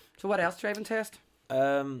 So what else? Driving test?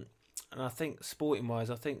 And I think sporting wise,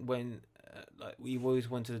 I think when like we always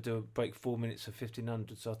wanted to do a break 4 minutes of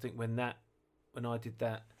 1500. So I think when I did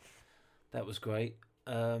that was great.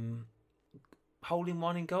 Hole in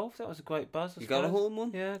one in golf, that was a great buzz. You got a hole in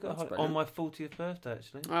one? Yeah, I got That's a hole on my 40th birthday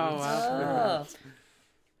actually. Oh wow! Oh.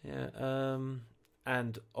 Yeah,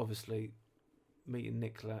 and obviously meeting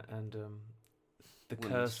Nicola and the Winning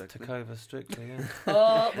curse Strictly. Takova Strictly. Yeah.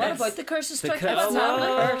 Oh, what about the curse of Strictly? curse- What's that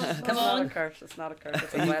Oh, like? it's Come It's not a on. curse. It's not a curse.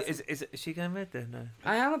 It's a Are you- blessing. is she going red then? No.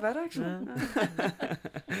 I am a bit actually. No.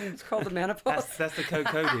 It's called the menopause. That's the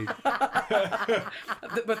Cody.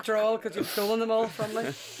 The withdrawal because you've stolen them all from me.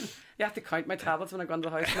 You have to count my tablets when I go into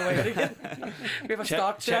the house on the way out again. We have a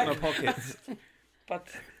stock check check. my pockets. But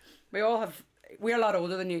we're a lot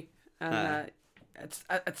older than you, and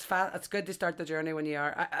it's good to start the journey when you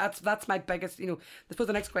are. That's my biggest. You know, I suppose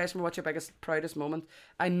the next question: what's your biggest, proudest moment?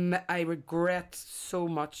 I regret so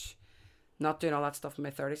much not doing all that stuff in my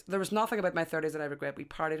 30s. There was nothing about my 30s that I regret. We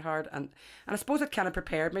partied hard, and I suppose it kind of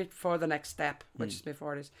prepared me for the next step, which is my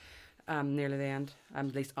 40s. Nearly the end. I'm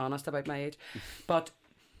at least honest about my age, but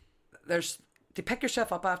there's to pick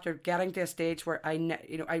yourself up after getting to a stage where I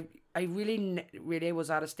really was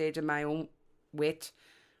at a stage in my own weight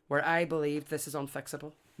where I believed this is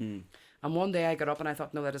unfixable. And one day I got up and I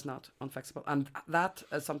thought, no, that is not unfixable. And that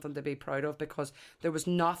is something to be proud of because there was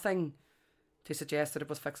nothing to suggest that it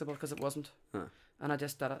was fixable because it wasn't. And I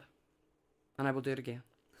just did it. And I will do it again.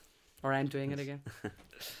 Or I'm doing it again.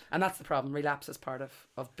 And that's the problem. Relapse is part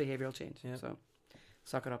of behavioural change. Yeah. So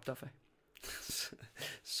suck it up, Duffy.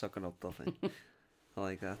 Sucking up Duffy. I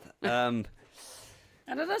like that.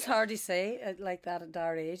 And it is hard to say like that at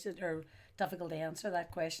our age, or difficult to answer that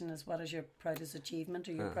question is what is your proudest achievement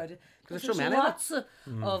or your proudest, because there's so there's many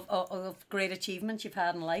of lots of great achievements you've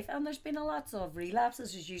had in life, and there's been lots of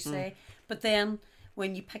relapses, as you say, but then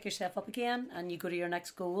when you pick yourself up again and you go to your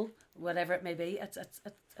next goal, whatever it may be, it's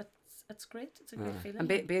great. It's a great feeling.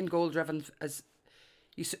 And being goal driven is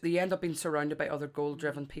you end up being surrounded by other goal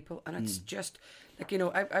driven people, and it's just like, you know,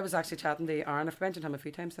 I was actually chatting to Aaron. I've mentioned him a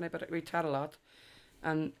few times tonight, but we chat a lot,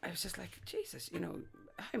 and I was just like, Jesus, you know,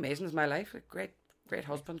 how amazing is my life? Like, great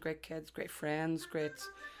husband, great kids, great friends, great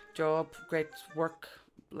job, great work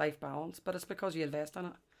life balance. But it's because you invest in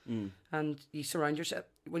it, and you surround yourself.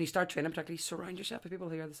 When you start training, particularly, surround yourself with people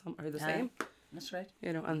who are the same. That's right.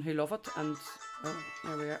 You know, and who love it. And well,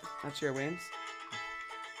 there we are. That's your wins.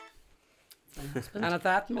 And at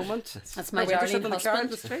that moment, That's my we were darling sitting in the car in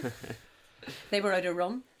husband. the street. They were out of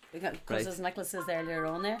run because, Right. as Nicholas says earlier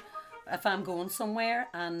on there, if I'm going somewhere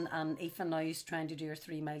and Aoife now is trying to do her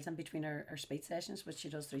 3 miles in between her speed sessions, which she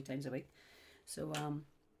does 3 times a week. So I'm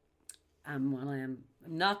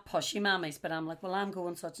not pushy mammies, but I'm like, well, I'm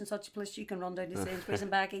going such and such a place, you can run down to Sainsbury's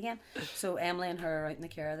and back again. So Emily and her are out in the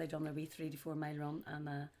car. They've done their wee 3 to 4 mile run and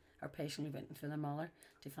are patiently waiting for their mother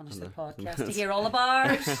to finish the podcast, to hear all the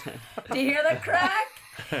bars, to hear the crack.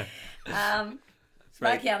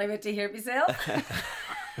 Back anyway to hear it myself.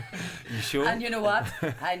 You sure? And you know what?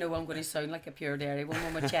 I know I'm going to sound like a pure dairy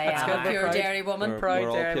woman, which I am. good, A we're pure proud. dairy woman. Proud we're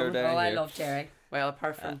all dairy pure woman. dairy Oh, I here. love dairy. Well,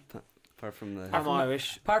 apart from the I'm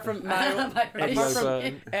Irish. apart from my own, Irish. apart from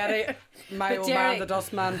Burton. Eddie, my But old Jerry- man, the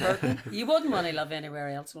dustman Burton. You wouldn't want to live anywhere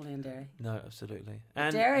else, only in dairy. No, absolutely.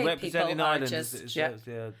 And Dairy representing people are Ireland just- is Yeah.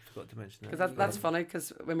 yeah, I forgot to mention that. Because that's funny.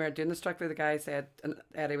 Because when we were doing the Strictly, the guy said, and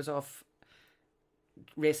Eddie was off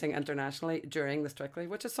racing internationally during the Strictly,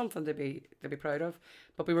 which is something to be proud of.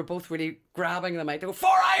 But we were both really grabbing the mic to go for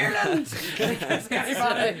Ireland. Because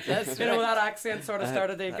anybody, you know, that accent sort of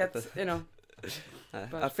started to get, you know.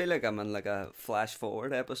 I feel like I'm in like a flash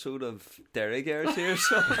forward episode of Dairy Girls here.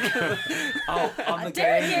 So Oh, I'm the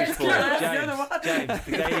Dairy gay English Girls boy, class. You're the what? James,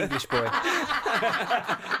 the gay English boy.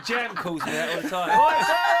 Jam calls me out all the time.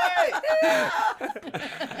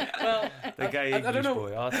 Well, The gay I don't English know.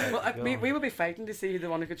 boy. I'll take well, it. we would be fighting to see who the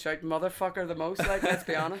one who could shout motherfucker the most. Like, let's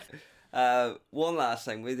be honest. one last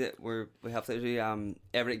thing we have to do.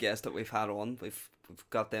 Every guest that we've had on, we've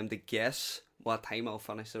got them to guess what time I'll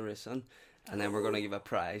finish the racing. and then we're going to give a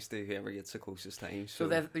prize to whoever gets the closest time. So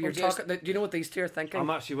So, you're talking. Do you know what these two are thinking? I'm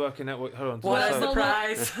actually working out what. Hold on. What is so- the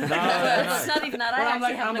prize? No, Well, it's not even that. I Well,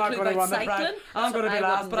 actually haven't a clue gonna about run the prize. cycling. I'm so going to be I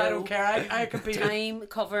last, wouldn't but I know. don't care. I compete. Time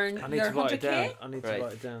covering I need your to write it 100k. down. I need to Right.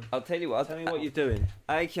 write it down. I'll tell you what. Tell me what you're doing.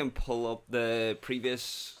 I can pull up the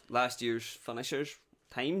previous last year's finishers'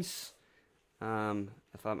 times.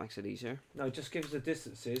 If that makes it easier. No, just give us the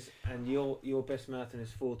distances, and your best marathon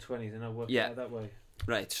is 4:20. Then I'll work it Yeah. out that way.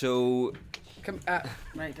 Right. So Right, I'll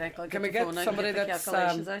Can get we the get phone out and somebody get the that's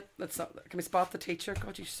calculations out. can we spot the teacher?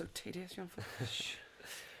 God, you're so tedious, you're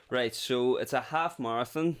right. So it's a half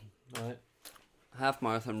marathon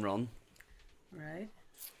run. Right.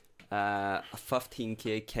 A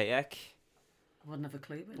 15k kayak. I wouldn't have a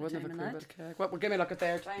clue about the Wouldn't have time a in clue that. about cake. Well, give me a look at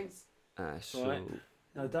their times. So Right.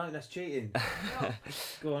 No, don't. That's cheating.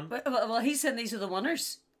 Go on. Well, he's saying these are the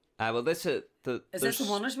winners. well, this is the. Is this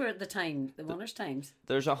the winners? We're at the time. The winners' times.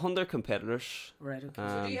 There's 100 competitors. Right. Okay.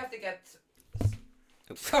 So do you Um, have to get?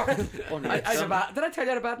 Sorry, On I it. had a bad, did I tell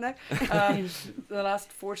you I had a bad neck? The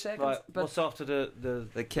last 4 seconds. Right. But What's after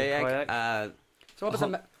the kayak. so what was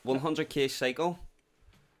the? 100k cycle.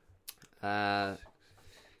 A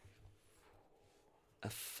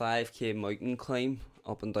 5k mountain climb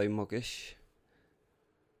up and down Muggish.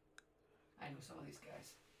 I know some of these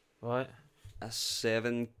guys. Right. A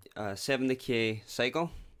 70k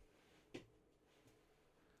cycle.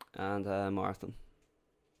 And a marathon.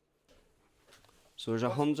 So there's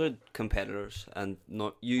 100 competitors, and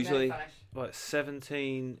not usually Right.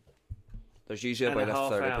 17 there's usually and a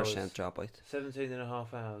about a half 30% hours. dropout. 17 and a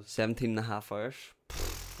half hours. 17 and a half hours.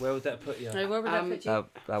 Where would that put you? Now, where would that put you?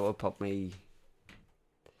 That would put me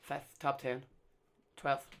 5th, top 10,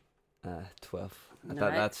 12th. 12. No,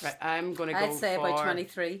 That's Right, I'm going to go I'd say for. about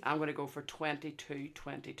 23. I'm going to go for 22,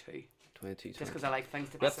 22. 22. Just because I like things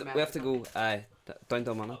to be We have to go down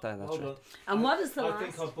to a minute. That's Hold right. on. And what is the I last?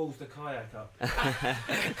 think I've ballsed the kayak up.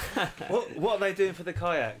 What are they doing for the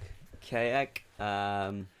kayak? Kayak.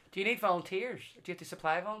 Do you need volunteers? Do you have to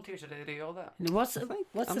supply volunteers, or do they do all that? No, what's I'm the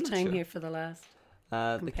not time sure. here for the last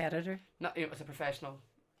The competitor? Not you know, as a professional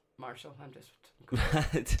marshal. I'm just.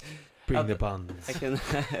 Bring the buns. I can.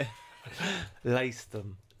 Lace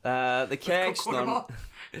them. The kayak's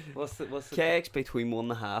What's the kayak's between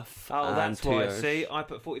 1.5 Oh, and that's 2 why. hours. See, I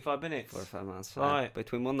put 45 minutes. 45 minutes. Right.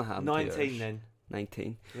 Between 1.5 and 2 19 hours. then.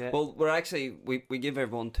 19. Yeah. Well, we're actually we give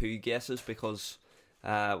everyone 2 guesses because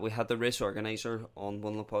we had the race organizer on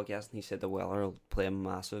one of the podcasts, and he said the weather will play a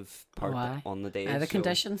massive part aye. on the day. The so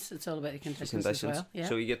conditions. It's all about the conditions, as well. Yeah.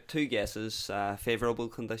 So you get 2 guesses: favourable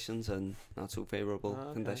conditions and not so favourable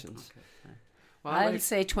Okay. conditions. Well, I'll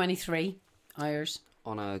say 23 hours.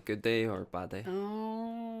 On a good day or a bad day.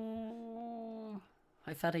 Oh,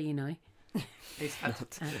 how fat are you now? he's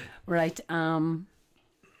Right.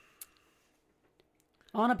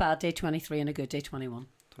 On a bad day, 23, and a good day, 21.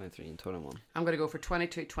 23 and 21. I'm going to go for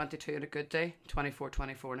 22, 22 on a good day, 24,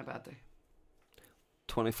 24 on a bad day.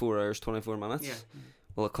 24 hours, 24 minutes. Yeah.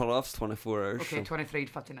 Well, the cut-off's 24 hours. Okay, 23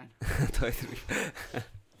 to 59. 23.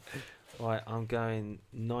 Right, I'm going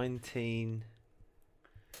 19.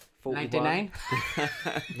 41. 99.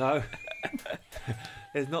 No.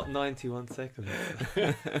 It's not 91 seconds.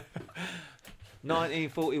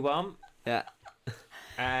 1941. Yeah.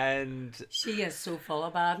 And She is so full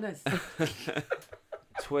of badness.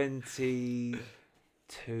 22.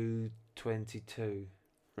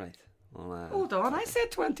 Right. Well, Hold on, I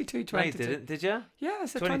said 22, No, you 22. didn't, did you? Yeah, I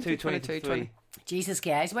said 22, 22, 23. Jesus,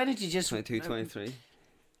 guys, why don't you just 22, 23.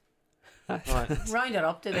 Right. round it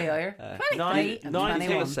up to the hour? 23 and 19 Take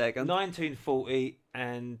a 21. second. 1940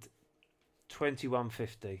 and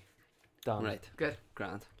 2150. Done. Right. Good.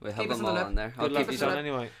 Grand. We Keep have us them in the all loop. in there. I'll Good luck keep with you that in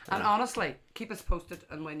anyway. And honestly, keep us posted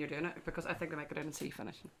on when you're doing it, because I think they might get in and see you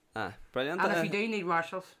finishing. Brilliant. And if you do need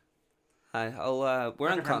marshals, I'll,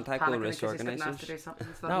 we're in contact with the race organisers. To do something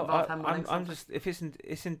that's not No, involved him winning I'm something. just if it's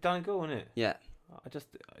in Donegal, isn't it? Yeah.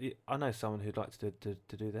 I know someone who'd like to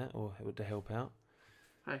do that or to help out.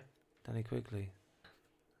 Hi. Danny Quigley.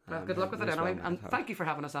 Well, good luck with it Race anyway, one and with thank you for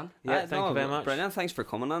having us on. Yeah, thank you very much. Brilliant. Thanks for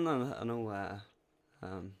coming on. And I know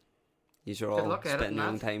you're Good all luck, Ed, spending your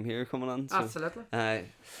and own that. time here coming on. So, Absolutely.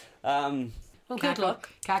 Well, good luck.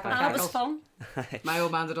 Cackle, That was cackle. fun. My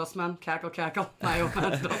old man's a dustman. Cackle, cackle. My old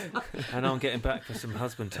man's a dustman. And I'm getting back for some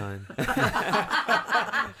husband time.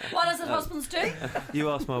 What does it husbands do? You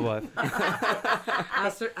ask my wife.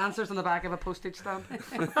 Answers on the back of a postage stamp.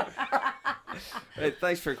 Right,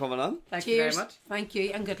 thanks for coming on. Thank you very Cheers. much. Thank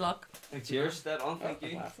you, and good luck. Cheers. Dead on. Thank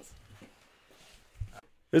you.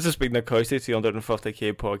 This has been the Couch to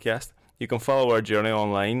 250k podcast. You can follow our journey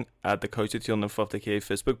online at the Couch to 250k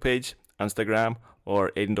Facebook page, Instagram,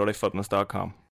 or AidenDorleyFitness.com.